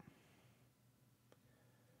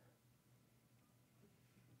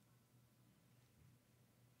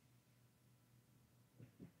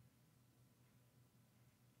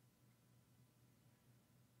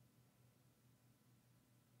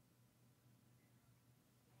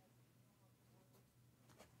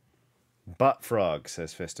 Butt frog,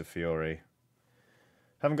 says Fist of Fury.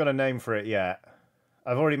 Haven't got a name for it yet.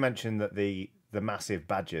 I've already mentioned that the massive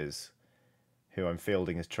badgers who I'm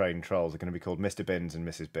fielding as trained trolls are going to be called Mr. Bins and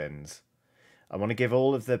Mrs. Bins. I want to give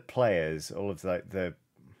all of the players, all of the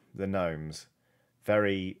gnomes,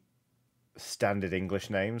 very standard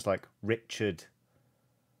English names like Richard.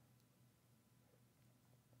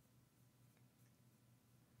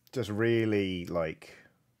 Just really like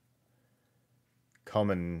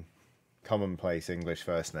commonplace English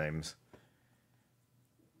first names.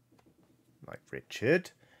 Like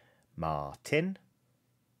Richard, Martin,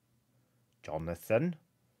 Jonathan.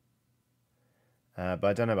 But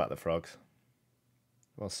I don't know about the frogs.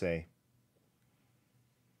 We'll see.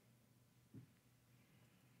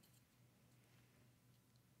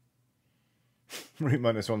 Root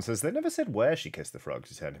 -1 says, they never said where she kissed the frog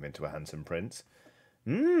to turn him into a handsome prince.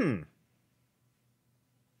 True.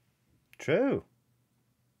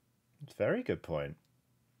 It's a very good point.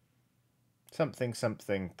 Something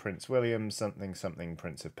Prince William, something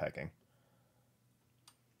Prince of Pegging.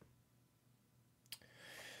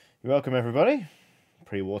 You're welcome, everybody.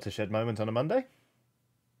 Pre-watershed moment on a Monday.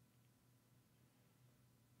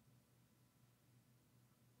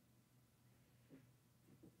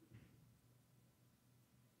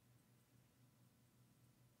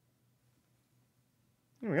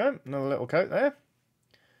 There we go, another little coat there.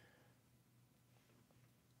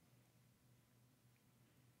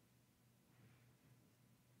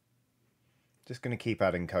 Just going to keep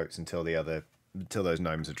adding coats until those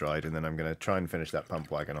gnomes are dried, and then I'm going to try and finish that pump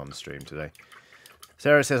wagon on the stream today.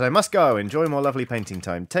 Sarah says, I must go. Enjoy more lovely painting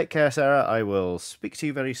time. Take care, Sarah. I will speak to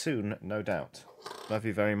you very soon, no doubt. Love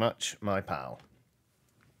you very much, my pal.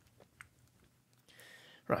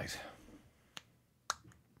 Right.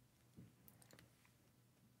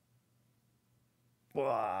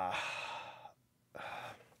 Wah.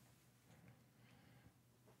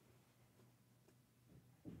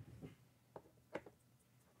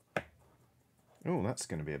 Oh, that's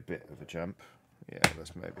going to be a bit of a jump. Yeah,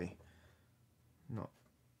 let's maybe not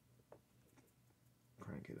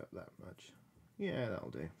crank it up that much. Yeah, that'll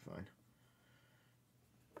do. Fine.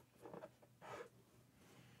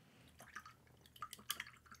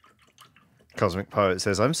 Cosmic Poet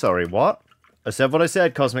says, I'm sorry, what? I said what I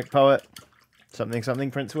said, Cosmic Poet. Something, something,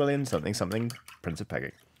 Prince William. Something, something, Prince of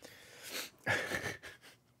Peggy.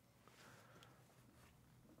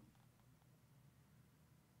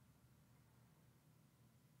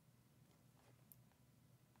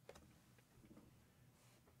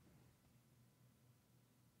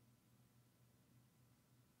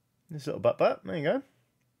 This little butt. There you go.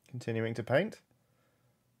 Continuing to paint.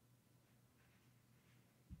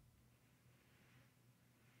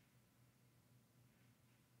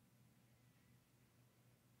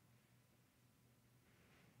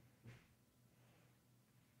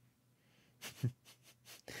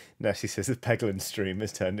 Nessie says the Peglin stream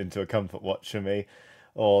has turned into a comfort watch for me.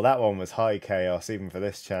 Oh, that one was high chaos even for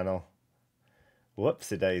this channel.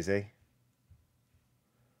 Whoopsie-daisy.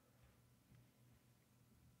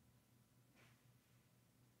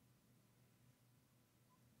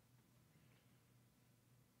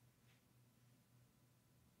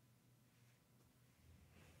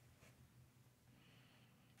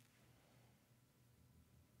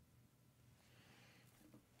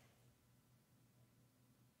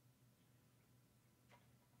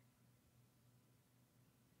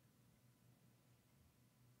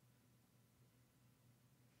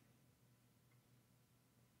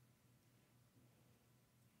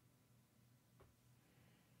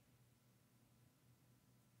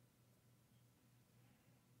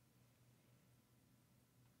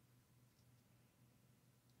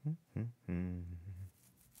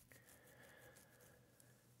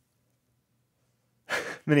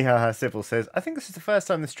 Minihaha Sybil says, I think this is the first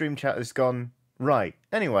time the stream chat has gone right.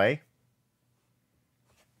 Anyway.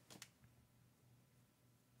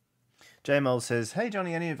 JML says, hey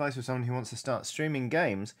Johnny, any advice for someone who wants to start streaming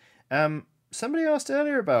games? Somebody asked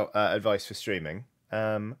earlier about advice for streaming.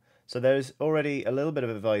 So there's already a little bit of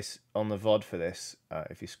advice on the VOD for this,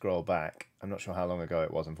 if you scroll back. I'm not sure how long ago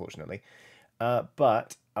it was, unfortunately.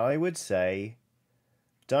 But I would say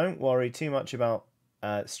don't worry too much about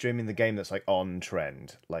streaming the game that's like on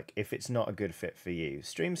trend. Like if it's not a good fit for you,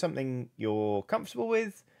 stream something you're comfortable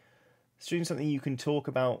with. Stream something you can talk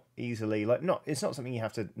about easily. Like it's not something you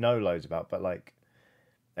have to know loads about, but like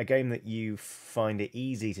a game that you find it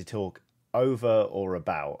easy to talk over or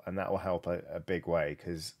about, and that will help a big way.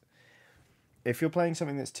 Because if you're playing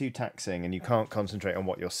something that's too taxing and you can't concentrate on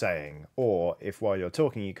what you're saying, or if while you're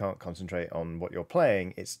talking you can't concentrate on what you're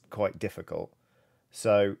playing, it's quite difficult.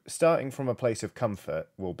 So starting from a place of comfort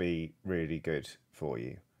will be really good for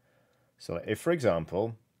you. So if, for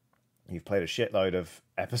example, you've played a shitload of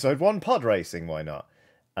Episode 1 pod racing, why not?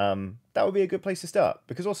 That would be a good place to start,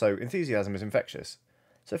 because also enthusiasm is infectious.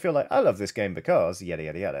 So if you're like, I love this game because yada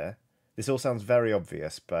yada yada, this all sounds very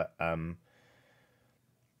obvious, but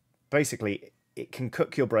basically it can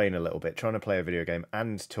cook your brain a little bit trying to play a video game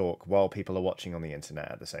and talk while people are watching on the internet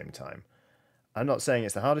at the same time. I'm not saying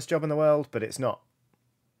it's the hardest job in the world, but it's not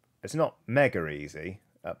mega easy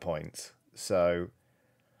at points. So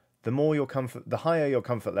the higher your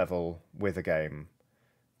comfort level with a game,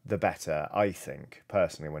 the better, I think,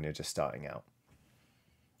 personally, when you're just starting out.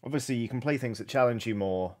 Obviously, you can play things that challenge you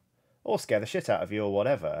more, or scare the shit out of you, or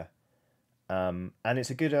whatever. And it's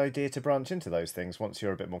a good idea to branch into those things once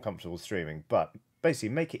you're a bit more comfortable streaming. But basically,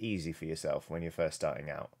 make it easy for yourself when you're first starting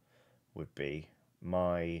out, would be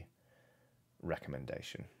my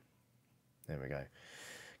recommendation. There we go.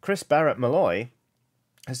 Chris Barrett Malloy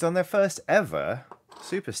has done their first ever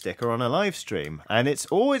super sticker on a live stream, and it's a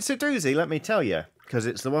doozy, let me tell you, because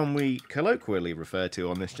it's the one we colloquially refer to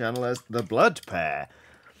on this channel as the blood pear.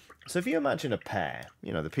 So if you imagine a pear,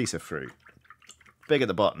 you know, the piece of fruit, big at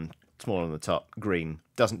the bottom, small on the top, green,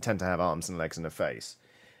 doesn't tend to have arms and legs and a face.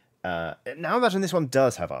 Now imagine this one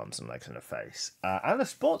does have arms and legs and a face, and a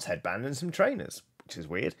sports headband and some trainers, which is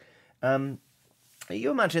weird.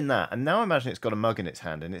 You imagine that, and now imagine it's got a mug in its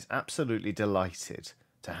hand, and it's absolutely delighted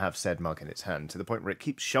to have said mug in its hand, to the point where it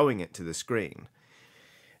keeps showing it to the screen.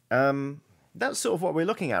 That's sort of what we're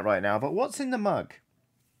looking at right now, but what's in the mug?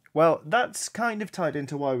 Well, that's kind of tied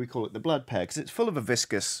into why we call it the blood pear, because it's full of a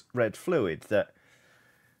viscous red fluid that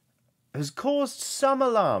has caused some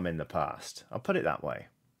alarm in the past. I'll put it that way.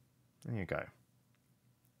 There you go.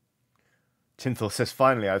 Tinthal says,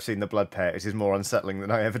 finally, I've seen the blood pear. It is more unsettling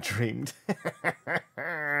than I ever dreamed.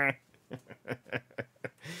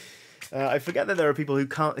 I forget that there are people who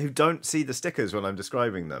don't see the stickers when I'm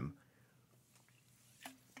describing them.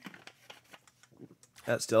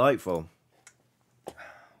 That's delightful.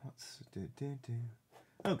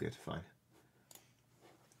 Oh, good, fine.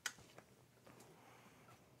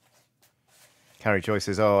 Carrie Joy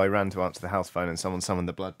says, "Oh, I ran to answer the house phone and someone summoned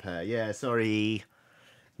the blood pair. Yeah, sorry.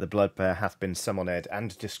 The blood pair hath been summoned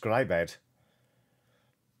and described."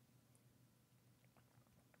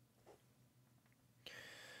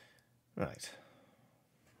 Right.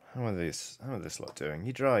 How are this lot doing?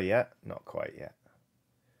 You dry yet? Not quite yet.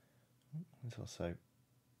 There's also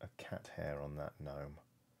a cat hair on that gnome.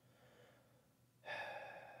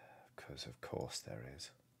 Because of course there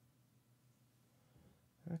is.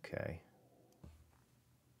 Okay.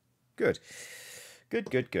 Good.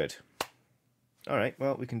 Good. Alright,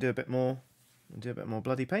 well we can do a bit more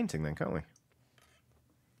bloody painting then, can't we?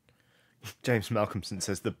 James Malcolmson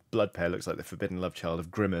says the blood pair looks like the forbidden love child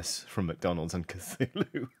of Grimace from McDonald's and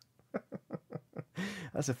Cthulhu.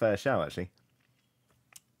 That's a fair shout, actually.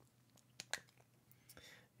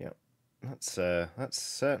 Yeah, that's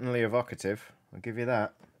certainly evocative. I'll give you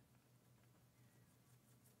that.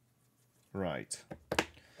 Right.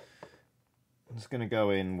 I'm just going to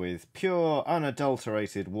go in with pure,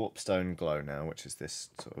 unadulterated warpstone glow now, which is this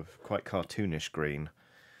sort of quite cartoonish green.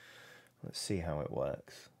 Let's see how it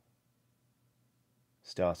works.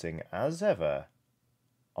 Starting, as ever,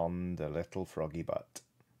 on the little froggy butt.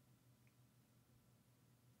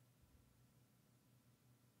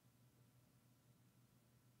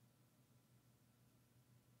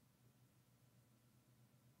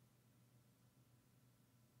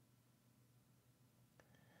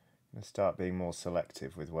 I'm going to start being more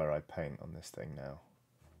selective with where I paint on this thing now.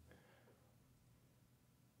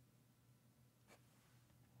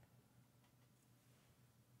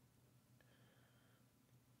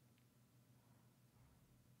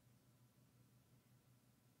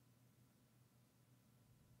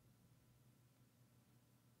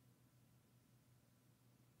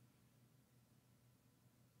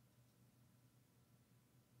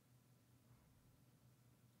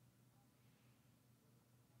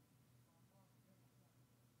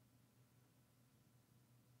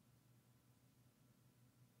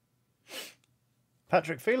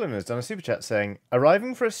 Patrick Phelan has done a super chat saying,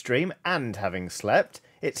 "Arriving for a stream and having slept,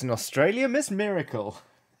 it's an Australia Miss Miracle."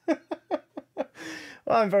 Well,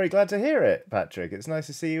 I'm very glad to hear it, Patrick. It's nice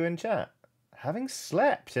to see you in chat. Having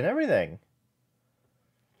slept and everything.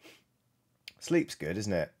 Sleep's good,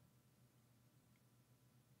 isn't it?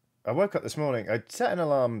 I woke up this morning. I set an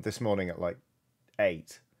alarm this morning at like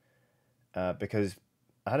 8 because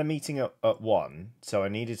I had a meeting at 1, so I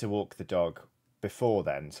needed to walk the dog before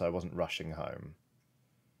then, so I wasn't rushing home.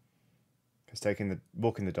 Because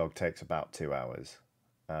walking the dog takes about 2 hours.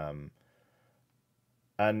 And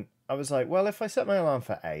I was like, well, if I set my alarm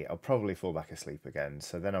for 8, I'll probably fall back asleep again.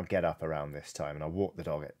 So then I'll get up around this time and I'll walk the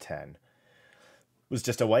dog at 10. Was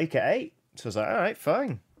just awake at 8. So I was like, all right,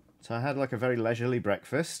 fine. So I had like a very leisurely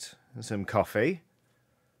breakfast and some coffee.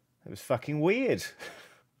 It was fucking weird. The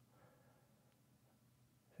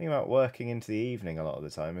thing about working into the evening a lot of the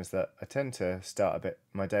time is that I tend to start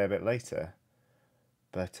my day a bit later.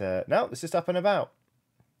 But no, it's just up and about.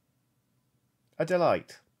 A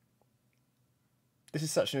delight. This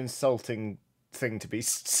is such an insulting thing to be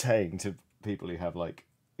saying to people who have, like,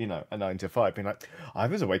 you know, a 9 to 5. Being like, I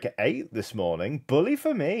was awake at 8 this morning. Bully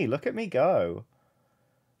for me. Look at me go.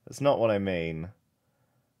 That's not what I mean.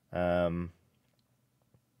 But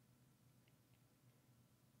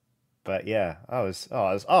yeah, I was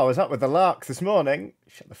up with the lark this morning.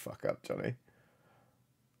 Shut the fuck up, Johnny.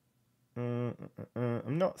 I'm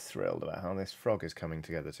not thrilled about how this frog is coming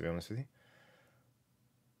together, to be honest with you.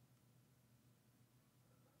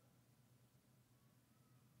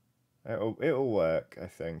 It'll work, I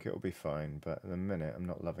think. It'll be fine, but at the minute I'm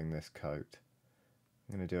not loving this coat.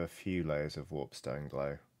 I'm going to do a few layers of warpstone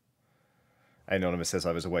glow. Anonymous says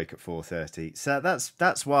I was awake at 4:30. So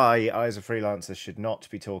that's why I, as a freelancer, should not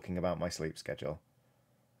be talking about my sleep schedule.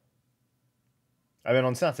 I mean,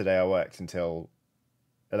 on Saturday I worked until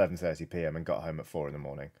 11:30 p.m. and got home at 4 in the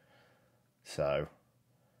morning. So,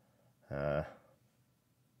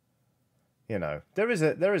 you know, there is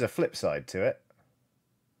a flip side to it.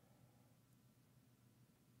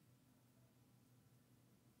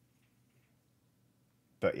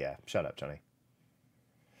 But yeah, shut up, Johnny.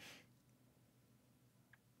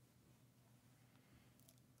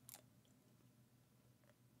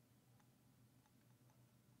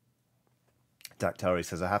 Dactari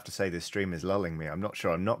says, I have to say this stream is lulling me. I'm not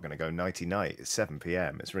sure I'm not going to go nighty-night. It's 7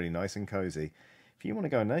 p.m. It's really nice and cozy. If you want to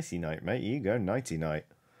go nighty-night, mate, you go nighty-night.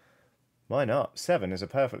 Why not? 7 is a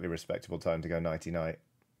perfectly respectable time to go nighty-night,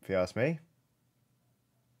 if you ask me.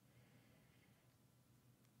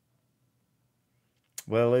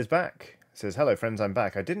 Will is back. Says, hello friends, I'm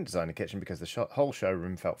back. I didn't design a kitchen because the whole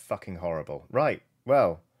showroom felt fucking horrible. Right,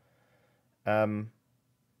 well,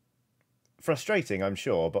 frustrating, I'm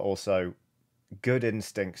sure, but also good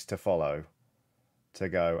instincts to follow. To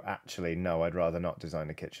go, actually, no, I'd rather not design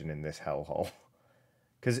a kitchen in this hellhole.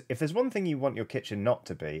 Because if there's one thing you want your kitchen not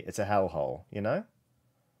to be, it's a hellhole, you know?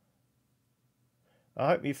 I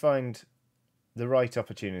hope you find the right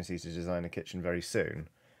opportunity to design a kitchen very soon,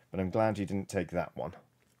 but I'm glad you didn't take that one.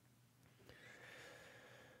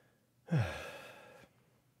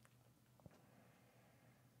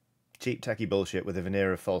 Cheap techie bullshit with a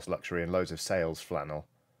veneer of false luxury and loads of sales flannel.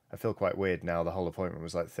 I feel quite weird now. The whole appointment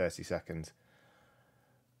was like 30 seconds.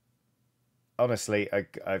 Honestly,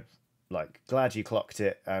 I like glad you clocked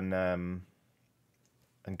it and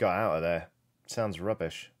got out of there. Sounds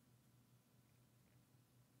rubbish.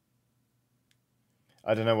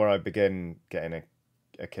 I don't know where I begin getting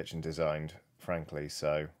a kitchen designed, frankly,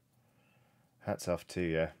 so hats off to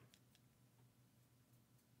you.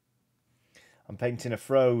 I'm painting a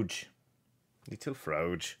froge. Little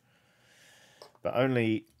froge. But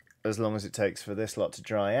only as long as it takes for this lot to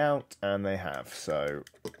dry out, and they have. So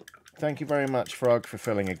thank you very much, Frog, for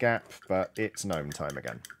filling a gap, but it's gnome time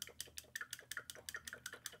again.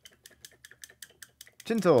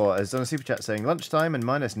 Chintor has done a super chat saying lunchtime and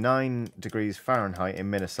minus 9 degrees Fahrenheit in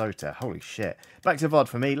Minnesota. Holy shit. Back to VOD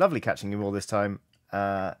for me. Lovely catching you all this time.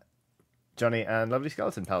 Johnny and lovely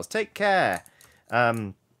skeleton pals. Take care.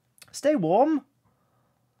 Stay warm.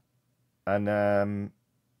 And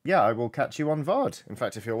yeah, I will catch you on VOD. In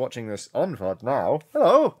fact, if you're watching this on VOD now,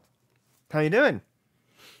 hello. How you doing?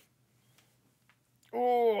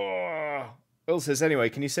 Oh. Will says, anyway,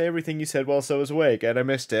 can you say everything you said whilst I was away again? I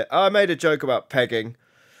missed it. I made a joke about pegging.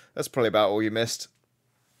 That's probably about all you missed.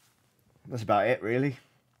 That's about it, really.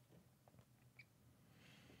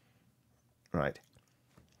 Right.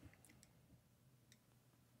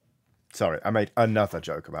 Sorry, I made another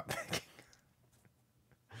joke about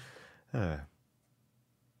pegging.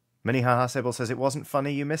 Mini Haha Sybil says, it wasn't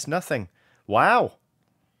funny, you missed nothing. Wow.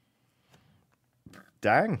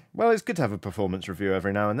 Dang. Well, it's good to have a performance review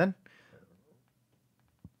every now and then.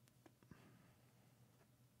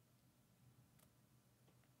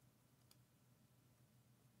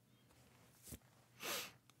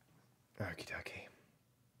 Okie dokie.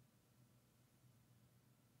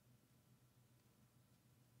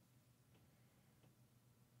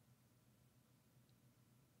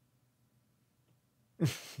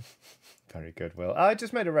 Very good, Will. I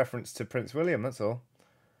just made a reference to Prince William, that's all.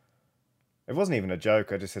 It wasn't even a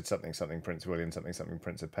joke, I just said something Prince William, something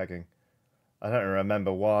Prince of Pegging. I don't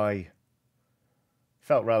remember why.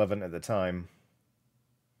 Felt relevant at the time.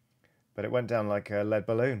 But it went down like a lead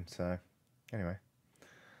balloon, so anyway.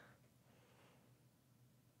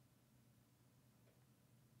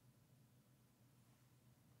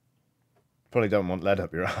 Probably don't want lead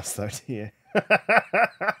up your ass though, do you?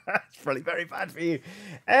 It's probably very bad for you.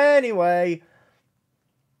 Anyway.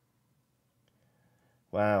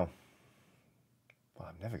 Wow. Well,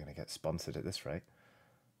 I'm never going to get sponsored at this rate.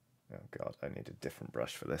 Oh god, I need a different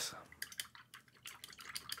brush for this.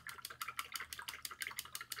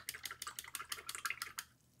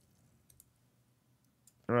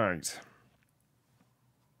 Right.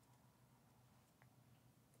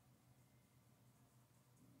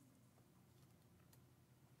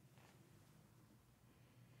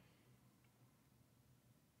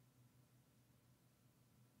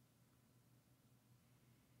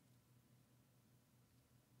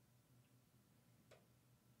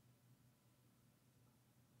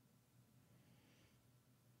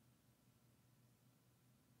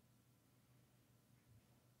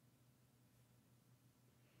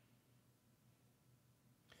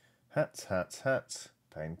 Hats, hats, hats.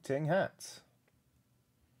 Painting hats.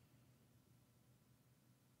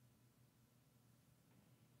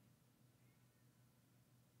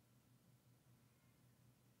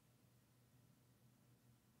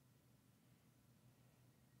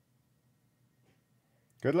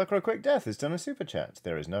 Good Luck or a Quick Death has done a super chat.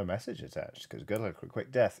 There is no message attached because Good Luck or a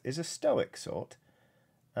Quick Death is a stoic sort,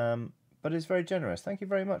 but is very generous. Thank you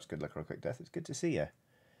very much, Good Luck or a Quick Death. It's good to see you.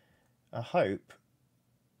 I hope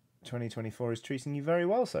 2024 is treating you very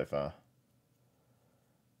well so far.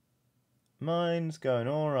 Mine's going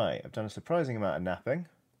all right. I've done a surprising amount of napping.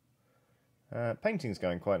 Painting's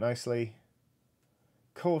going quite nicely.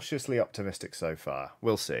 Cautiously optimistic so far.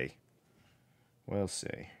 We'll see. We'll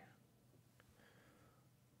see.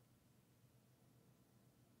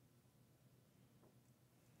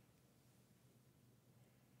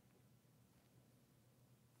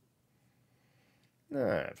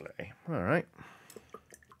 Lovely. All right.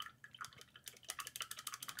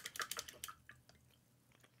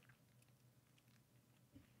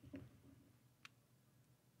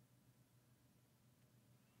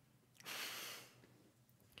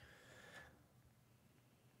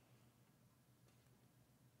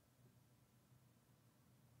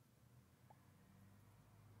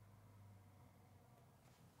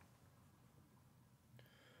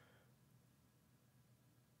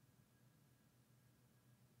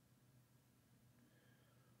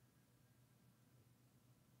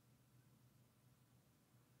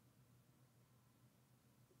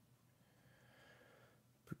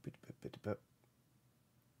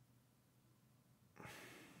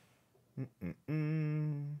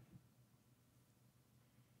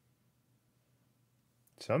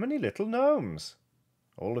 So many little gnomes,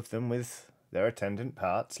 all of them with their attendant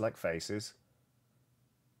parts like faces.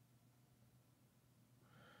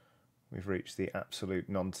 We've reached the absolute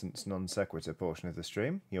nonsense non sequitur portion of the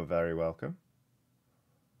stream. You're very welcome.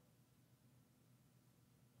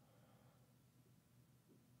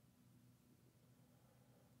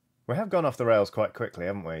 We have gone off the rails quite quickly,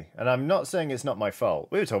 haven't we? And I'm not saying it's not my fault.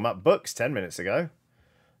 We were talking about books 10 minutes ago.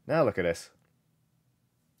 Now look at this.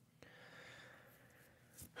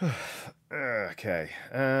 Okay.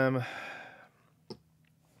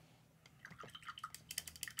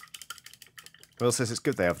 Will says it's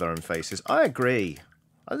good they have their own faces. I agree.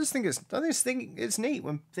 I just think it's neat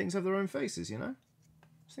when things have their own faces, you know?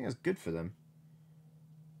 I just think it's good for them.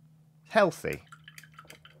 Healthy.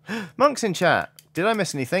 Monks in chat. Did I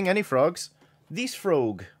miss anything? Any frogs? This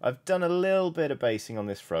frog. I've done a little bit of basing on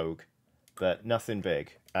this frog, but nothing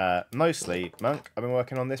big. Mostly, Monk, I've been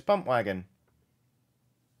working on this pump wagon,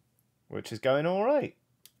 which is going all right,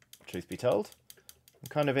 truth be told. I'm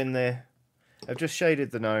kind of in there. I've just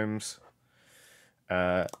shaded the gnomes,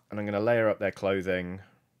 and I'm going to layer up their clothing.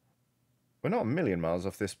 We're not a million miles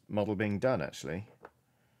off this model being done, actually.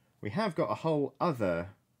 We have got a whole other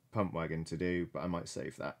pump wagon to do, but I might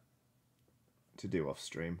save that to do off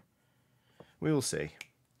stream. We will see.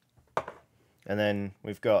 And then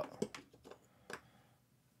we've got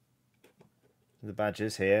the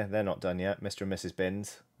badges here. They're not done yet. Mr. and Mrs.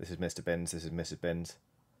 Binns. This is Mr. Binns. This is Mrs. Binns.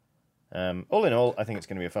 All in all, I think it's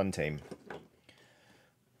going to be a fun team.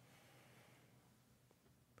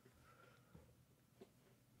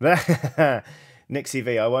 Nixie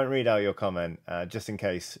V, I won't read out your comment, just in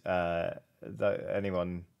case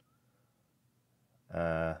anyone...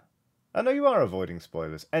 I know you are avoiding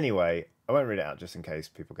spoilers. Anyway, I won't read it out just in case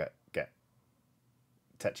people get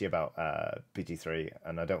touchy about PG-3,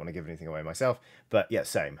 and I don't want to give anything away myself. But yeah,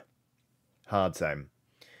 same. Hard same.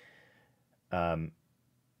 I've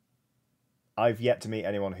yet to meet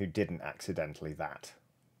anyone who didn't accidentally that.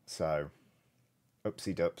 So,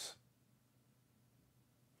 oopsie doops.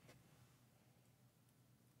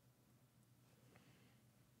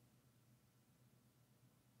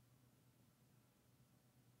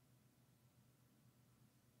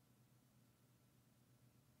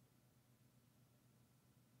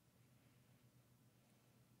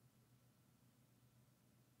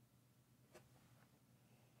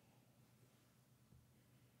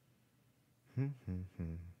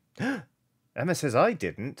 Emma says I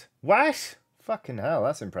didn't. What? Fucking hell,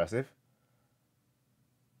 that's impressive.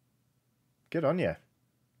 Good on you.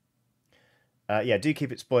 Yeah, do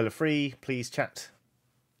keep it spoiler free, please, chat.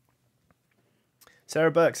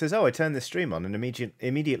 Sarah Burke says, "Oh, I turned this stream on and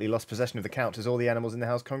immediately lost possession of the couch as all the animals in the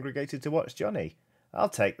house congregated to watch Johnny." I'll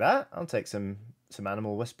take that. I'll take some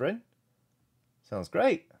animal whispering. Sounds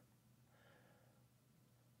great.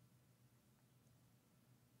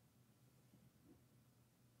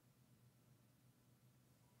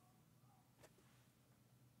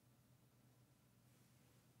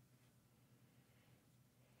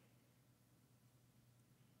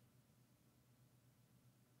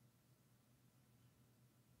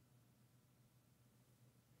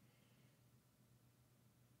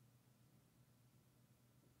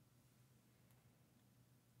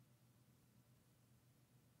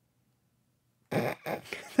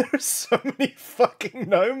 There are so many fucking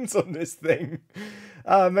gnomes on this thing.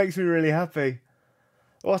 It makes me really happy.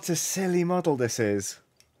 What a silly model this is.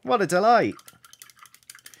 What a delight.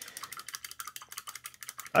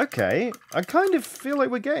 Okay, I kind of feel like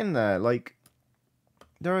we're getting there. Like,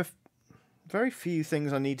 there are very few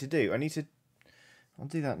things I need to do. I'll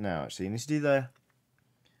do that now, actually. I need to do the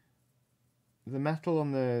metal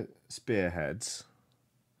on the spearheads.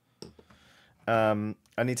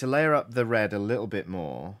 I need to layer up the red a little bit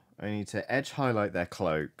more. I need to edge highlight their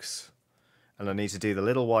cloaks. And I need to do the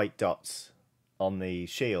little white dots on the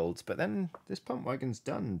shields. But then this pump wagon's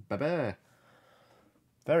done. Ba-ba.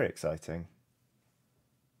 Very exciting.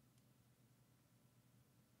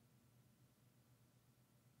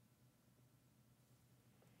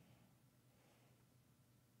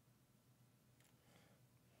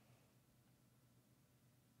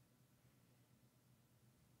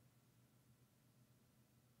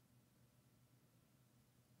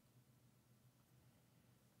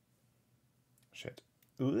 Shit.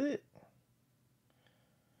 Ooh.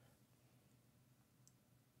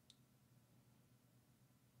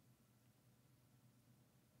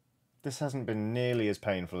 This hasn't been nearly as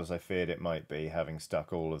painful as I feared it might be, having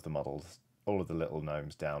stuck all of the models, all of the little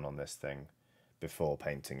gnomes down on this thing before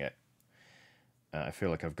painting it. I feel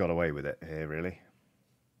like I've got away with it here, really.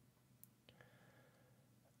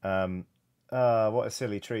 What a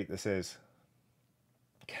silly treat this is.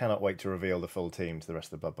 Cannot wait to reveal the full team to the rest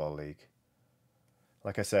of the Blood Bowl League.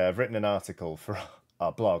 Like I say, I've written an article for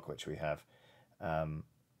our blog, which we have,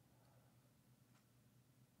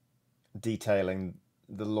 detailing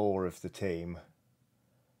the lore of the team,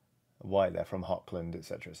 why they're from Hockland,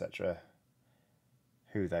 etc., etc.,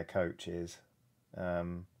 who their coach is.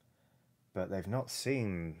 But they've not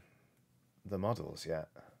seen the models yet,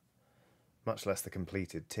 much less the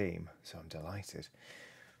completed team, so I'm delighted.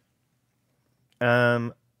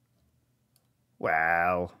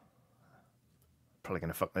 Well, probably going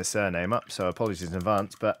to fuck their surname up, so apologies in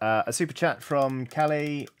advance, but a super chat from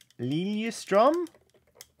Kalle Liljestrom?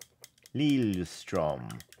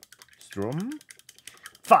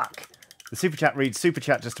 Fuck! The super chat reads, super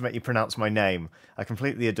chat just to make you pronounce my name. I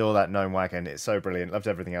completely adore that gnome wagon. It's so brilliant. Loved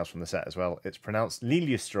everything else from the set as well. It's pronounced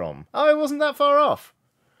Liljestrom. Oh, it wasn't that far off.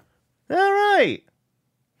 All right.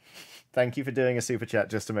 Thank you for doing a super chat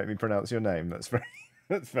just to make me pronounce your name. That's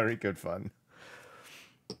very good fun.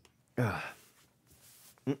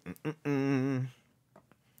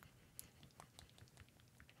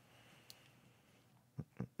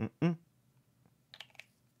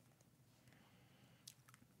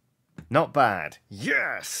 Not bad.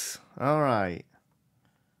 Yes! All right.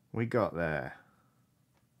 We got there.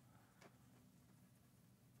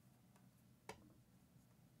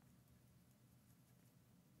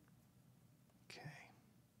 Okay.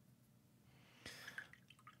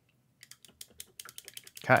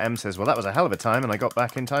 Cat M says, well, that was a hell of a time, and I got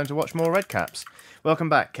back in time to watch more Red Caps. Welcome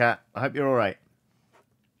back, Cat. I hope you're all right.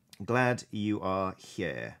 Glad you are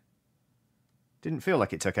here. Didn't feel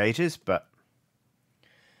like it took ages, but...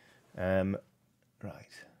 right.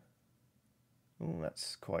 Oh,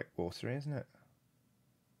 that's quite watery, isn't it?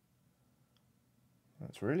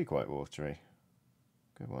 That's really quite watery.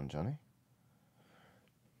 Good one, Johnny.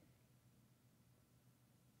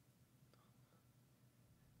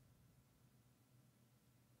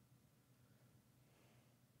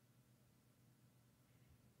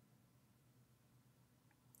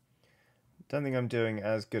 Don't think I'm doing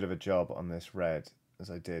as good of a job on this red as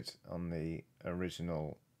I did on the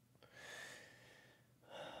original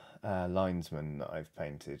linesman that I've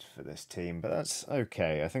painted for this team, but that's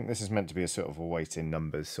okay. I think this is meant to be a sort of a weight in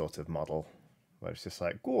numbers sort of model, where it's just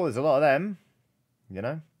like, oh, there's a lot of them, you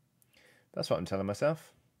know? That's what I'm telling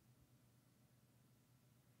myself.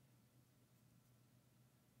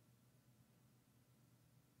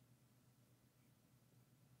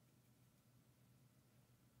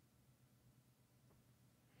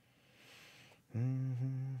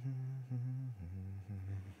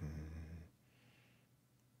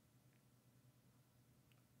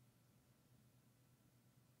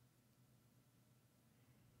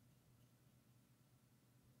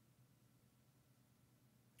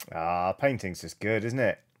 Ah, painting's just good, isn't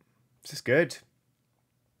it? It's just good.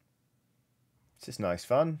 It's just nice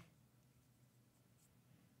fun.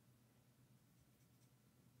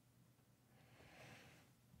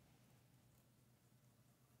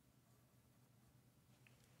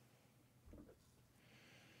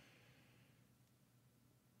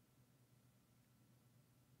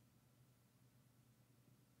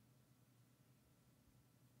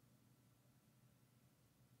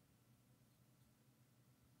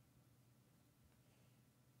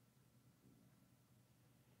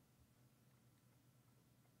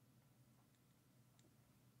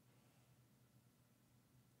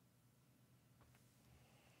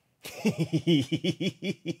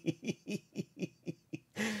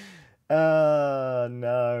 Oh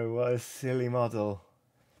no, what a silly model.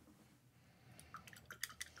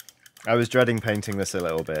 I was dreading painting this a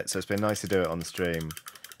little bit, so it's been nice to do it on the stream,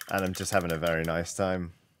 and I'm just having a very nice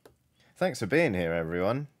time. Thanks for being here,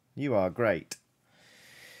 everyone. You are great.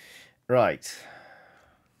 Right.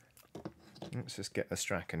 Let's just get the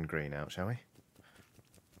Strachan green out, shall we?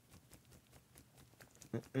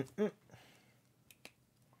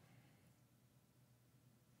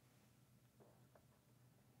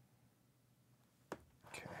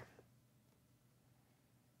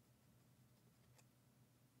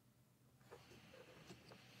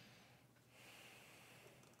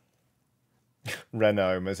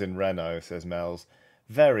 Renome, as in Renault, says Mel's.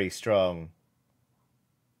 Very strong.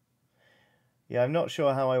 Yeah, I'm not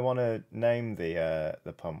sure how I want to name the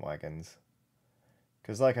pump wagons.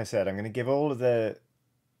 Because like I said, I'm going to give all of the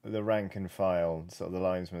rank and file, sort of the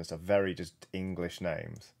linesmen and stuff, very just English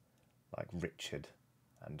names. Like Richard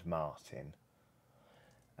and Martin.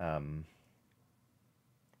 But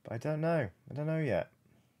I don't know. I don't know yet.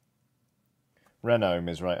 Renome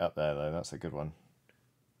is right up there, though. That's a good one.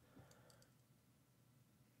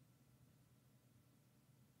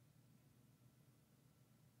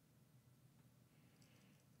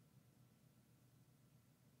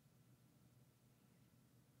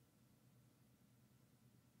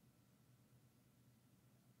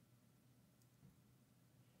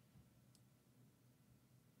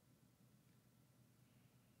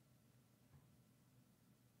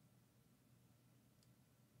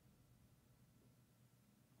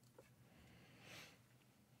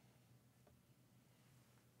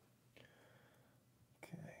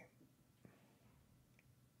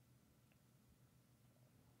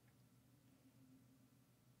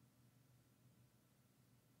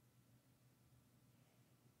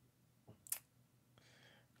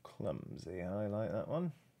 Clumsy, I like that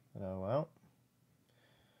one. Oh well.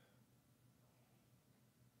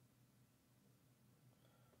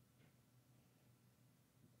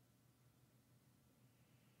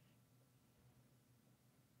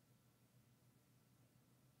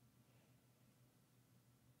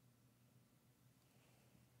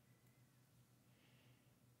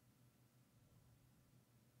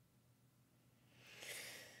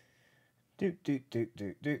 Doot doot doot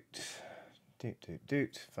doot doot doot doot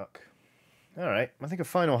doot. Fuck. All right. I think a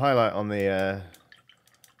final highlight on the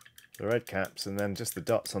red caps, and then just the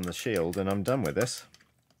dots on the shield, and I'm done with this,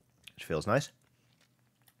 which feels nice.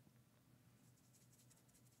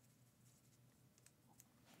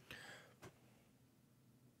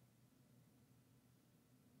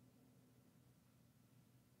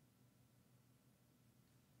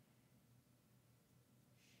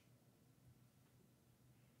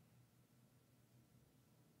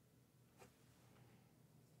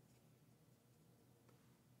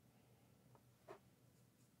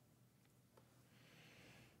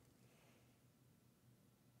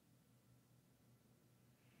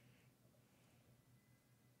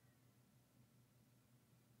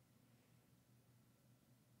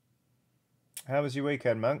 How was your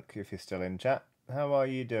weekend, Monk, if you're still in chat? How are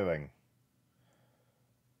you doing?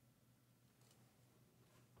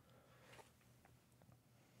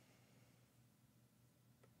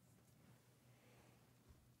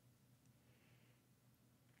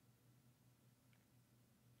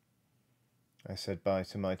 I said bye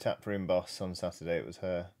to my taproom boss on Saturday. It was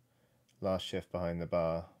her last shift behind the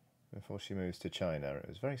bar before she moves to China. It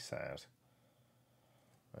was very sad.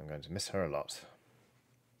 I'm going to miss her a lot.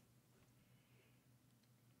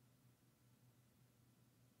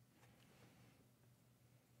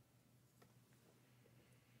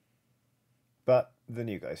 But the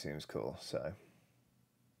new guy seems cool, so...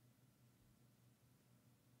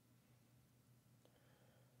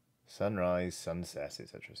 Sunrise, sunset,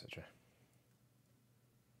 etc, etc.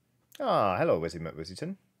 Ah, hello, Wizzy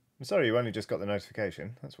McWizzyton. I'm sorry you only just got the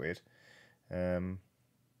notification. That's weird. Hope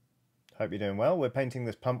you're doing well. We're painting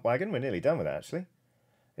this pump wagon. We're nearly done with it, actually.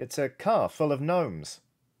 It's a car full of gnomes.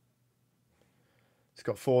 It's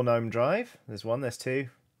got 4 gnome drive. There's 1, there's 2,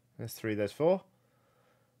 there's 3, there's 4.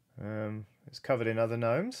 It's covered in other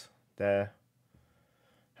gnomes. They're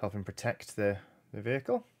helping protect the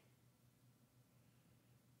vehicle.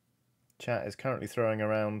 Chat is currently throwing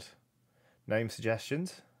around name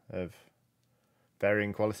suggestions of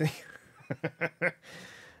varying quality.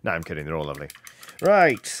 No, I'm kidding. They're all lovely.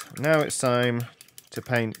 Right, now it's time to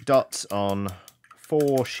paint dots on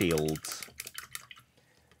 4 shields.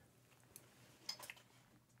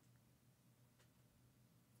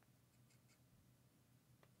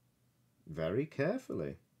 Very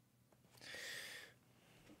carefully.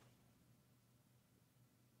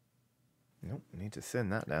 Nope, need to thin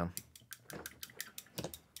that down.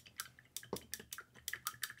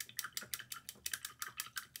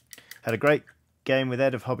 Had a great game with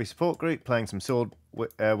Ed of Hobby Support Group, playing some Sword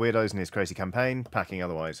Weirdos in his crazy campaign, packing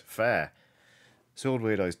otherwise. Fair. Sword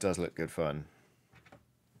Weirdos does look good fun.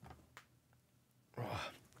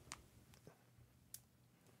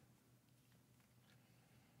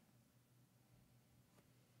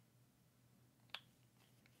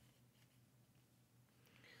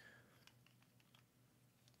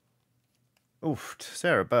 Oof,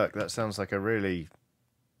 Sarah Burke, that sounds like a really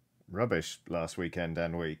rubbish last weekend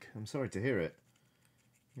and week. I'm sorry to hear it.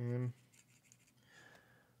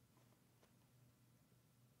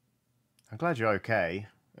 I'm glad you're okay.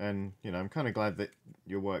 And, you know, I'm kind of glad that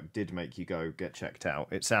your work did make you go get checked out.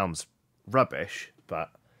 It sounds rubbish, but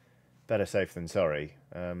better safe than sorry.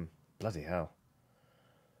 Bloody hell.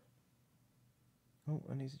 Oh,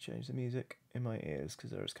 I need to change the music in my ears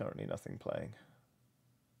because there is currently nothing playing.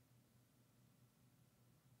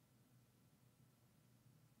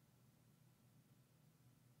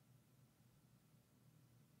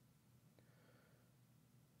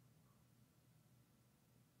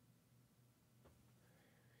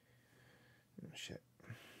 Oh, shit.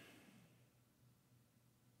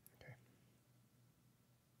 Okay.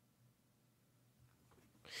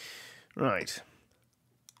 Right.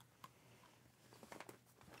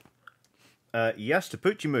 Yes to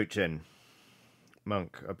Poochie Moochin.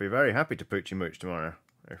 Monk, I'd be very happy to Poochie Mooch tomorrow,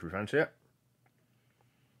 if you fancy it.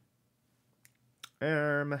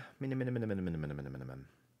 Minimum.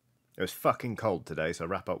 It was fucking cold today, so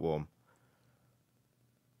wrap up warm.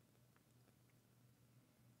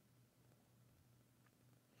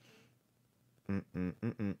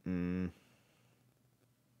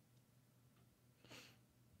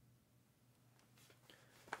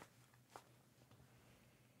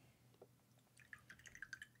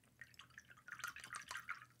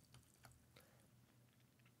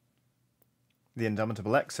 The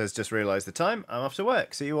Indomitable X says, just realised the time. I'm off to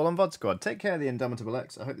work. See you all on VOD Squad. Take care, the Indomitable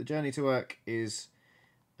X. I hope the journey to work is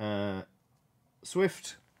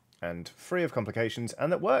swift and free of complications,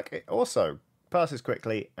 and that work it also passes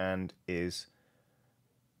quickly and is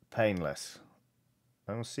painless.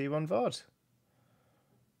 I will see you on VOD.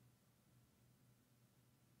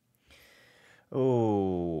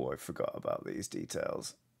 Oh, I forgot about these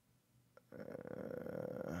details.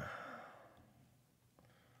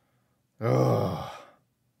 Oh.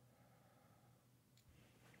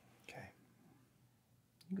 Okay.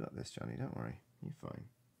 You got this, Johnny. Don't worry. You're fine.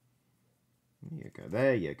 There you go.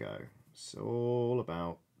 There you go. It's all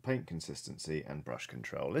about paint consistency and brush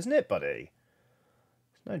control, isn't it, buddy?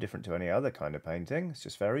 It's no different to any other kind of painting. It's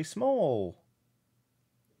just very small.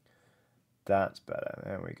 That's better.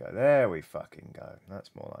 There we go. There we fucking go.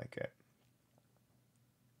 That's more like it.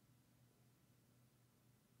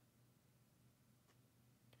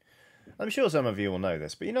 I'm sure some of you will know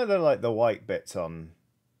this, but you know they're like the white bits on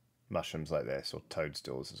mushrooms like this, or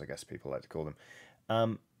toadstools, as I guess people like to call them.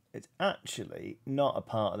 It's actually not a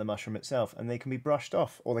part of the mushroom itself, and they can be brushed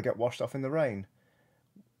off, or they get washed off in the rain.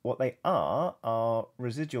 What they are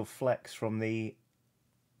residual flecks from the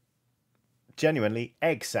genuinely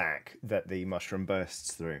egg sac that the mushroom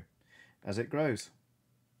bursts through as it grows.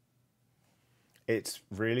 It's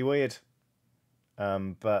really weird.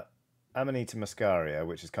 But Amanita muscaria,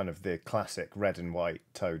 which is kind of the classic red and white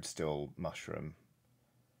toadstool mushroom,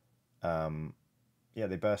 yeah,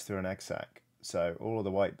 they burst through an egg sac. So all of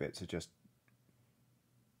the white bits are just,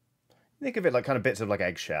 think of it like kind of bits of like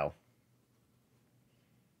eggshell.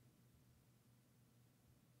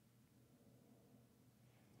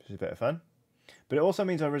 Which is a bit of fun. But it also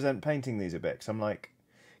means I resent painting these a bit, because I'm like,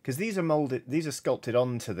 because these are molded, these are sculpted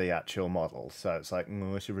onto the actual model, so it's like,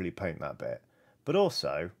 I should really paint that bit. But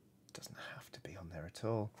also, it doesn't have to be on there at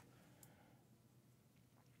all.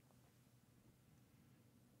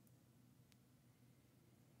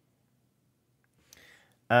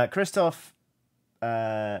 Christoph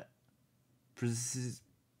Przybylski.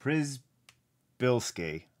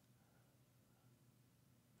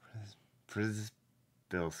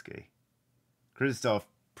 Krzysztof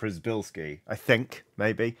Przybylski, I think,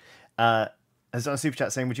 maybe, has done a super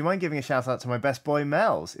chat saying, would you mind giving a shout out to my best boy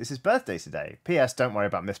Mel's? It's his birthday today. P.S. Don't worry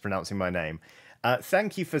about mispronouncing my name.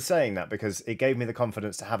 Thank you for saying that, because it gave me the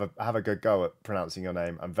confidence to have a good go at pronouncing your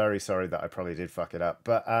name. I'm very sorry that I probably did fuck it up.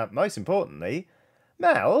 But most importantly,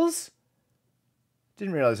 Mel's,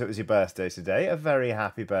 didn't realise it was your birthday today. A very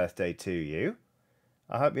happy birthday to you.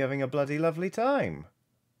 I hope you're having a bloody lovely time.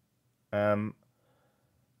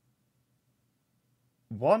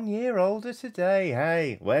 1 year older today.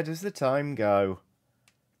 Hey, where does the time go?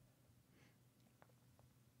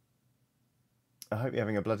 I hope you're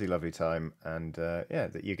having a bloody lovely time, and yeah,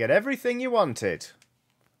 that you get everything you wanted.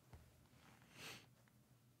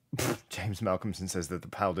 James Malcolmson says that the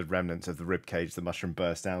powdered remnants of the ribcage the mushroom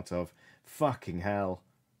burst out of. Fucking hell.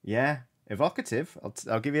 Yeah, evocative.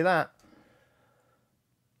 I'll give you that.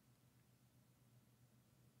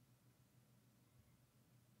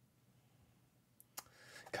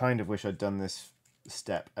 Kind of wish I'd done this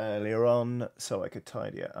step earlier on so I could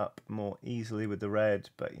tidy it up more easily with the red,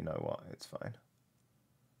 but you know what, it's fine.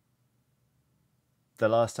 The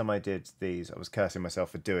last time I did these, I was cursing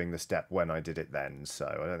myself for doing the step when I did it then, so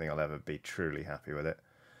I don't think I'll ever be truly happy with it.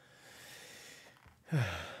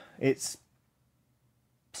 It's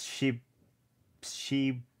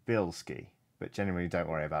Pshibilski. But genuinely, don't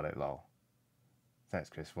worry about it, lol. Thanks,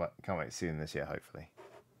 Chris. What? Can't wait to see them this year, hopefully.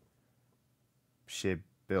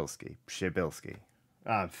 Pshibilski. Pshibilski.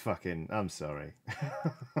 I'm sorry.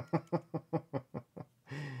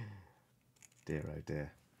 Dear, oh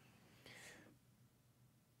dear.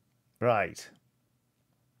 Right.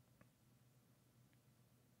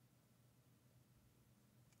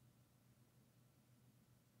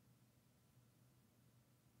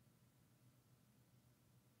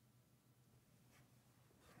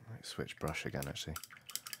 Switch brush again, actually.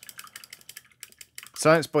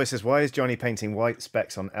 Science Boy says, why is Johnny painting white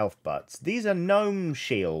specks on elf butts? These are gnome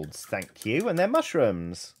shields, thank you, and they're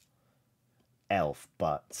mushrooms. Elf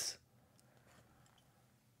butts.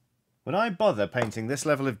 Would I bother painting this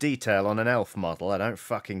level of detail on an elf model? I don't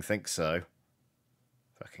fucking think so.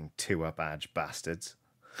 Fucking two-up badge bastards.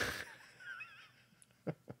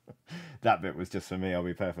 That bit was just for me, I'll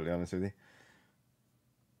be perfectly honest with you.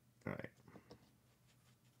 Alright.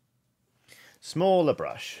 Smaller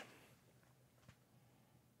brush.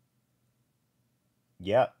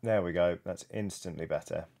 Yep, there we go. That's instantly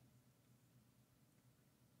better.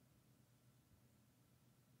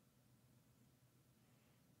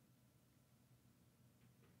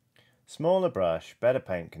 Smaller brush, better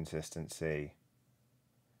paint consistency,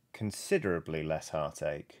 considerably less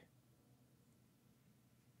heartache.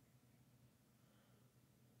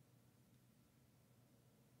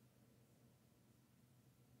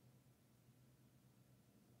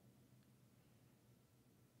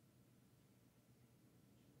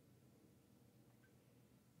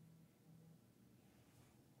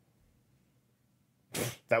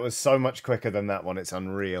 That was so much quicker than that one, it's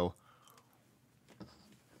unreal.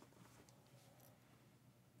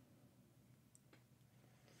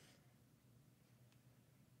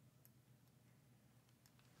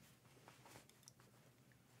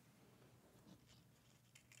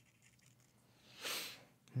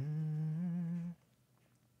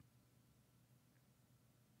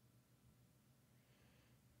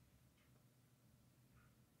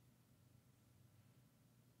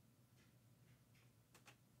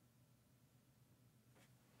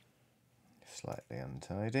 Slightly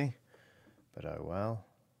untidy, but oh well.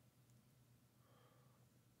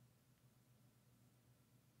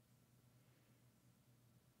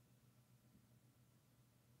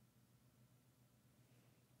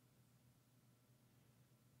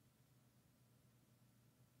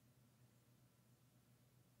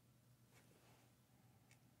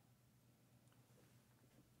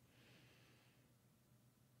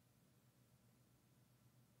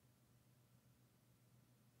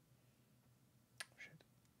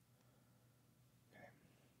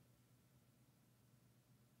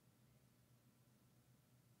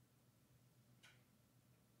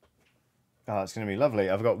 Oh, it's going to be lovely.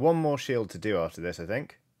 I've got one more shield to do after this, I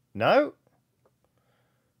think. No?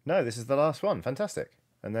 No, this is the last one. Fantastic.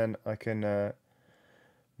 And then I can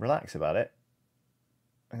relax about it.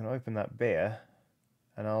 I'm going to open that beer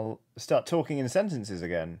and I'll start talking in sentences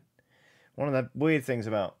again. One of the weird things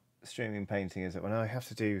about streaming painting is that when I have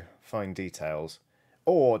to do fine details,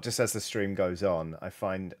 or just as the stream goes on, I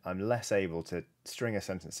find I'm less able to string a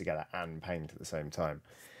sentence together and paint at the same time.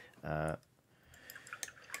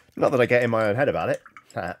 Not that I get in my own head about it.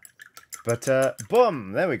 But,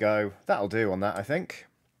 boom, there we go. That'll do on that, I think.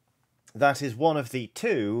 That is one of the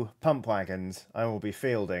 2 pump wagons I will be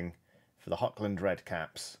fielding for the Hockland Red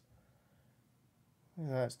Caps.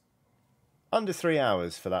 That's under 3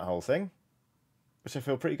 hours for that whole thing, which I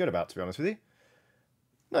feel pretty good about, to be honest with you.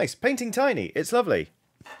 Nice. Painting tiny. It's lovely.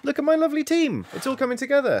 Look at my lovely team. It's all coming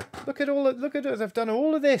together. Look at it. I've done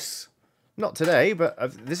all of this. Not today, but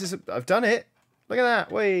I've done it. Look at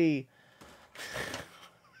that. Whee.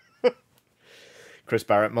 Chris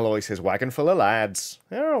Barrett Malloy says, wagon full of lads.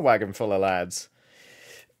 They're a wagon full of lads.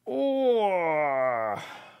 Oh.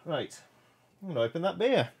 Right. I'm going to open that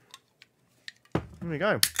beer. There we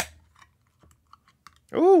go.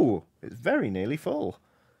 Ooh, it's very nearly full.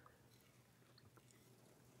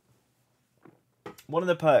 One of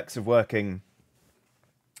the perks of working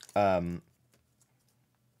part-time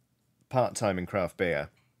in craft beer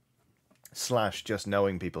 / just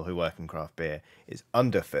knowing people who work in craft beer is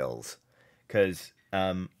underfills. Because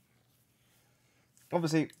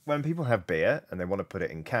obviously when people have beer and they want to put it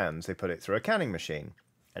in cans, they put it through a canning machine.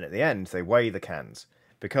 And at the end, they weigh the cans.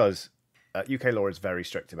 Because UK law is very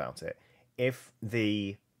strict about it. If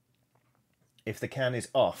the can is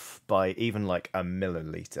off by even like a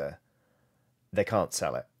milliliter, they can't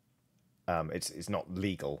sell it. It's not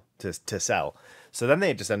legal to sell. So then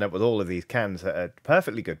they just end up with all of these cans that are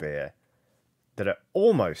perfectly good beer that are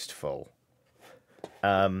almost full,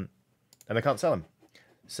 and they can't sell them.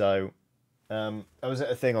 So I was at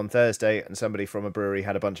a thing on Thursday, and somebody from a brewery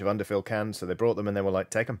had a bunch of underfill cans, so they brought them, and they were like,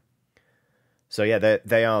 "Take them." So yeah,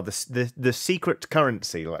 they are the secret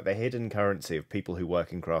currency, like the hidden currency of people who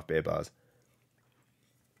work in craft beer bars.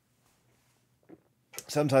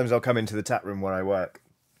 Sometimes I'll come into the tap room where I work,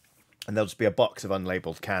 and there'll just be a box of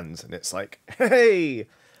unlabeled cans, and it's like, hey,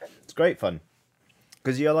 it's great fun.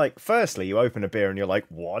 Because you're like, firstly, you open a beer and you're like,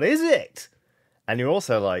 what is it? And you're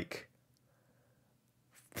also like,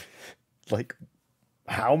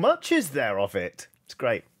 how much is there of it? It's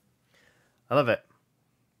great. I love it.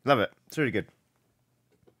 Love it. It's really good.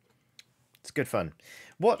 It's good fun.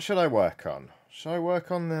 What should I work on? Should I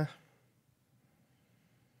work on the...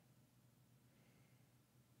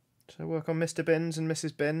 Should I work on Mr. Bins and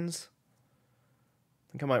Mrs. Bins?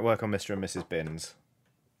 I think I might work on Mr. and Mrs. Bins.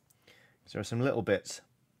 Because there are some little bits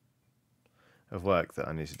of work that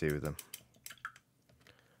I need to do with them.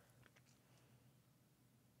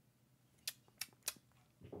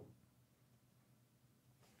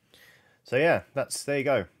 So yeah, there you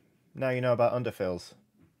go. Now you know about underfills.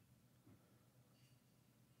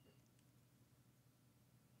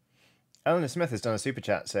 Eleanor Smith has done a super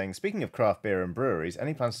chat saying, speaking of craft beer and breweries,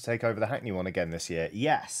 any plans to take over the Hackney one again this year?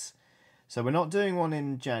 Yes. So we're not doing one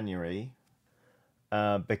in January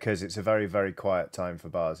because it's a very, very quiet time for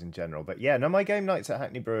bars in general. But yeah, no, my game nights at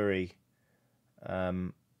Hackney Brewery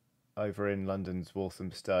over in London's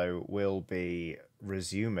Walthamstow will be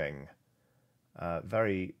resuming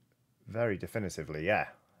very, very definitively. Yeah,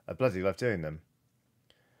 I bloody love doing them.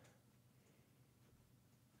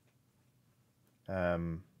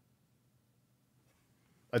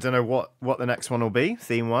 I don't know what the next one will be,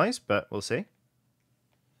 theme-wise, but we'll see.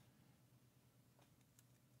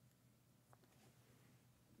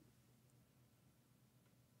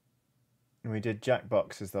 And we did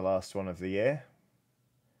Jackbox as the last one of the year,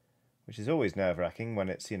 which is always nerve-wracking when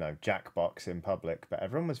it's, Jackbox in public, but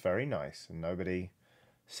everyone was very nice and nobody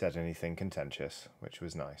said anything contentious, which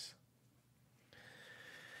was nice.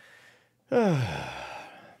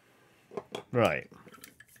 Right.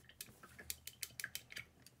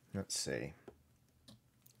 Let's see.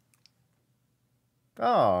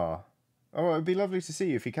 Oh, it would be lovely to see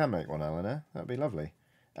you if you can make one, Eleanor. That'd be lovely.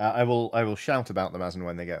 I will shout about them as and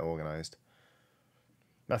when they get organised.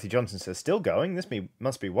 Matthew Johnson says, still going? This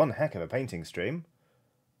must be one heck of a painting stream.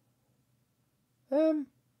 I'm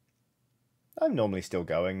normally still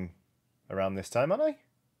going around this time, aren't I?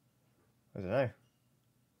 I don't know.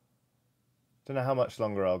 Don't know how much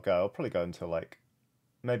longer I'll go. I'll probably go until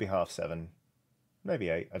maybe 7:30. Maybe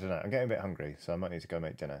 8. I don't know. I'm getting a bit hungry, so I might need to go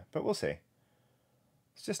make dinner. But we'll see.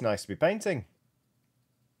 It's just nice to be painting.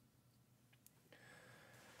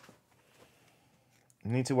 I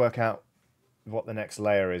need to work out what the next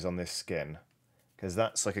layer is on this skin. Because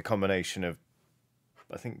that's like a combination of,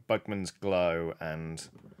 I think, Bugman's Glow and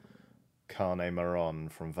Carne Marron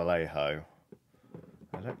from Vallejo.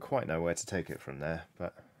 I don't quite know where to take it from there,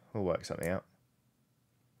 but we'll work something out.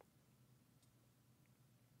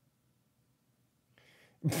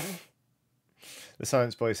 The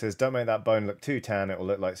Science Boy says, don't make that bone look too tan, it will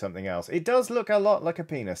look like something else. It does look a lot like a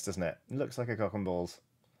penis, doesn't it? It looks like a cock and balls.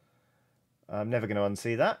 I'm never going to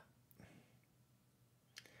unsee that.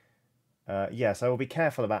 Yes, I will be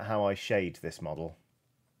careful about how I shade this model.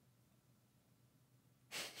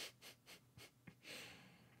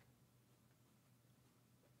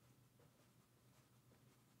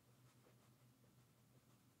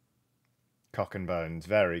 Cock and bones,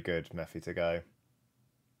 very good, Meffy to go.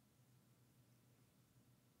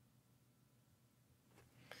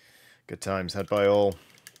 Good times had by all.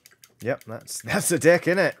 Yep, that's the dick,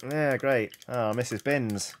 innit? Yeah, great. Oh, Mrs.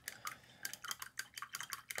 Bins.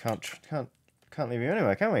 Can't leave you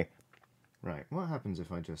anywhere, can we? Right, what happens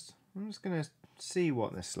if I'm just gonna see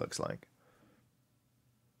what this looks like.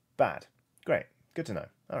 Bad. Great. Good to know.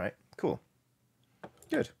 Alright, cool.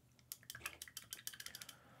 Good.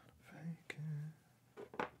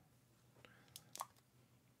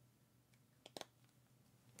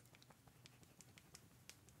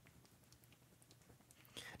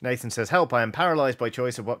 Nathan says, help, I am paralysed by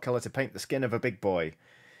choice of what colour to paint the skin of a big boy.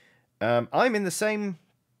 I'm in the same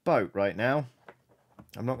boat right now.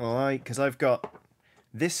 I'm not going to lie, because I've got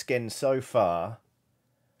this skin so far,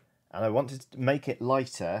 and I wanted to make it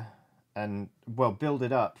lighter and, well, build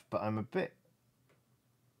it up, but I'm a bit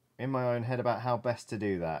in my own head about how best to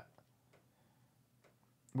do that.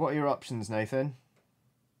 What are your options, Nathan?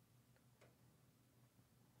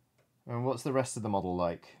 And what's the rest of the model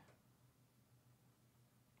like?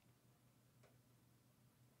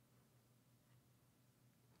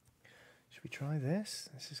 Should we try this?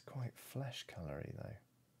 This is quite flesh coloury though.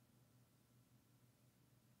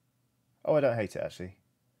 Oh, I don't hate it, actually.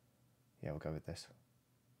 Yeah, we'll go with this.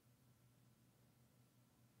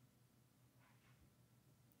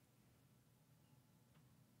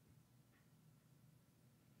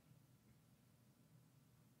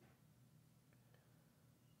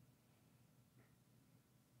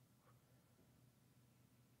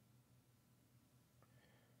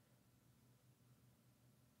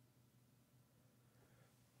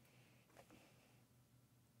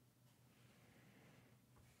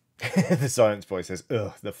 The science boy says,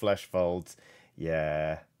 ugh, the flesh folds.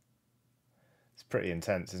 Yeah. It's pretty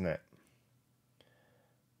intense, isn't it?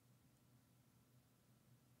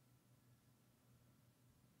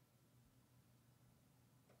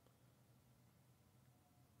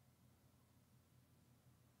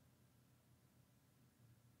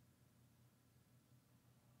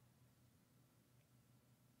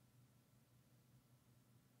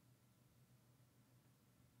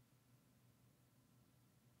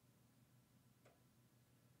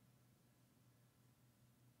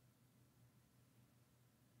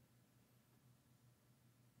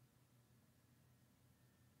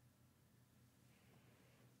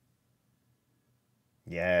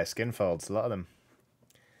 Yeah, skin folds, a lot of them.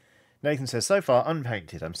 Nathan says, so far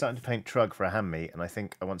unpainted. I'm starting to paint Trug for a hand meat, and I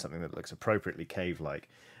think I want something that looks appropriately cave-like.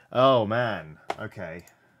 Oh, man. Okay.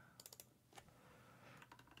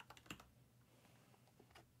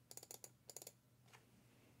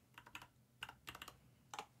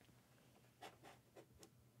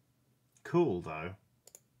 Cool, though.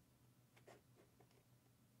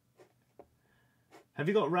 Have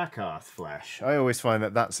you got Rakarth flesh? I always find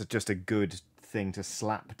that that's just a good thing to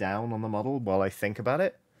slap down on the model while I think about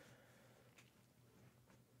it.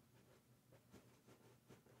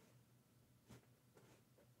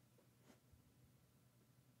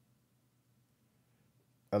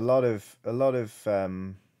 A lot of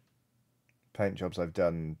paint jobs I've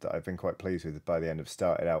done that I've been quite pleased with by the end have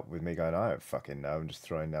started out with me going, I don't fucking know, I'm just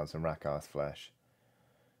throwing down some Rakarth flesh.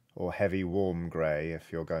 Or heavy warm grey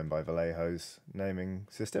if you're going by Vallejo's naming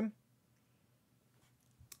system.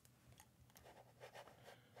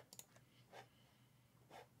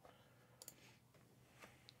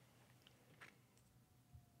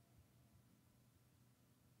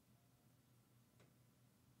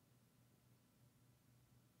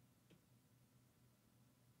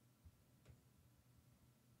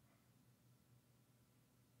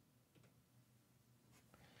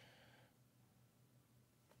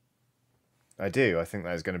 I do. I think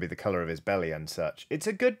that is going to be the colour of his belly and such. It's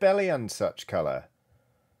a good belly and such colour.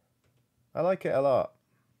 I like it a lot.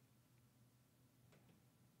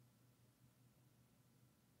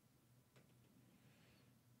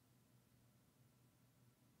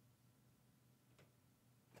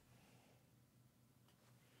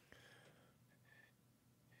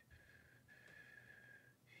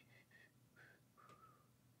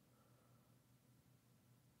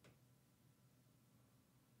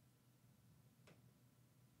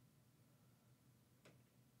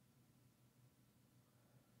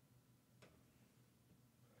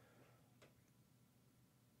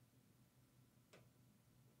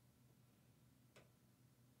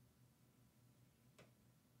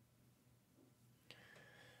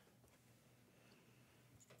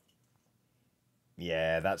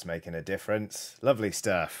 Yeah, that's making a difference. Lovely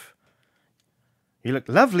stuff. You look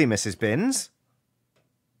lovely, Mrs. Binns.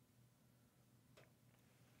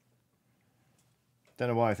 Don't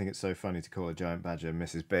know why I think it's so funny to call a giant badger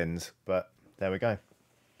Mrs. Binns, but there we go.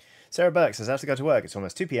 Sarah Burke says, I have to go to work. It's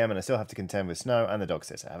almost 2 p.m. and I still have to contend with snow and the dog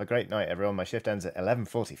sitter. Have a great night, everyone. My shift ends at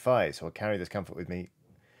 11:45, so I'll carry this comfort with me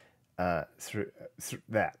through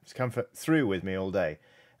with me all day.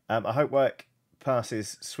 I hope work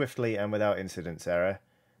passes swiftly and without incident, Sarah.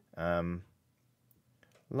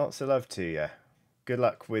 Lots of love to you. Good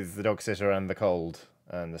luck with the dog sitter and the cold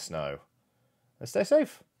and the snow. And stay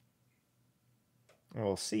safe.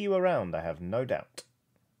 We'll see you around, I have no doubt.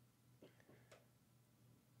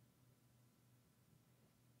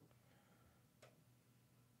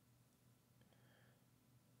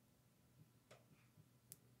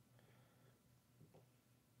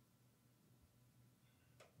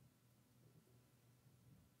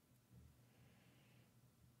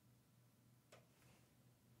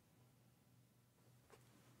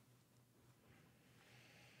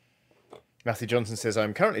 Matthew Johnson says,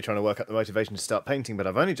 I'm currently trying to work up the motivation to start painting, but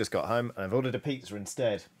I've only just got home and I've ordered a pizza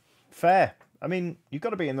instead. Fair. I mean, you've got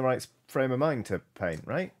to be in the right frame of mind to paint,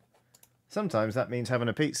 right? Sometimes that means having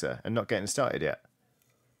a pizza and not getting started yet.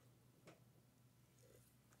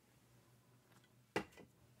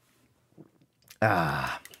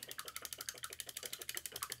 Ah.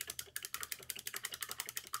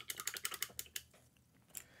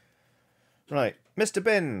 Right, Mr.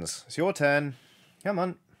 Binns, it's your turn. Come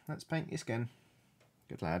on, let's paint your skin.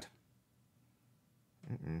 Good lad.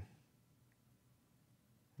 Okay.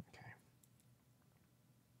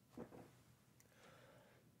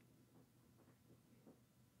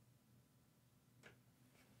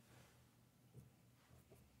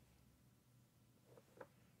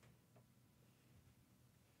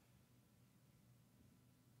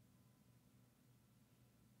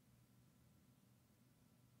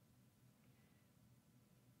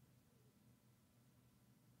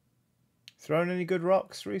 Thrown any good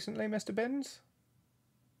rocks recently, Mr. Binns?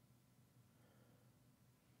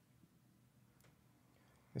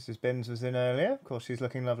 Mrs. Binns was in earlier. Of course, she's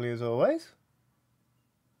looking lovely as always.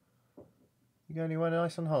 You go anywhere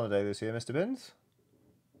nice on holiday this year, Mr. Binns?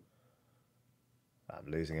 I'm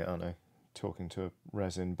losing it, aren't I? Talking to a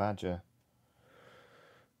resin badger.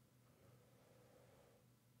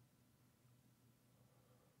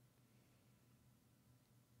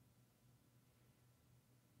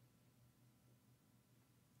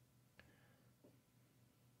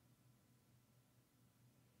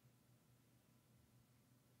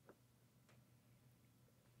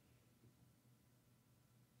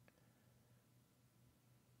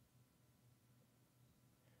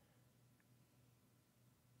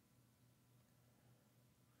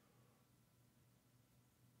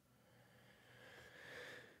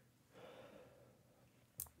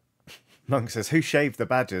 Monk says, who shaved the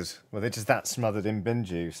badgers? Were they just that smothered in bin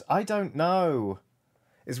juice? I don't know.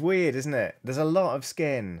 It's weird, isn't it? There's a lot of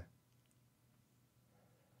skin.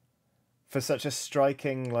 For such a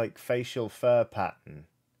striking, like, facial fur pattern.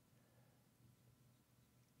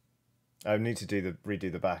 I need to redo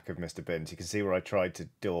the back of Mr. Binns. You can see where I tried to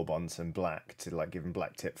daub on some black to, like, give him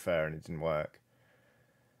black tip fur and it didn't work.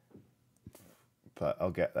 But I'll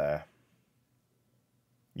get there.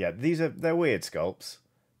 Yeah, they're weird sculpts.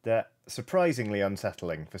 They're surprisingly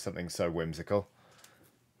unsettling for something so whimsical.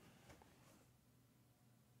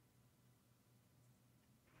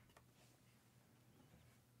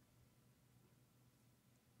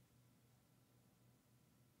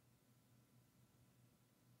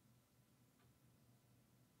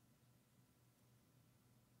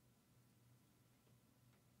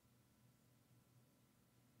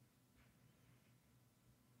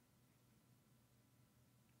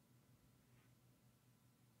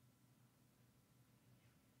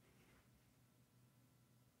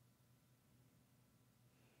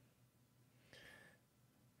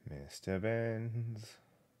 Mr. Binns.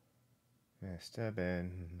 Mr.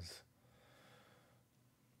 Binns.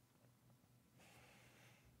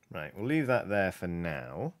 Right, we'll leave that there for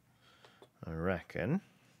now. I reckon.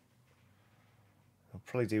 I'll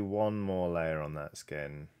probably do one more layer on that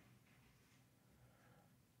skin.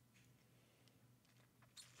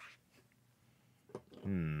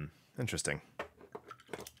 Interesting.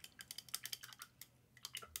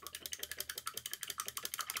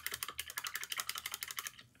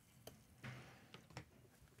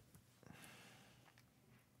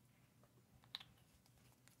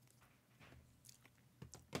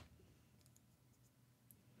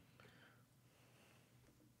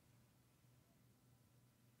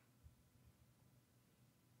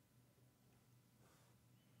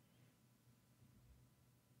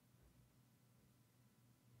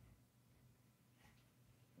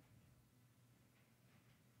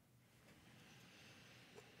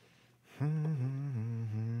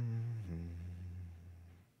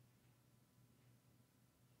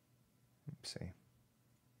 Oopsie.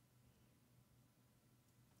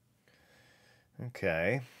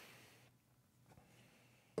 Okay.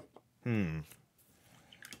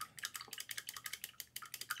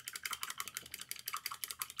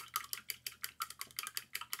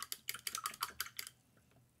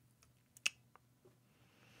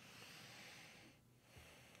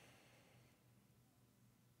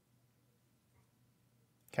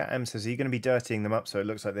 Cat M says, are you going to be dirtying them up so it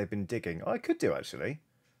looks like they've been digging? Oh, I could do, actually.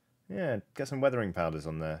 Yeah, get some weathering powders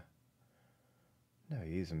on there. Never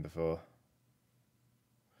used them before.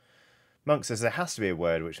 Monk says, there has to be a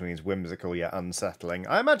word which means whimsical yet unsettling.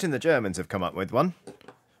 I imagine the Germans have come up with one.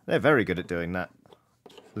 They're very good at doing that,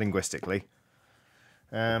 linguistically.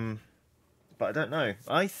 But I don't know.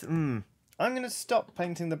 I'm going to stop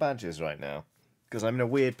painting the badges right now, because I'm in a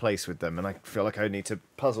weird place with them, and I feel like I need to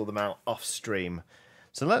puzzle them out off-stream.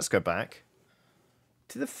 So let's go back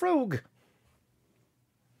to the frog.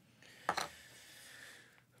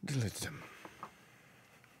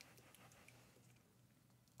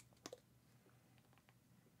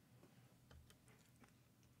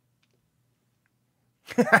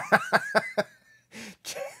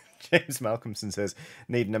 James Malcolmson says,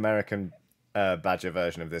 need an American badger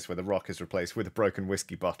version of this, where the rock is replaced with a broken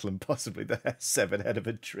whiskey bottle and possibly the severed head of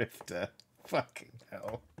a drifter. Fucking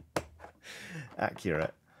hell.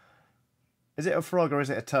 Accurate. Is it a frog or is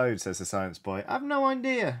it a toad, says the science boy. I have no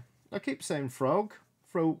idea. I keep saying frog,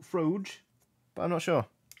 froge, but I'm not sure.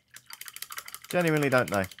 Genuinely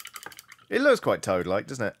don't know. It looks quite toad-like,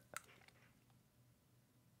 doesn't it?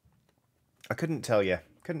 I couldn't tell you.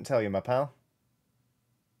 Couldn't tell you, my pal.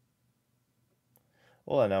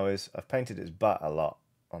 All I know is I've painted its butt a lot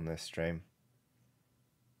on this stream.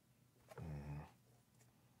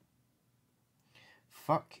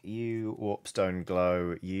 Fuck you, Warpstone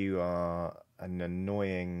Glow. You are an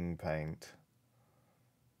annoying paint.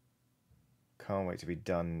 Can't wait to be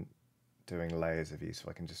done doing layers of you so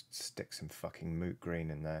I can just stick some fucking moot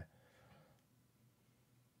green in there.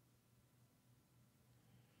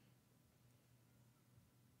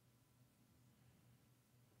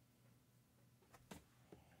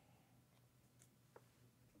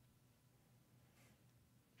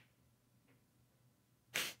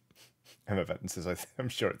 Emma Benton says, I'm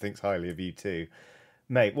sure it thinks highly of you too.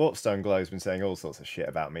 Mate, Warpstone Glow's been saying all sorts of shit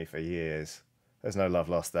about me for years. There's no love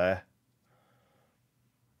lost there.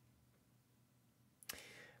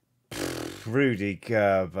 Rudy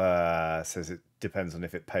Gerber says it depends on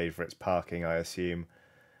if it paid for its parking, I assume.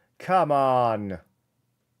 Come on!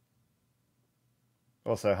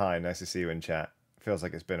 Also, hi, nice to see you in chat. Feels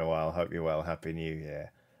like it's been a while. Hope you're well. Happy New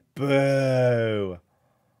Year. Boo!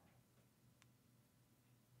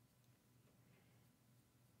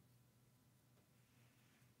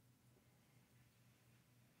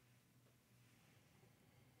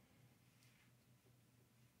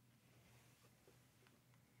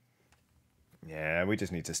 Yeah, we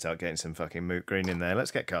just need to start getting some fucking moot green in there.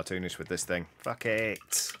 Let's get cartoonish with this thing. Fuck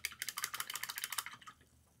it.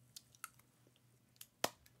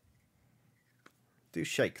 Do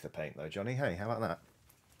shake the paint though, Johnny. Hey, how about that?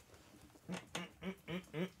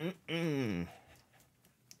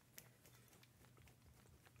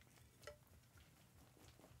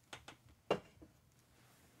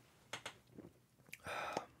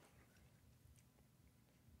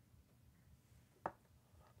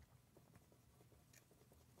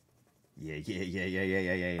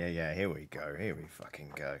 Yeah. Here we go. Here we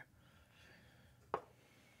fucking go.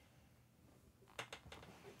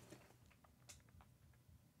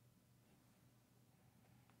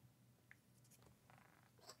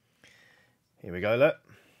 Here we go, look.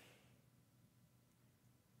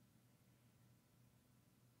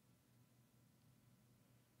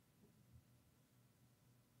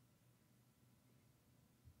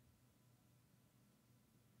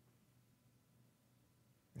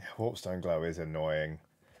 Warpstone Glow is annoying.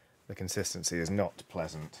 The consistency is not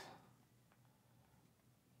pleasant.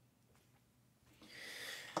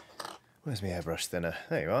 Where's my airbrush thinner?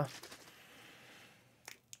 There you are.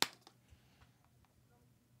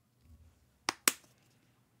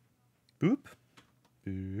 Boop.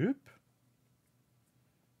 Boop.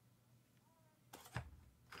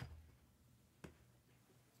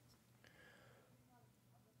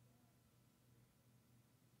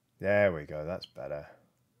 There we go, that's better.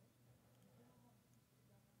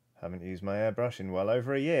 Haven't used my airbrush in well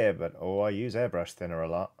over a year, but I use airbrush thinner a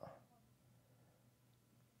lot.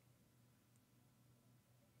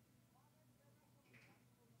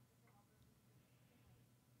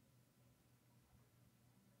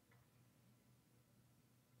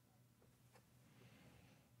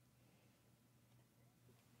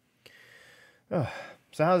 Oh,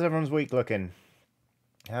 so how's everyone's week looking?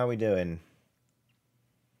 How are we doing?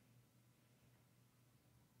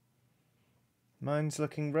 Mine's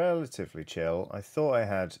looking relatively chill. I thought I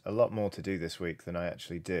had a lot more to do this week than I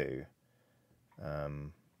actually do,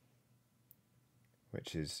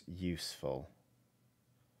 which is useful.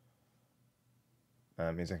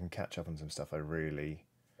 Means I can catch up on some stuff I really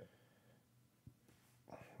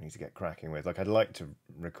need to get cracking with. Like, I'd like to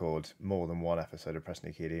record more than one episode of Press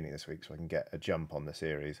Chiodini this week so I can get a jump on the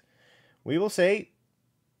series. We will see.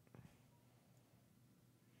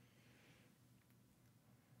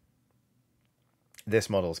 This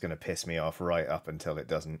model's going to piss me off right up until it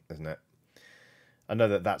doesn't, isn't it? I know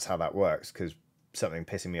that that's how that works, because something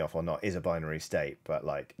pissing me off or not is a binary state, but,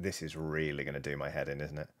 like, this is really going to do my head in,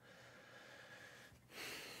 isn't it?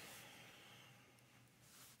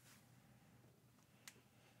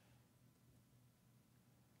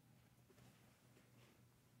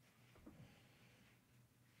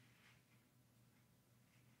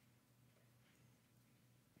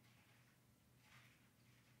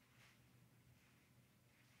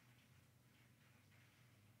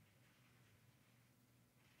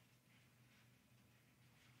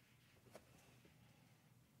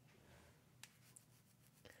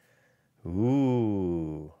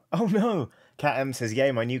 Ooh. Oh no! Cat M says,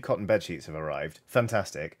 yay, my new cotton bed sheets have arrived.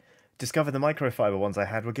 Fantastic. Discovered the microfiber ones I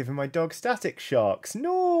had were giving my dog static shocks.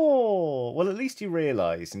 No! Well, at least you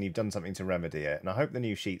realised and you've done something to remedy it, and I hope the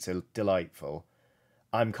new sheets are delightful.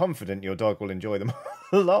 I'm confident your dog will enjoy them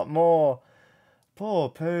a lot more. Poor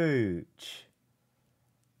Pooch.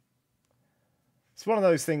 It's one of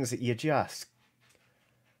those things that you just...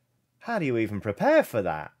 How do you even prepare for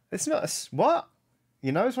that? It's not a... What?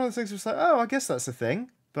 You know, it's one of those things where it's like, oh, I guess that's a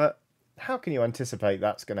thing. But how can you anticipate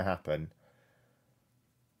that's going to happen?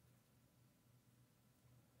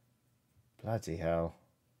 Bloody hell.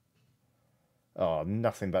 Oh,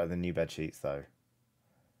 nothing better than new bed sheets, though.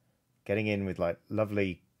 Getting in with, like,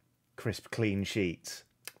 lovely, crisp, clean sheets.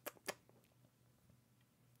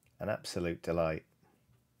 An absolute delight.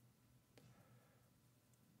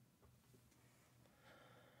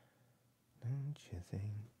 Don't you think?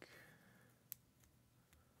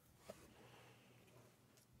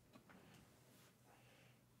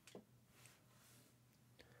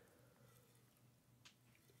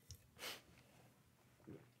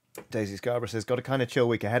 Daisy Scarborough says, got a kind of chill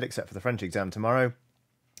week ahead except for the French exam tomorrow.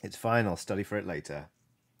 It's fine, I'll study for it later.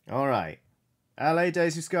 Alright. Allez,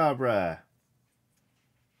 Daisy Scarborough.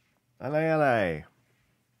 Allez, allez.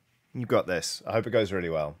 You've got this. I hope it goes really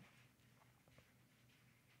well.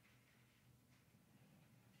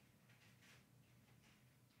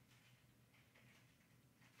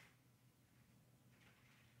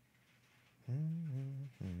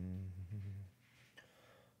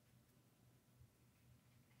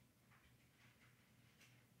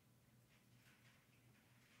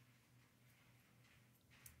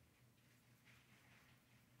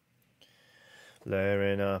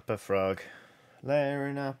 Layering up a frog,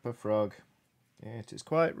 layering up a frog. It is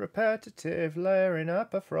quite repetitive, layering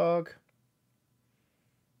up a frog.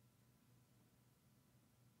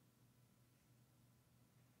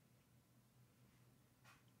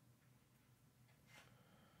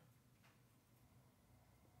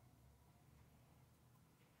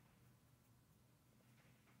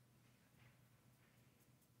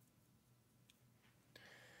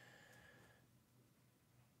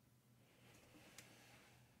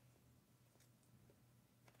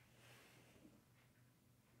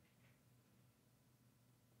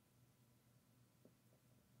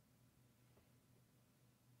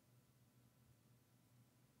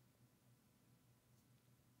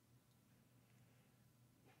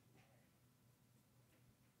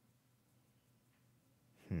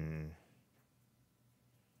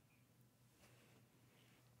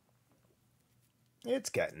 It's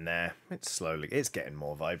getting there. It's getting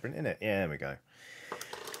more vibrant, isn't it? Yeah, there we go.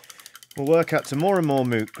 We'll work up to more and more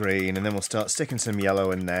moot green, and then we'll start sticking some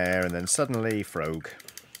yellow in there, and then suddenly frog.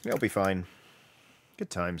 It'll be fine. Good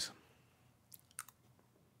times.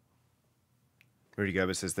 Rudy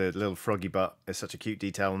Gerber says the little froggy butt is such a cute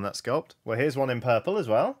detail on that sculpt. Well, here's one in purple as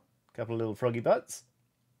well. A couple of little froggy butts.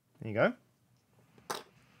 There you go.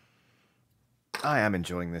 I am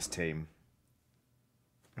enjoying this team.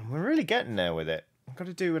 And we're really getting there with it. I've got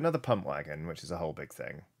to do another pump wagon, which is a whole big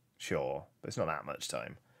thing. Sure, but it's not that much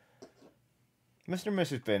time. Mr. and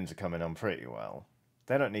Mrs. Bins are coming on pretty well.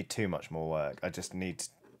 They don't need too much more work. I just need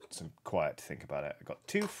some quiet to think about it. I've got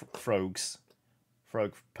two frogs,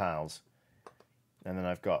 frog pals, and then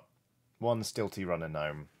I've got one stilty runner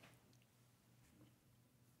gnome.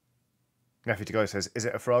 Nephew to Go says, is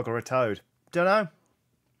it a frog or a toad? Dunno.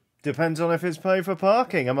 Depends on if it's paid for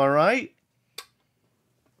parking, am I right?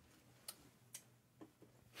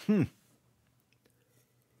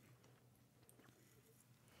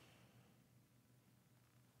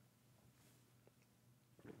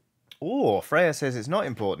 Oh, Freya says it's not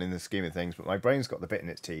important in the scheme of things, but my brain's got the bit in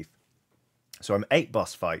its teeth. So I'm 8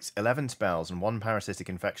 boss fights, 11 spells, and 1 parasitic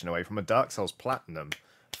infection away from a Dark Souls Platinum.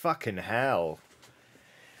 Fucking hell.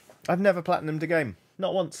 I've never platinumed a game.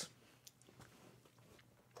 Not once.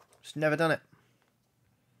 Just never done it.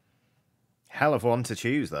 Hell of one to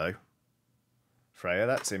choose, though. Freya,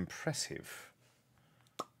 that's impressive.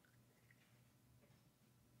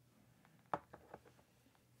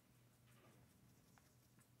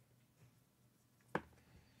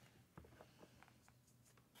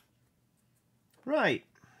 Right.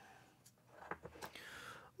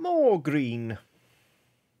 More green.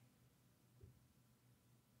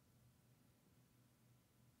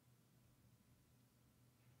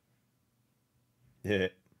 Yeah.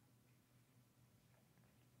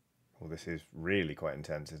 Well, this is really quite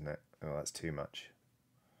intense, isn't it? Oh, that's too much.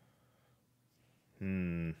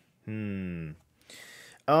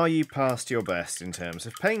 Are you past your best in terms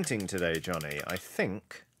of painting today, Johnny? I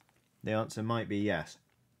think the answer might be yes.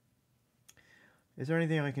 Is there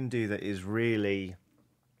anything I can do that is really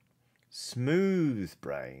smooth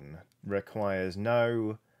brain, requires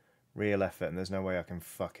no real effort, and there's no way I can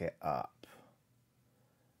fuck it up?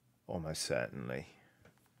 Almost certainly.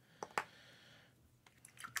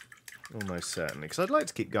 Almost certainly. Because I'd like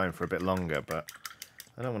to keep going for a bit longer, but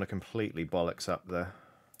I don't want to completely bollocks up the...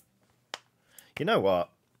 You know what?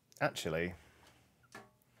 Actually...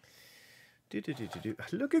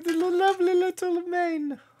 Look at the lovely little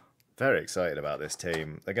men! Very excited about this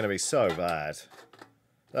team. They're going to be so bad.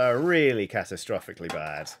 They're really catastrophically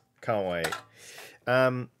bad. Can't wait.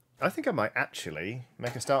 I think I might actually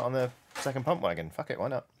make a start on the second pump wagon. Fuck it, why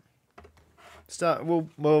not? Start.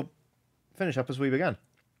 We'll finish up as we began.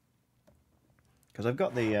 Because I've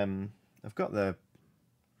got the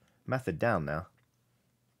method down now.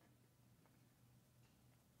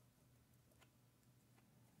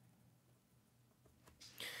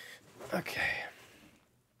 Okay.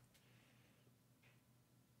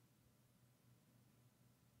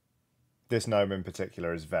 This gnome in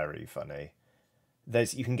particular is very funny.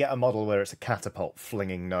 You can get a model where it's a catapult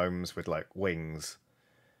flinging gnomes with like wings,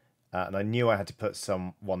 and I knew I had to put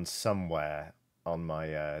one somewhere on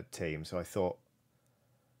my team, so I thought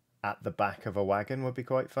at the back of a wagon would be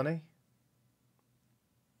quite funny.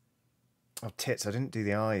 Oh tits! I didn't do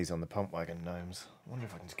the eyes on the pump wagon gnomes. I wonder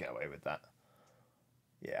if I can just get away with that.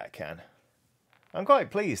 Yeah, I can. I'm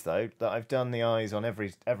quite pleased though that I've done the eyes on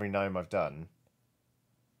every gnome I've done,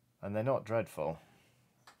 and they're not dreadful.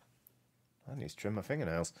 I need to trim my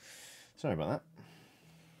fingernails. Sorry about that.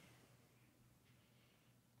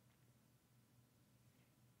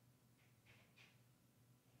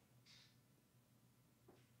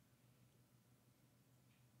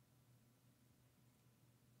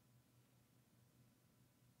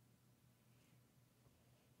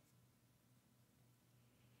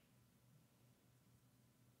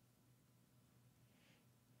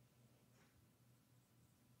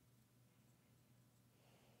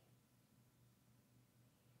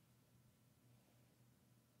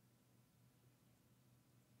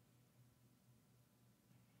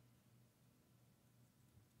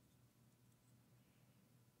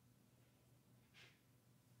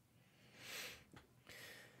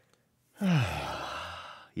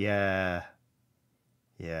 Yeah.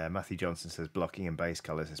 Yeah, Matthew Johnson says blocking and base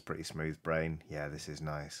colours is pretty smooth brain. Yeah, this is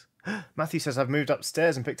nice. Matthew says I've moved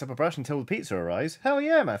upstairs and picked up a brush until the pizza arrives. Hell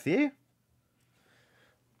yeah, Matthew.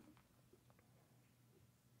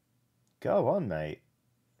 Go on, mate.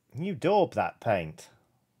 You daub that paint.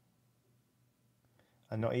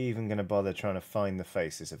 I'm not even going to bother trying to find the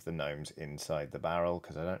faces of the gnomes inside the barrel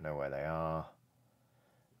because I don't know where they are.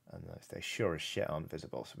 And they sure as shit aren't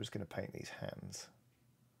visible, so we're just going to paint these hands.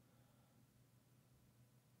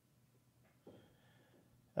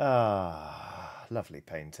 Ah, lovely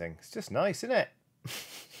painting. It's just nice, isn't it?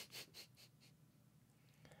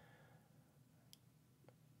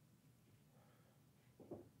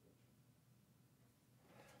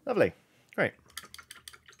 Lovely. Great.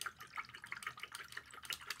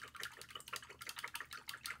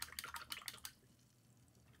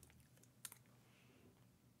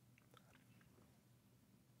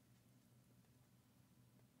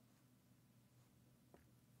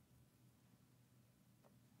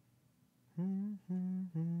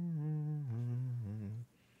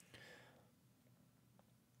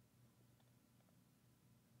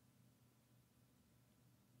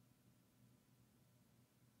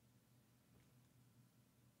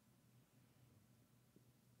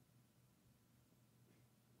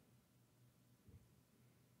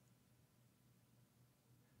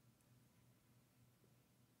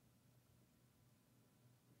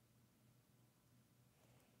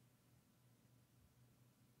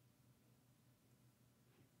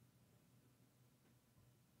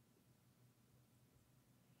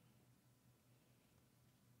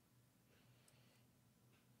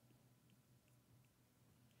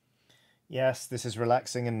 Yes, this is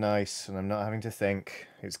relaxing and nice, and I'm not having to think.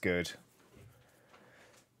 It's good.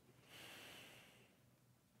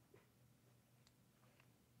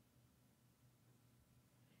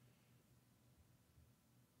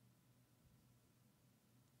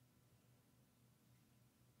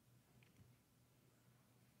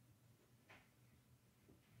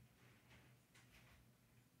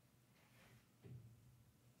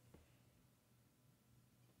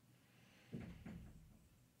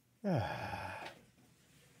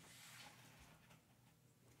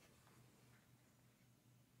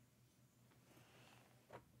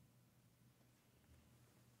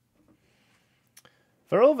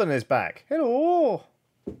 Verolven is back. Hello.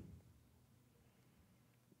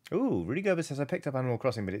 Ooh, Rudy Gerber says I picked up Animal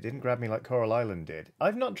Crossing, but it didn't grab me like Coral Island did.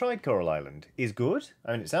 I've not tried Coral Island. Is good?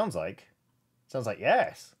 I mean, it sounds like. Sounds like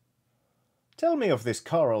yes. Tell me of this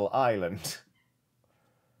Coral Island.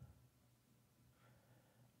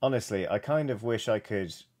 Honestly, I kind of wish I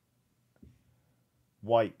could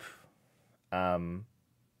wipe Animal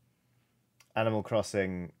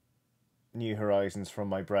Crossing New Horizons from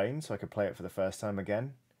my brain so I could play it for the first time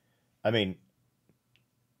again. I mean,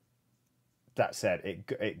 that said,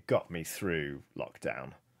 it got me through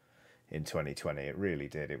lockdown in 2020. It really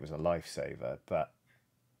did. It was a lifesaver, but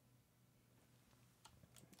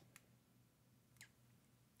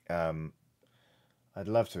I'd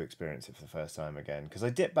love to experience it for the first time again, because I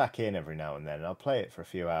dip back in every now and then and I'll play it for a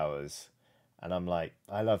few hours and I'm like,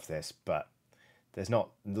 I love this, but there's not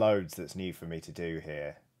loads that's new for me to do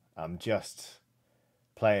here. I'm just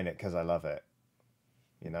playing it because I love it.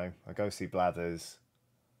 You know, I go see Blathers.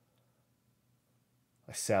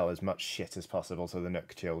 I sell as much shit as possible to the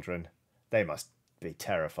Nook children. They must be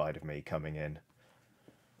terrified of me coming in.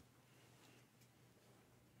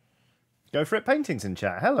 Go For It Paintings in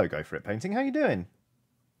chat. Hello, Go For It Painting. How you doing?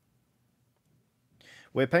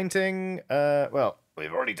 We're painting... well,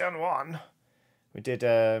 we've already done one. We did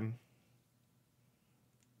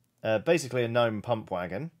basically a gnome pump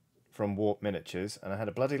wagon from Warp Miniatures, and I had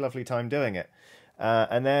a bloody lovely time doing it.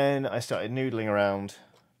 And then I started noodling around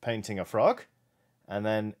painting a frog, and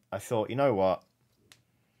then I thought, you know what?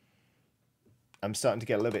 I'm starting to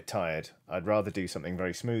get a little bit tired. I'd rather do something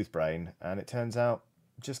very smooth brain, and it turns out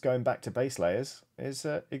just going back to base layers is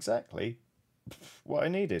exactly what I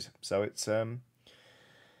needed. So it's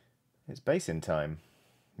base in time.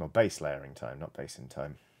 Well, base layering time, not base in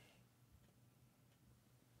time.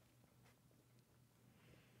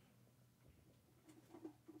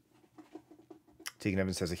 Tegan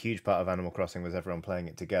Evans says a huge part of Animal Crossing was everyone playing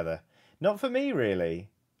it together. Not for me, really.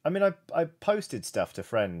 I mean, I posted stuff to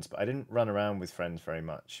friends, but I didn't run around with friends very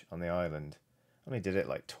much on the island. I only did it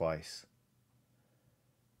like twice.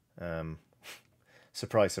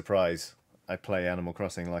 Surprise, surprise. I play Animal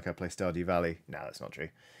Crossing like I play Stardew Valley. No, that's not true.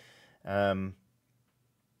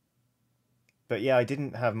 But yeah, I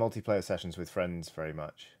didn't have multiplayer sessions with friends very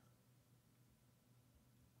much.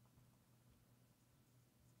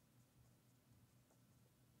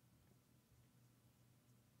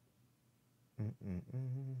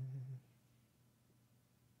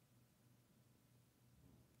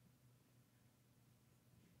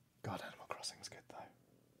 God, Animal Crossing's good though.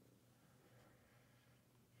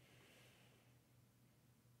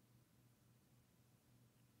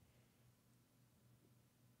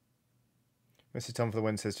 Mr. Tom for the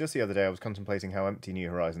Win says, just the other day I was contemplating how empty New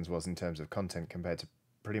Horizons was in terms of content compared to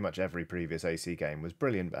pretty much every previous AC game. It was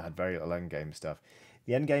brilliant, but had very little endgame stuff.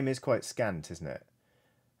 The endgame is quite scant, isn't it?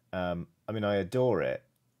 I mean, I adore it.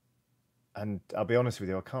 And I'll be honest with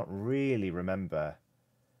you, I can't really remember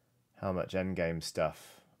how much endgame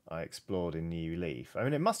stuff I explored in New Leaf. I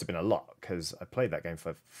mean, it must have been a lot, because I played that game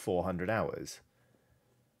for 400 hours.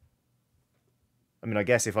 I mean, I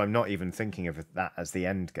guess if I'm not even thinking of that as the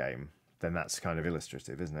end game, then that's kind of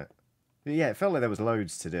illustrative, isn't it? But yeah, it felt like there was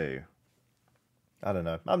loads to do. I don't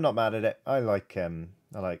know. I'm not mad at it. I like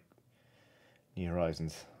New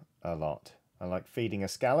Horizons a lot. I like feeding a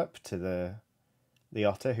scallop to the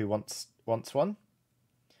otter who wants one.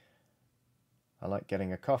 I like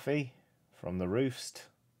getting a coffee from the roost.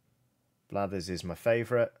 Blathers is my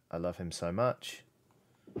favourite. I love him so much.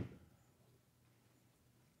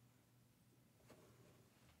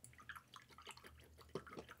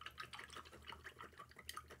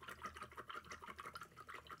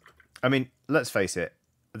 I mean, let's face it,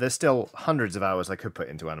 there's still hundreds of hours I could put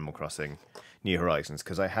into Animal Crossing New Horizons,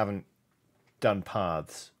 because I haven't done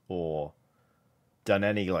paths or done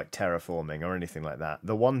any like terraforming or anything like that.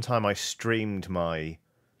 The one time I streamed my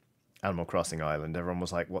Animal Crossing island, everyone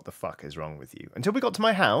was like, what the fuck is wrong with you? Until we got to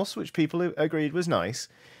my house, which people agreed was nice.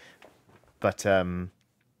 But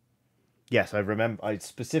yes, I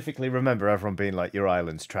specifically remember everyone being like, your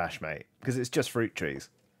island's trash, mate, because it's just fruit trees.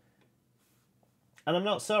 And I'm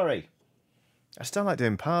not sorry. I still like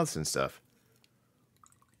doing paths and stuff.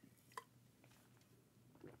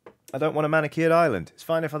 I don't want a manicured island. It's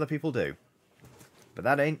fine if other people do. But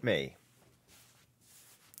that ain't me.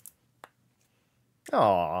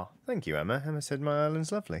 Aw, thank you, Emma. Emma said my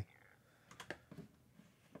island's lovely.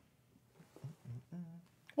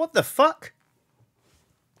 What the fuck?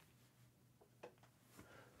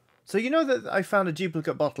 So you know that I found a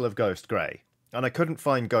duplicate bottle of Ghost Grey, and I couldn't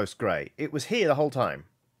find Ghost Grey. It was here the whole time.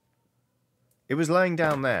 It was laying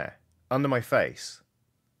down there, under my face.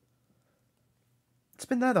 It's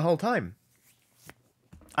been there the whole time.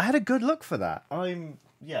 I had a good look for that. I'm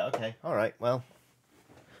Yeah, okay. All right, well.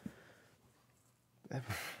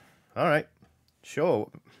 All right. Sure.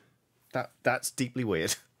 That's deeply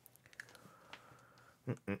weird.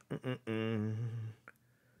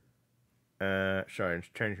 Sorry, it's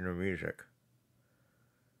changing the music.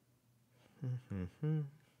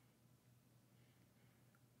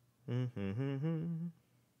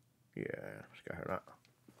 Yeah, let's go with that.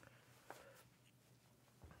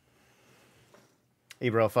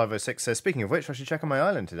 Eberl506 says, speaking of which, I should check on my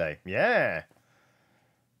island today. Yeah.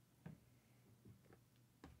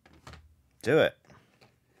 Do it.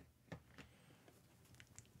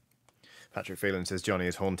 Patrick Phelan says, Johnny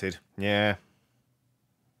is haunted. Yeah.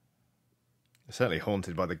 Certainly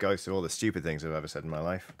haunted by the ghosts of all the stupid things I've ever said in my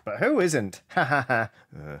life. But who isn't? Ha ha ha.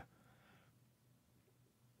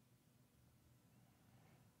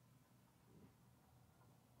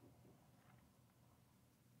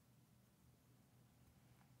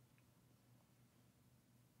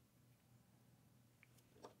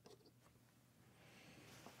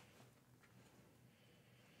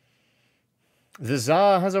 The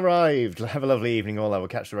Tsar has arrived. Have a lovely evening, all. I will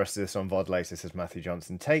catch the rest of this on VOD later, says Matthew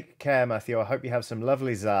Johnson. Take care, Matthew. I hope you have some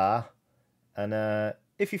lovely Tsar. And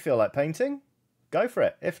if you feel like painting, go for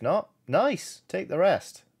it. If not, nice. Take the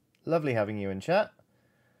rest. Lovely having you in chat.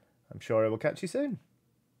 I'm sure I will catch you soon.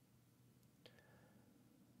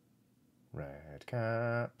 Red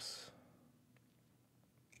caps.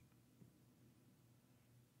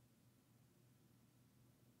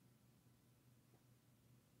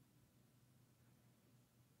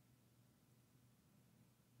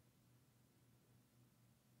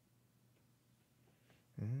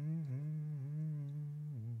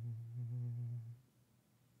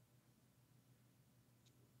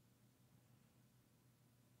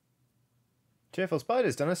 Cheerful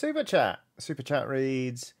Spider's done a super chat. Super chat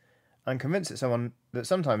reads, I'm convinced that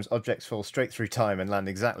sometimes objects fall straight through time and land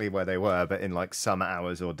exactly where they were, but in like some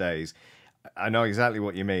hours or days. I know exactly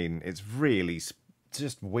what you mean. It's really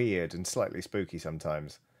just weird and slightly spooky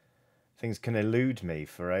sometimes. Things can elude me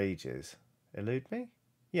for ages. Elude me?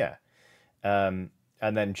 Yeah. And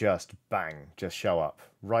then just bang, just show up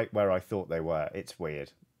right where I thought they were. It's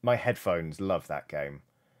weird. My headphones love that game,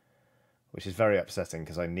 which is very upsetting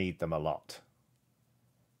because I need them a lot.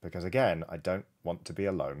 Because again, I don't want to be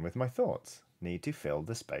alone with my thoughts. Need to fill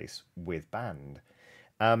the space with band.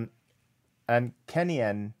 And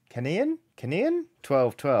Kenyan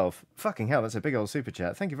 1212. Fucking hell, that's a big old super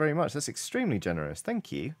chat. Thank you very much. That's extremely generous.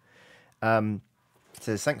 Thank you.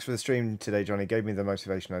 Says, thanks for the stream today, Johnny. Gave me the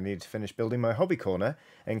motivation I needed to finish building my hobby corner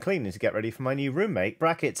and cleaning to get ready for my new roommate,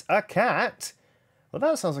 brackets, a cat. Well,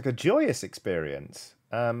 that sounds like a joyous experience.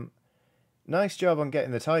 Nice job on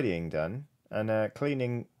getting the tidying done and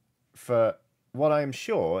cleaning for what I am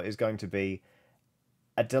sure is going to be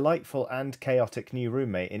a delightful and chaotic new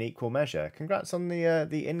roommate in equal measure. Congrats on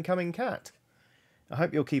the incoming cat. I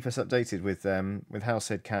hope you'll keep us updated with how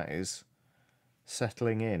said cat is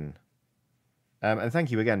settling in. And thank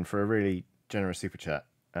you again for a really generous super chat.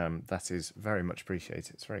 That is very much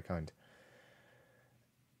appreciated. It's very kind.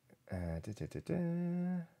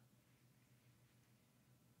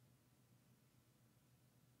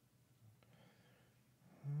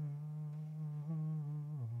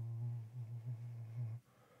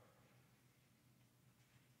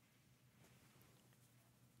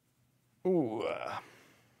 Ooh.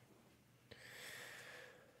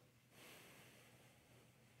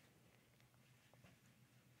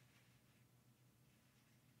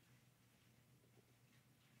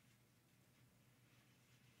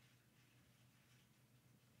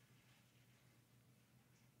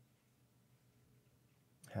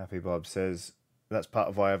 Happy Bob says, that's part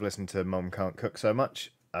of why I've listened to Mom Can't Cook so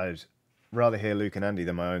much. I'd rather hear Luke and Andy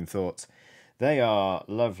than my own thoughts. They are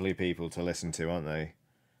lovely people to listen to, aren't they?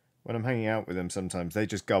 When I'm hanging out with them, sometimes they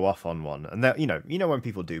just go off on one. And you know when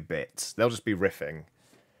people do bits, they'll just be riffing.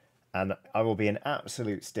 And I will be in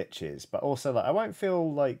absolute stitches. But also, like, I won't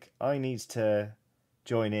feel like I need to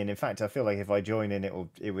join in. In fact, I feel like if I join in,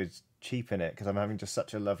 it would cheapen it because I'm having just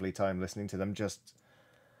such a lovely time listening to them just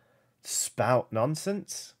spout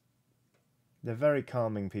nonsense. They're very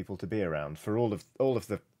calming people to be around for all of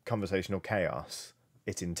the conversational chaos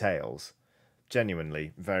it entails.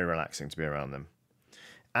 Genuinely very relaxing to be around them.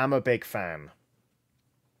 I'm a big fan.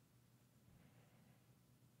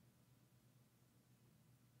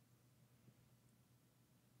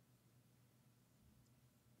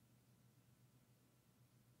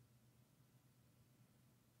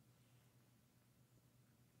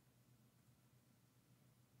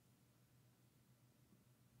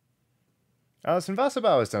 Alison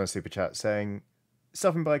Wasserbauer has done a super chat saying,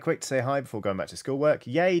 stopping by quick to say hi before going back to schoolwork.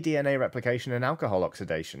 Yay, DNA replication and alcohol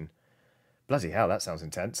oxidation. Bloody hell, that sounds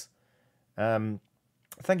intense.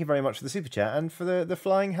 Thank you very much for the super chat and for the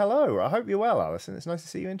flying hello. I hope you're well, Alison. It's nice to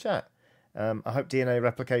see you in chat. I hope DNA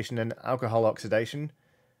replication and alcohol oxidation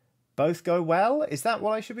both go well. Is that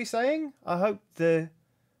what I should be saying? I hope the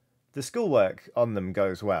schoolwork on them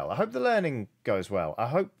goes well. I hope the learning goes well. I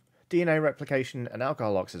hope DNA replication and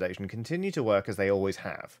alcohol oxidation continue to work as they always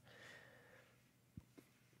have.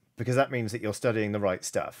 Because that means that you're studying the right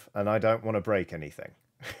stuff, and I don't want to break anything.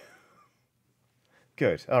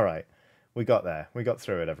 Good, all right. We got there. We got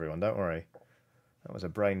through it, everyone. Don't worry. That was a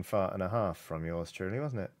brain fart and a half from yours truly,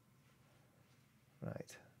 wasn't it?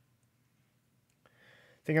 Right. I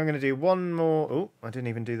think I'm going to do one more... Oh, I didn't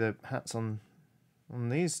even do the hats on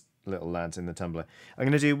these little lads in the tumbler. I'm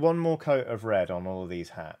going to do one more coat of red on all of these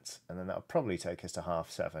hats, and then that'll probably take us to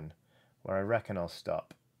 7:30, where I reckon I'll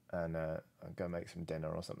stop and I'll go make some dinner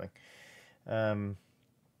or something.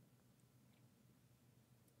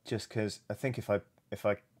 Just because I think if I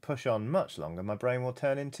push on much longer, my brain will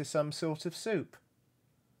turn into some sort of soup,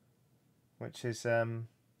 which is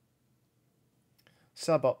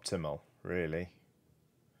suboptimal, really.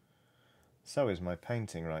 So is my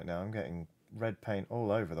painting right now. I'm getting red paint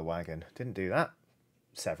all over the wagon. Didn't do that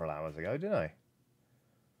several hours ago, did I?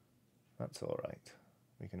 That's all right.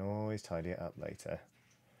 We can always tidy it up later.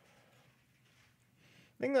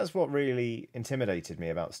 I think that's what really intimidated me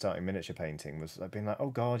about starting miniature painting, was I've been like, oh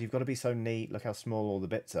god, you've got to be so neat, look how small all the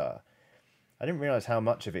bits are. I didn't realise how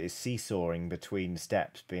much of it is seesawing between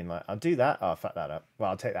steps, being like, I'll do that, I'll fuck that up,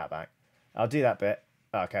 well, I'll take that back. I'll do that bit,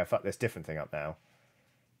 okay, I'll fuck this different thing up now.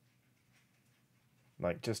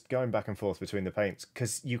 Like, just going back and forth between the paints,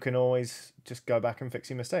 because you can always just go back and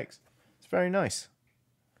fix your mistakes. It's very nice.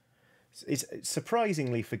 It's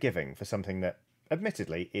surprisingly forgiving for something that,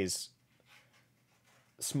 admittedly, is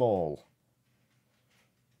small.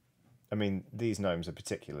 I mean, these gnomes are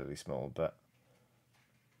particularly small, but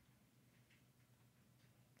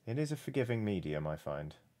it is a forgiving medium, I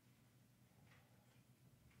find.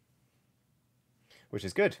 Which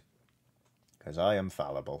is good, because I am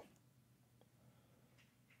fallible.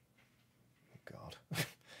 God.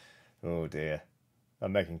 Oh dear.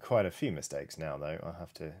 I'm making quite a few mistakes now, though.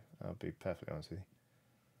 I'll be perfectly honest with you.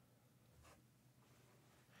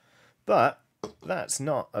 But that's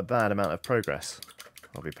not a bad amount of progress.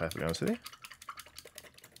 I'll be perfectly honest with you.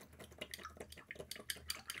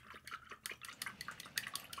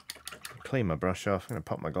 Clean my brush off. I'm going to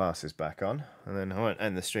pop my glasses back on, and then I won't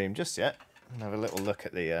end the stream just yet. And have a little look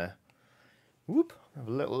at the have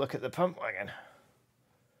a little look at the pump wagon.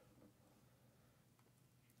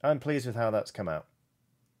 I'm pleased with how that's come out.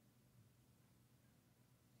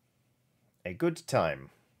 A good time.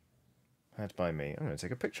 Had by me. I'm going to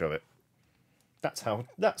take a picture of it. That's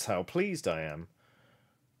how pleased I am.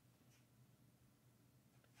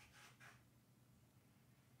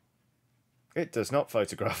 It does not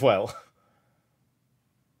photograph well.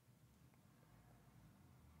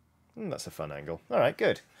 That's a fun angle. Alright,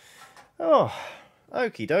 good. Oh,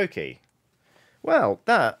 okie dokie. Well,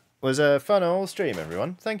 that was a fun old stream,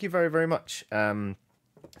 everyone. Thank you very, very much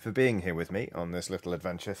for being here with me on this little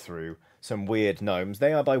adventure through some weird gnomes.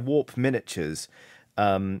 They are by Warp Miniatures.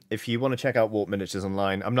 If you want to check out Warp Miniatures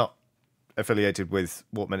online, I'm not affiliated with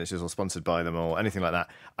Warp Miniatures or sponsored by them or anything like that.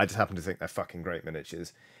 I just happen to think they're fucking great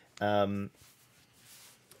miniatures.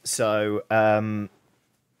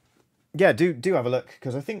 Yeah, do have a look,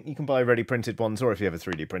 because I think you can buy ready printed ones, or if you have a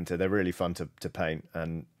 3D printer, they're really fun to paint,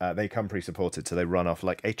 and they come pre-supported, so they run off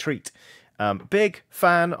like a treat. Big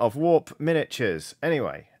fan of Warp Miniatures.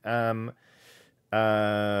 Anyway, what was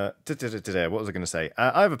I going to say?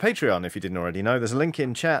 I have a Patreon, if you didn't already know. There's a link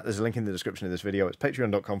in chat. There's a link in the description of this video. It's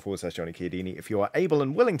patreon.com/Johnny Chiodini. If you are able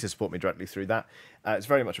and willing to support me directly through that, it's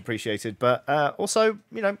very much appreciated. But also,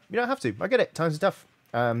 you know, you don't have to. I get it. Times are tough.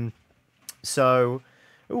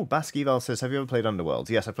 Oh, Basquival says, have you ever played Underworld?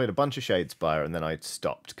 Yes, I played a bunch of Shadespire, and then I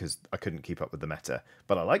stopped because I couldn't keep up with the meta,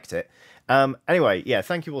 but I liked it. Anyway, yeah,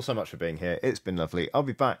 thank you all so much for being here. It's been lovely. I'll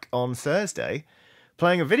be back on Thursday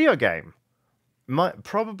playing a video game. I want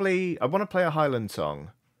to play a Highland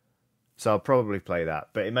song, so I'll probably play that,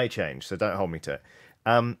 but it may change, so don't hold me to it.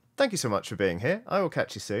 Thank you so much for being here. I will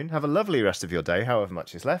catch you soon. Have a lovely rest of your day, however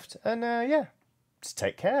much is left, and yeah, just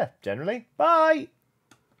take care, generally. Bye!